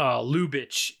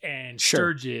Lubitsch and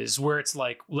Sturges, where it's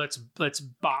like let's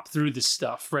bop through this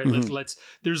stuff, right? Let's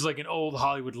there's like an old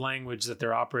Hollywood language that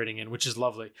they're operating in, which is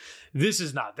lovely. This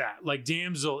is not that. Like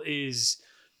Damsel is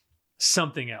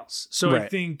something else. So I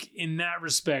think in that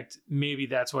respect, maybe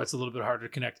that's why it's a little bit harder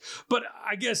to connect. But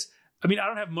I guess, I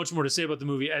don't have much more to say about the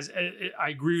movie. As I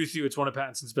agree with you, it's one of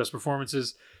Pattinson's best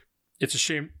performances. It's a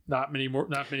shame not many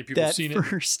people have seen it.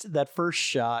 That first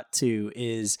shot too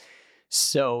is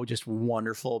so just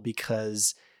wonderful,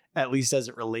 because at least as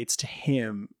it relates to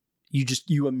him,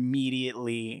 you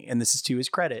immediately, and this is to his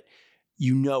credit,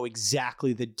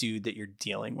 exactly the dude that you're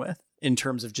dealing with in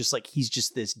terms of just like, he's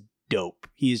just this dope.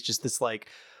 He is just this like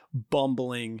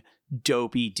bumbling,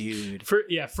 dopey dude. For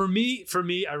me,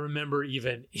 I remember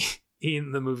even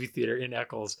in the movie theater in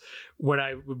Eccles, when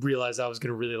I realized I was going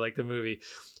to really like the movie,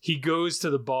 he goes to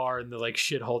the bar in the like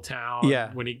shithole town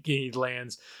when he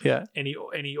lands, and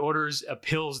he orders a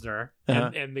Pilsner,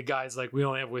 and the guy's like, we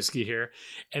only have whiskey here,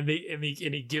 and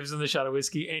he gives him the shot of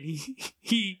whiskey, and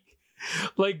he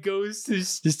like goes to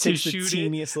shoot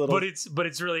it, little... but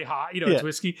it's really hot, it's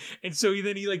whiskey, and so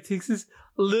he like takes this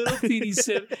little teeny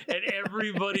sip, and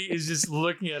everybody is just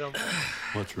looking at him.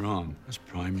 What's wrong? That's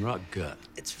prime rock gut.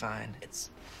 It's fine. It's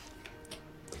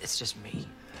just me.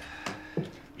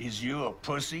 Is you a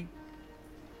pussy?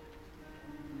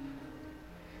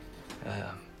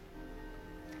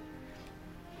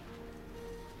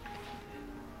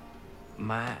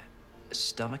 My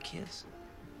stomach is,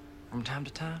 from time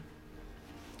to time.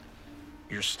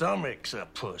 Your stomach's a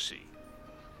pussy.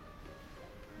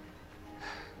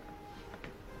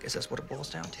 Guess that's what it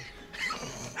boils down to.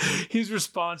 his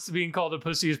response to being called a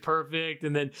pussy is perfect,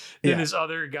 and then this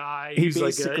other guy he who's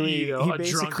basically like a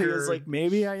basically drunkard. is like,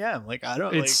 maybe I am. Like, I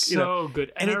don't. It's like, so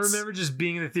good, and I it's- remember just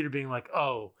being in the theater, being like,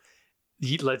 "Oh,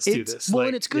 let's do this." Well, like,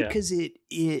 and it's good because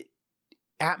it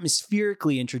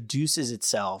atmospherically introduces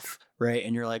itself, right?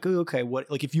 And you're like, oh, okay,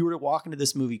 what? Like, if you were to walk into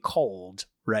this movie cold,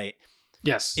 right?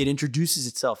 yes, It introduces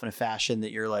itself in a fashion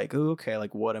that you're like, oh, okay,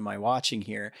 like, what am I watching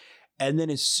here? And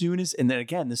then and then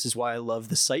again, this is why I love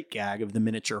the sight gag of the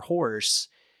miniature horse,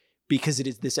 because it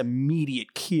is this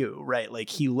immediate cue, right? Like,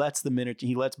 he lets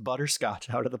Butterscotch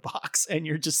out of the box, and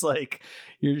you're just like,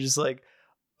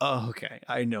 oh, okay,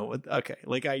 I know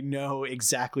I know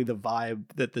exactly the vibe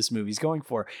that this movie's going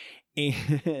for.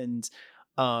 And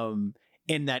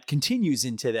that continues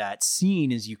into that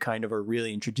scene as you kind of are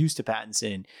really introduced to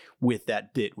Pattinson with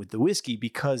that bit with the whiskey,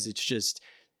 because it's just,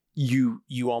 you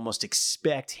almost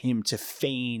expect him to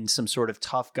feign some sort of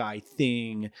tough guy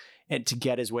thing and to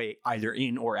get his way either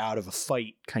in or out of a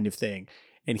fight kind of thing.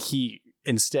 And he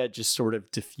instead just sort of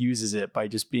diffuses it by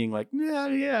just being like,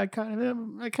 yeah, I kind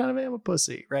of am a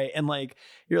pussy. Right. And like,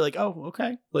 you're like, oh,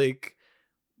 okay. Like,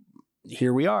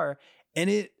 here we are. And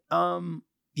it,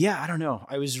 I don't know.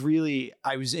 I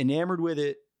was enamored with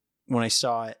it when I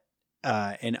saw it.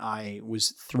 And I was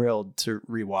thrilled to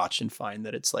rewatch and find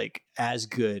that it's like as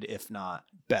good, if not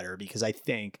better, because I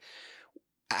think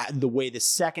the way the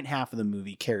second half of the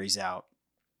movie carries out,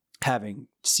 having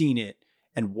seen it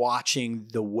and watching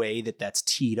the way that that's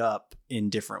teed up in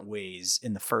different ways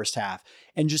in the first half,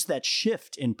 and just that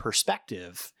shift in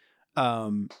perspective,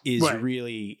 is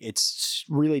Right. it's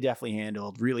really definitely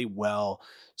handled really well,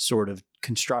 sort of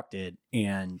constructed.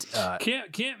 And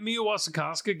can't Mia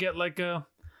Wasikowska get like a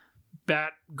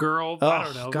Batgirl? Oh, I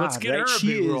don't know. Let's God, get right? her a She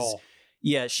big is- role.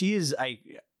 Yeah, she is.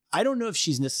 I don't know if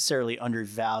she's necessarily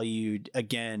undervalued.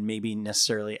 Again, maybe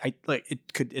necessarily.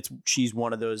 She's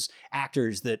one of those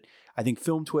actors that I think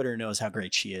film Twitter knows how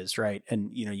great she is, right? And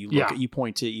you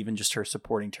point to even just her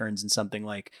supporting turns in something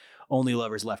like Only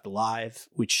Lovers Left Alive,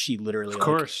 which she literally,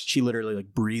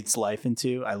 breathes life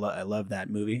into. I love that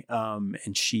movie.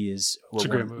 And she is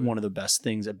one of the best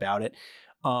things about it.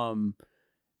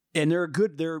 And they're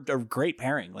a great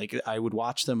pairing. Like, I would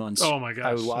watch them on. Oh my gosh,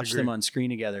 I would watch them on screen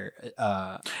together.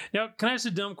 Now, can I ask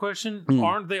a dumb question? Mm.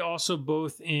 Aren't they also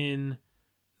both in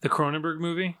the Cronenberg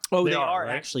movie? Oh, they are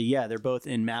right? actually. Yeah, they're both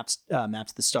in Maps to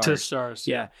the Stars. To the Stars.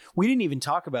 Yeah, we didn't even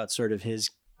talk about sort of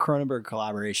his Cronenberg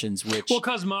collaborations, which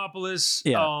Cosmopolis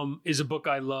is a book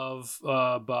I love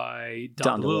by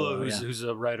Don DeLillo, who's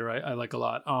a writer I like a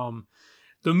lot.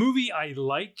 The movie I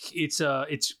like, it's a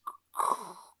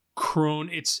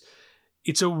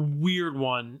weird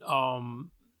one.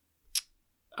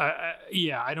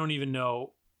 I don't even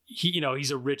know.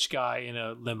 He's a rich guy in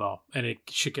a limo, and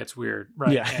shit gets weird,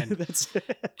 right? Yeah, and that's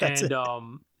and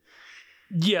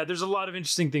it. there's a lot of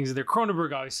interesting things there.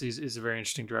 Cronenberg obviously is a very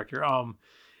interesting director.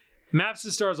 Maps to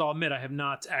the Stars, I'll admit, I have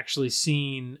not actually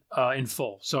seen in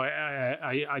full. So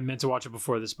I meant to watch it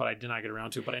before this, but I did not get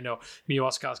around to it. But I know Mia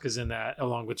Wasikowska's in that,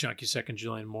 along with John Cusack and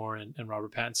Julianne Moore and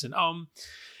Robert Pattinson.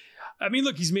 I mean,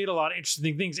 look, he's made a lot of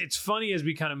interesting things. It's funny as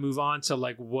we kind of move on to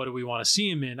like, what do we want to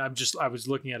see him in? I was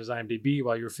looking at his IMDb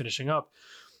while you were finishing up.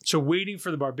 So Waiting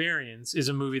for the Barbarians is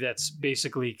a movie that's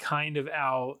basically kind of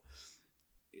out,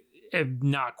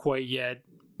 not quite yet.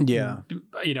 Yeah.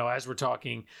 As we're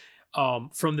talking,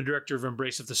 from the director of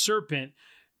Embrace of the Serpent,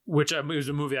 which was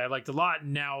a movie I liked a lot.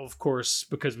 Now, of course,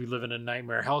 because we live in a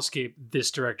nightmare hellscape,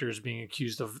 this director is being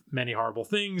accused of many horrible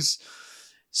things.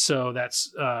 So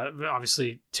that's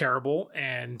obviously terrible,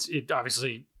 and it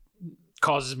obviously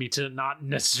causes me to not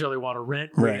necessarily want to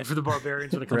rent Waiting for the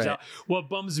Barbarians when it comes out. What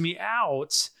bums me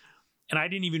out, and I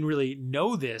didn't even really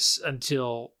know this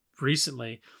until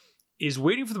recently, is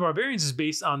Waiting for the Barbarians is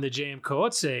based on the J.M.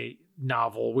 Coetzee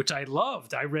novel, which I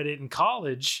loved. I read it in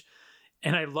college,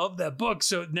 and I loved that book.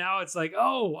 So now it's like,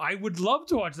 oh, I would love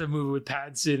to watch that movie with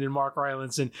Pattinson and Mark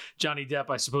Rylance and Johnny Depp,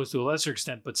 I suppose, to a lesser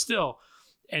extent, but still.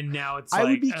 And now it's I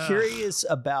would be curious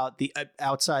about the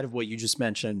outside of what you just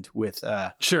mentioned with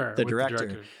the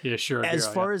director. Yeah, sure. As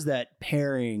far as that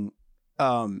pairing,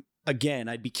 again,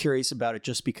 I'd be curious about it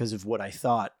just because of what I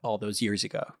thought all those years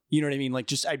ago. You know what I mean? Like,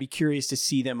 just I'd be curious to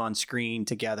see them on screen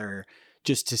together,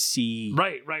 just to see.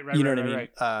 Right. You know what I mean?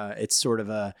 It's sort of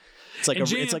it's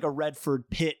like a Redford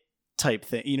Pitt type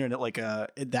thing. You know, like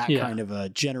kind of a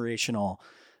generational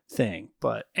thing.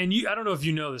 But I don't know if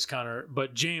you know this, Connor,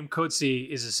 but J.M. Coetzee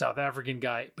is a South African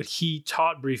guy, but he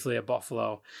taught briefly at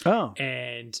Buffalo. Oh.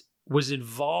 And was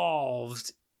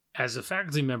involved as a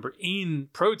faculty member in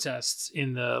protests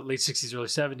in the late 60s, early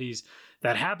 70s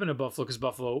that happened at Buffalo, because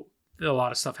Buffalo, a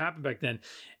lot of stuff happened back then.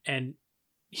 And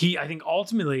I think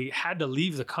ultimately had to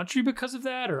leave the country because of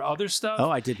that or other stuff. Oh,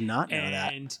 I did not know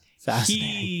that. And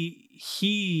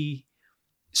Fascinating.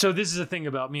 So this is the thing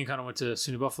about me and Connor went to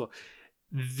SUNY Buffalo.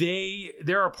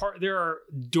 There are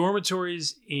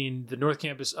dormitories in the North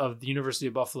Campus of the University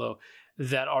of Buffalo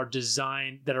that are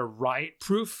designed, that are riot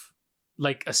proof,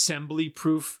 like assembly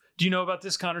proof. Do you know about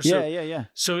this, Connor? Yeah.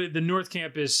 So the North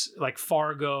Campus, like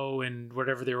Fargo and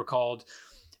whatever they were called,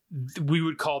 we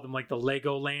would call them like the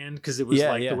Lego land because it was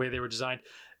the way they were designed.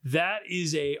 That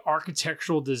is a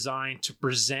architectural design to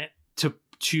present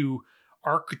to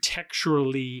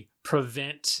architecturally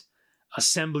prevent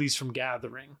assemblies from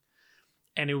gathering.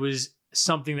 And it was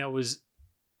something that was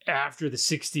after the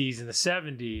 60s and the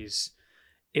 70s.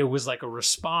 It was like a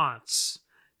response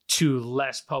to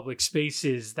less public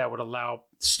spaces that would allow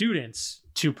students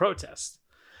to protest.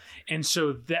 And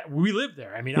so that we lived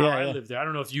there. I mean, I lived there. I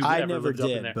don't know if you ever lived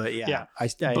up in there. But I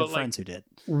have friends who did.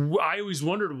 I always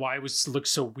wondered why it looked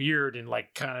so weird and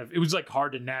like kind of, it was like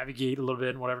hard to navigate a little bit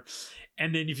and whatever.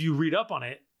 And then if you read up on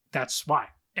it, that's why.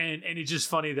 And it's just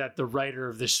funny that the writer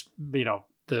of this, the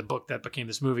book that became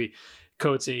this movie,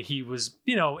 Coates, he was,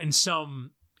 in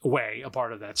some way a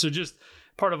part of that. So just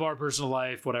part of our personal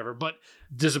life, whatever. But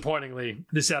disappointingly,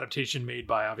 this adaptation made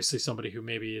by obviously somebody who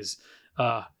maybe is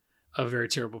a very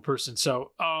terrible person.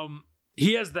 So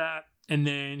he has that. And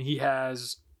then he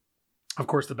has, of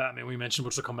course, the Batman we mentioned,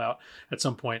 which will come out at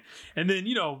some point. And then,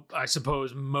 I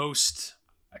suppose most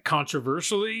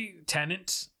controversially,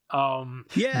 Tenet.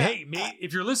 Hey,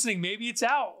 if you're listening, maybe it's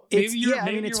out.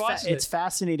 It's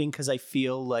fascinating because I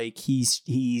feel like he's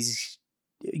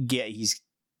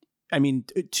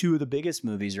two of the biggest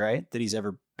movies, right, that he's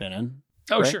ever been in.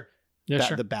 Oh, right? Sure. Yeah,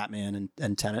 sure. The Batman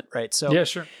and Tenet, right? So yeah,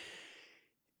 sure.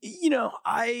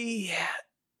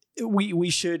 We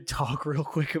should talk real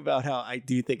quick about how I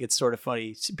do think it's sort of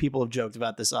funny. People have joked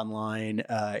about this online.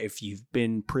 If you've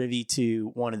been privy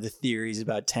to one of the theories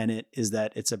about Tenet is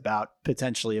that it's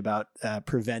potentially about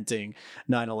preventing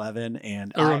 9/11.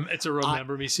 And it's a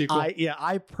Remember Me sequel.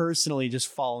 I personally just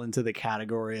fall into the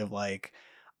category of like,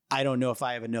 I don't know if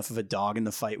I have enough of a dog in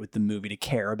the fight with the movie to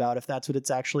care about if that's what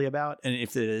it's actually about. And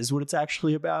if it is what it's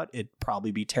actually about, it'd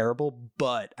probably be terrible.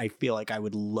 But I feel like I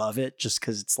would love it just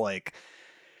because it's like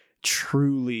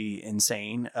truly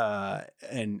insane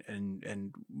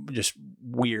and just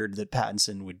weird that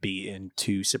Pattinson would be in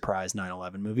two surprise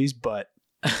 9/11 movies. But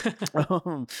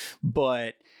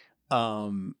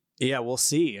we'll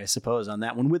see, I suppose, on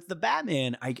that one. With the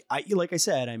Batman, I like I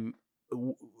said,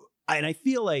 I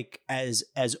feel like as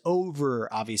over,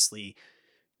 obviously,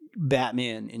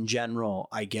 Batman in general,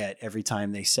 I get every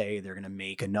time they say they're going to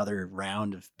make another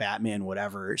round of Batman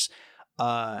whatever's.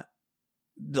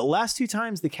 The last two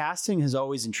times the casting has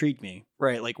always intrigued me,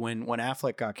 right? Like when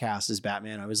Affleck got cast as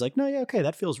Batman, I was like, no, yeah, okay,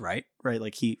 that feels right?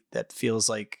 Like that feels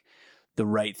like the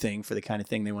right thing for the kind of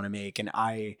thing they want to make. And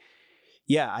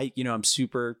I'm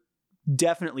super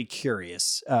definitely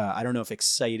curious. I don't know if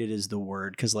excited is the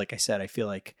word, because like I said, I feel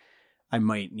like I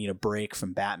might need a break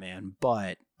from Batman,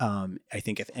 but I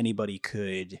think if anybody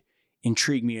could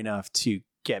intrigue me enough to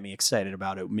get me excited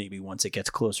about it, maybe once it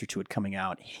gets closer to it coming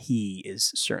out, he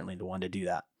is certainly the one to do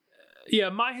that. Yeah,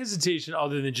 my hesitation,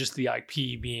 other than just the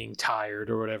IP being tired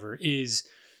or whatever, is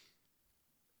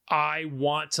I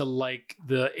want to like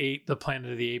the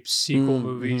Planet of the Apes sequel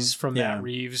movies from Matt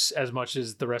Reeves as much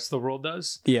as the rest of the world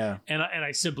does. Yeah, and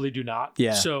I simply do not.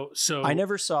 Yeah. So I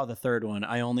never saw the third one.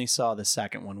 I only saw the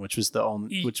second one, which was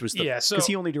because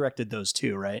he only directed those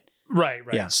two, right? Right.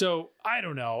 Yeah. So I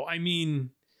don't know. I mean,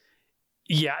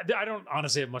 yeah, I don't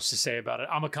honestly have much to say about it.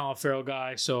 I'm a Colin Farrell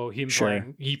guy, so he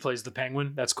plays the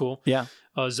Penguin. That's cool. Yeah.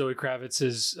 Zoe Kravitz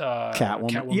is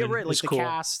Catwoman. Yeah, right. Like the cool.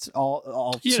 cast,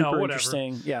 all super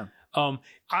interesting. Yeah. I'm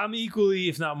equally,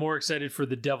 if not more, excited for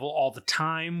The Devil All the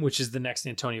Time, which is the next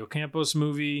Antonio Campos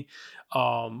movie,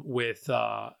 with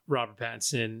Robert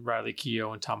Pattinson, Riley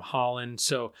Keough, and Tom Holland.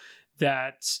 So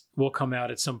that will come out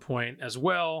at some point as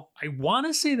well. I want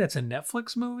to say that's a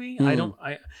Netflix movie. I'm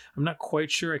not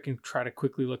quite sure. I can try to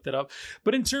quickly look that up.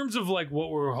 But in terms of like what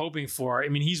we're hoping for, I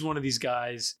mean, he's one of these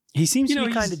guys. He seems to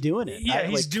be kind of doing it. Yeah,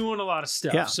 he's doing a lot of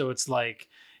stuff. Yeah. So it's like,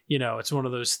 it's one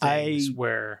of those things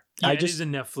where it is a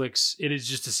Netflix. It is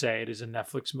just to say it is a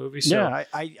Netflix movie. So yeah,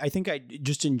 I think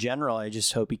just in general, I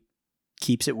just hope he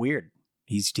keeps it weird.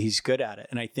 He's good at it.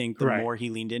 And I think the more he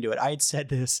leaned into it, I had said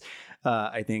this,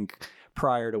 I think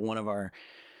prior to one of our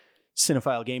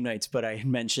Cinephile game nights, but I had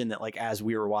mentioned that like, as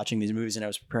we were watching these movies and I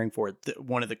was preparing for it,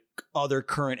 one of the other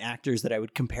current actors that I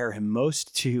would compare him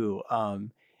most to,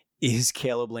 is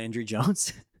Caleb Landry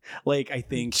Jones. Like, I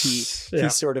think he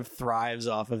sort of thrives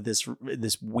off of this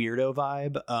weirdo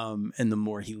vibe. And the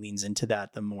more he leans into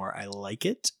that, the more I like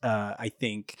it. I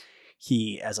think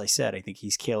as I said, I think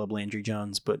he's Caleb Landry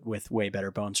Jones, but with way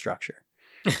better bone structure.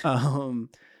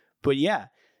 But yeah,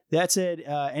 that's it.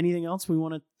 Anything else we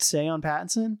want to say on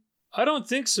Pattinson? I don't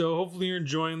think so. Hopefully you're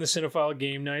enjoying the Cinephile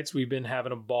game nights. We've been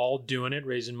having a ball doing it,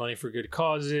 raising money for good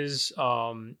causes.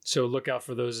 So look out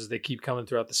for those as they keep coming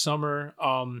throughout the summer.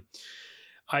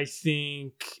 I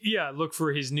think, look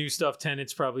for his new stuff.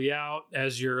 Tenet's probably out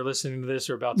as you're listening to this,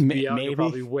 or about to be out. You're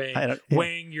probably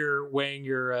weighing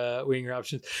your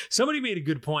options. Somebody made a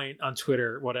good point on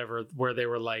Twitter, where they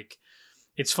were like,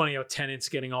 it's funny how Tenet's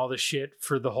getting all the shit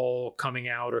for the whole coming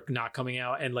out or not coming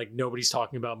out, and like nobody's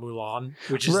talking about Mulan,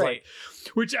 which is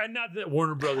not that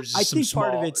Warner Brothers is some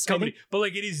small company, but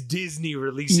like it is Disney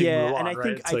releasing Mulan.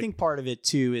 And I think part of it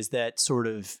too is that sort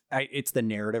of it's the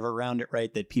narrative around it,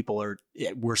 right? That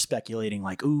we're speculating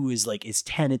like, is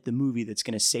Tenet the movie that's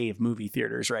going to save movie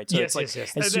theaters, right? So yes.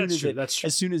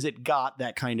 As soon as it got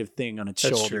that kind of thing on its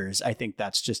shoulders, true. I think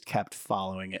that's just kept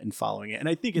following it. And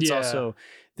I think it's also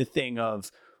the thing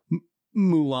of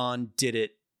Mulan did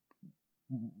it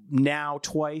now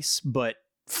twice, but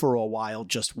for a while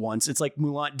just once. It's like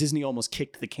Disney almost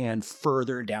kicked the can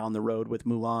further down the road with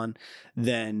Mulan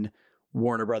than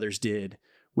Warner Brothers did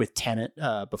with Tenet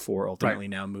before ultimately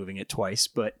now moving it twice.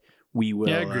 But we will.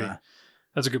 Yeah, I agree.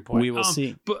 That's a good point. We will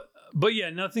see. But yeah,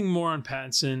 nothing more on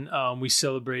Pattinson. We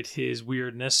celebrate his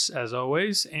weirdness as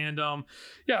always. And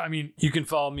you can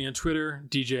follow me on Twitter,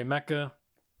 DJ Mecca.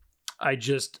 I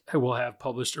will have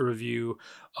published a review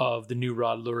of the new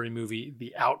Rod Lurie movie,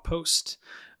 The Outpost,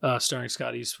 starring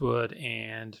Scott Eastwood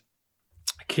and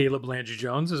Caleb Landry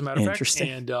Jones, as a matter of fact.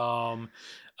 And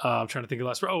I'm trying to think of the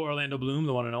last one. Orlando Bloom,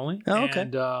 the one and only. Oh, okay.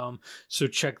 And so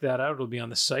check that out. It'll be on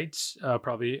the site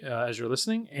probably as you're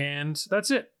listening. And that's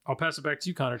it. I'll pass it back to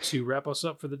you, Connor, to wrap us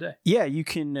up for the day. Yeah, you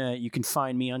can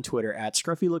find me on Twitter at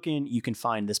ScruffyLookin. You can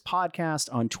find this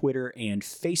podcast on Twitter and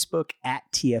Facebook at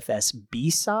TFS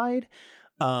B-Side.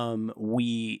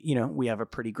 We have a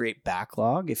pretty great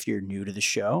backlog if you're new to the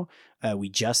show. We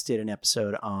just did an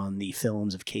episode on the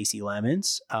films of Casey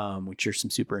Lemons, which are some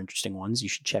super interesting ones. You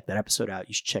should check that episode out.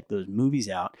 You should check those movies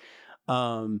out.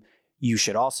 You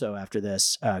should also, after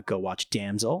this, go watch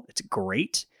Damsel. It's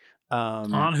great.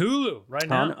 On Hulu right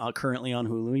now. Currently on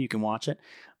Hulu. You can watch it.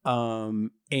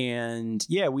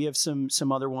 We have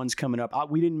some other ones coming up.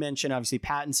 We didn't mention, obviously,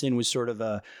 Pattinson was sort of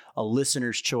a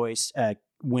listener's choice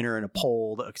winner in a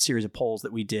series of polls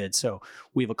that we did. So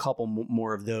we have a couple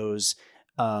more of those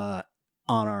on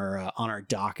our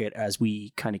docket as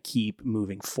we kind of keep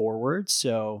moving forward.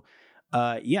 So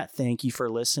thank you for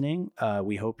listening.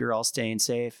 We hope you're all staying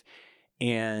safe.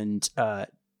 And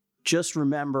just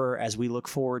remember, as we look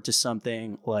forward to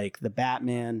something like the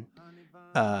Batman,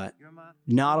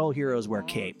 not all heroes wear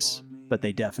capes, but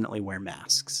they definitely wear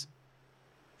masks.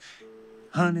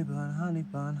 Honey bun, honey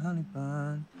bun, honey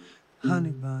bun.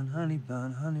 Honey bun, honey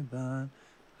bun, honey bun.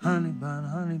 Honey bun,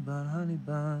 honey bun, honey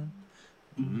bun.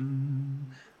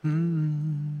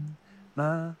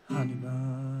 My honey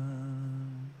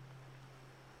bun.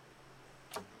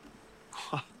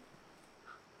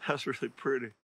 That's really pretty.